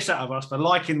taking the piss out of us for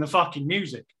liking the fucking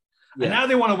music. Yeah. And now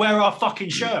they want to wear our fucking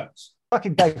shirts.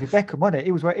 Fucking David Beckham, wasn't it?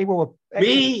 He wore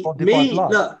me,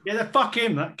 look. Yeah, fuck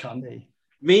him, that cunt.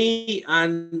 Me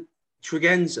and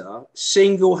Tregenza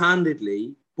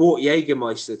single-handedly brought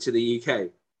Jägermeister to the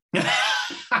UK.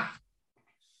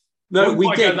 No,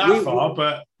 we did.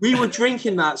 We were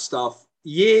drinking that stuff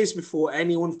years before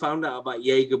anyone found out about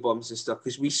Jaeger bombs and stuff,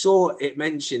 because we saw it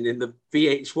mentioned in the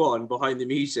VH1 behind the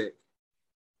music.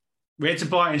 We had to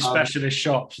buy it in specialist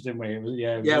shops, didn't we? And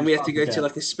we had to go to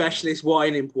like a specialist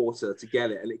wine importer to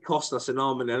get it, and it cost us an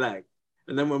arm and a leg.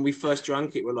 And then when we first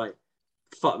drank it, we're like,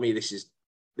 "Fuck me, this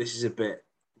is a bit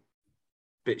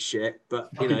bit shit, but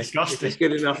you Fucking know, disgusting. it's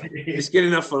good enough. It's good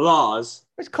enough for Lars.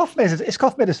 It's cough medicine. It's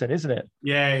cough medicine, isn't it?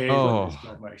 Yeah, yeah. Oh.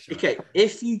 Okay,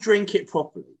 if you drink it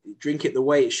properly, drink it the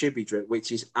way it should be drunk,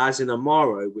 which is as an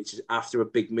Amaro, which is after a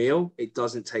big meal, it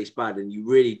doesn't taste bad, and you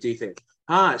really do think,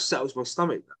 it settles my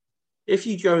stomach. If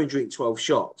you go and drink 12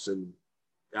 shots and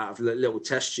out of little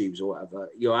test tubes or whatever,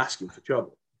 you're asking for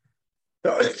trouble.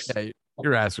 Yeah,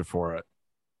 you're asking for it.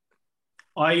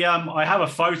 I have a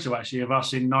photo actually of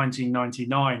us in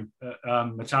 1999 at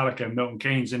Metallica and Milton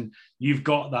Keynes, and you've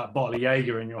got that bottle of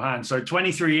Jaeger in your hand. So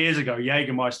 23 years ago,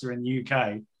 Jägermeister in the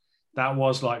UK, that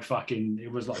was like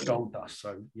it was like gold dust.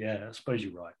 So yeah, I suppose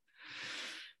you're right.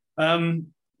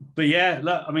 But yeah,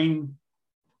 look, I mean,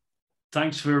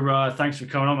 thanks for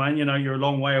coming on, man. You know, you're a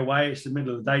long way away. It's the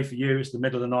middle of the day for you. It's the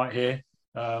middle of the night here.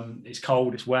 It's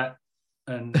cold. It's wet,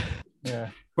 and Yeah,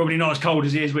 probably not as cold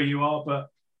as it is where you are, but.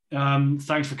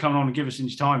 Thanks for coming on and give us your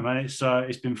time, man.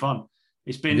 It's been fun.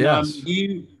 It's been. Yes. Do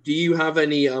you have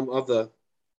any other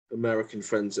American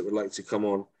friends that would like to come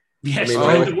on? Yes, I mean,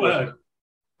 spread the word.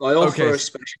 I offer Okay. a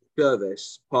special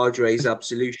service, Padres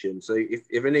Absolution. So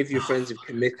if any of your friends have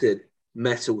committed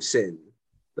metal sin,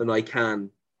 then I can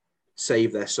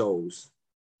save their souls.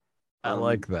 I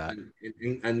like that.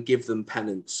 And give them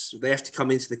penance. They have to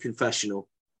come into the confessional.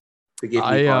 Forgive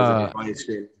me, Padre, my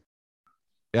sin.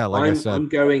 Yeah, like I said, I'm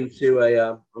going to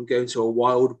a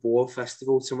wild boar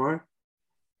festival tomorrow,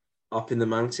 up in the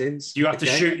mountains. Do you have to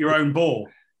shoot your own boar?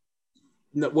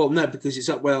 No, well, no, because it's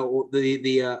up where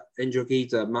the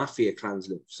Ndrangheta mafia clans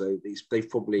live. So they've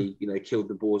probably killed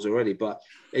the boars already. But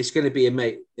it's going to be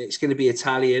it's going to be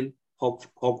Italian hog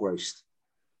roast.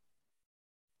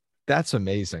 that's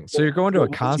amazing. So you're going to a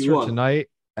What do you concert want? tonight,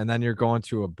 and then you're going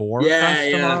to a boar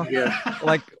fest tomorrow? Yeah.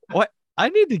 Like what? I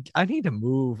need to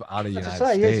move out of the as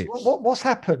I United say, States. what's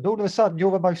happened? All of a sudden,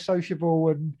 you're the most sociable,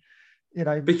 and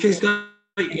Because now,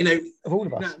 of all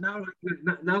of us. now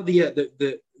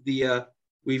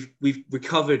we've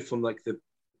recovered from like the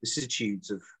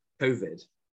vicissitudes of COVID.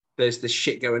 There's this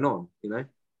shit going on,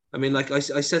 I mean, like I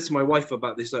said to my wife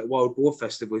about this like wild boar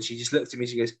festival, and she just looked at me.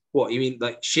 She goes, "What? You mean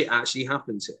like shit actually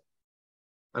happens here?"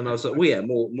 And I was like, "Well, yeah,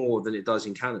 more than it does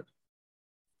in Canada."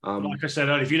 Like I said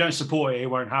earlier, if you don't support it, it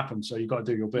won't happen. So you've got to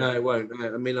do your bit. No, it won't.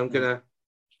 I mean, I'm gonna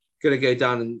go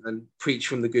down and preach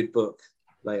from the good book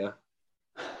later.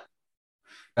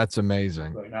 That's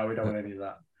amazing. But no, we don't want any of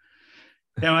that.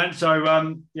 Yeah, man.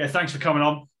 So yeah, thanks for coming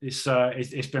on. It's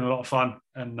been a lot of fun,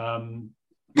 and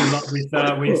good luck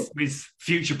with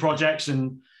future projects,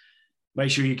 and make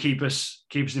sure you keep us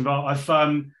involved.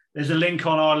 There's a link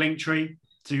on our link tree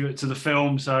to the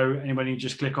film, so anybody can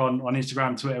just click on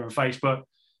Instagram, Twitter, and Facebook,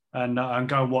 and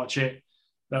go and watch it.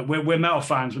 We're metal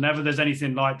fans. Whenever there's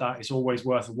anything like that, it's always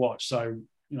worth a watch. So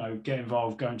get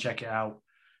involved, go and check it out,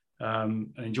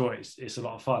 and enjoy it. It's a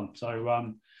lot of fun.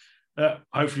 So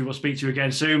hopefully we'll speak to you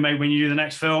again soon. Maybe when you do the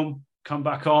next film, come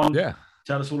back on. Yeah.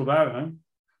 Tell us all about it, man.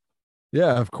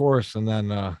 Yeah, of course. And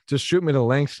then just shoot me the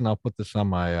links, and I'll put this on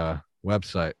my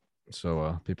website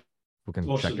so people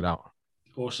can check it out.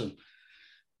 Awesome.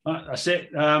 That's it.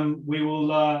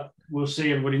 We'll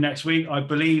see everybody next week. I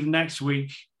believe next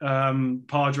week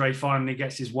Padre finally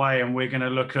gets his way, and we're going to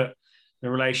look at the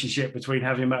relationship between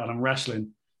heavy metal and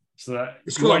wrestling. So that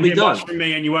you won't hear much from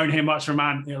me, and you won't hear much from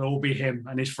Ant. It'll all be him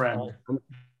and his friend.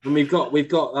 And we've got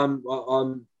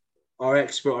our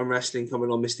expert on wrestling coming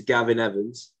on, Mr. Gavin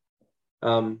Evans,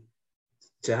 to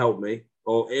help me.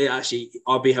 Or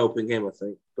I'll be helping him, I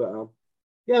think. But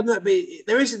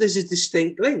there's a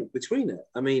distinct link between it.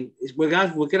 I mean, we're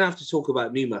gonna have to talk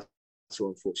about new metal,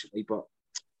 unfortunately, but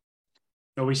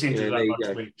we seem to do that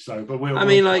next week. So, but we'll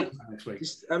next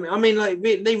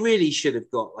week. They really should have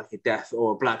got like a death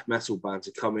or a black metal band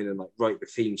to come in and like write the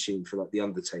theme tune for like the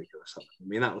Undertaker or something. I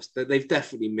mean, they've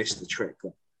definitely missed the trick.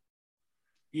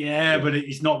 Yeah, but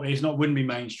it's not wouldn't be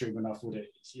mainstream enough, would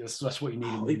it? That's what you need.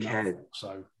 Who cares?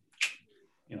 So,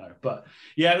 but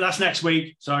yeah, that's next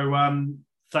week. So,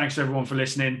 thanks everyone for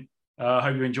listening.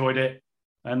 Hope you enjoyed it,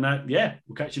 and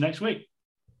we'll catch you next week.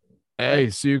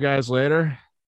 Hey, see you guys later.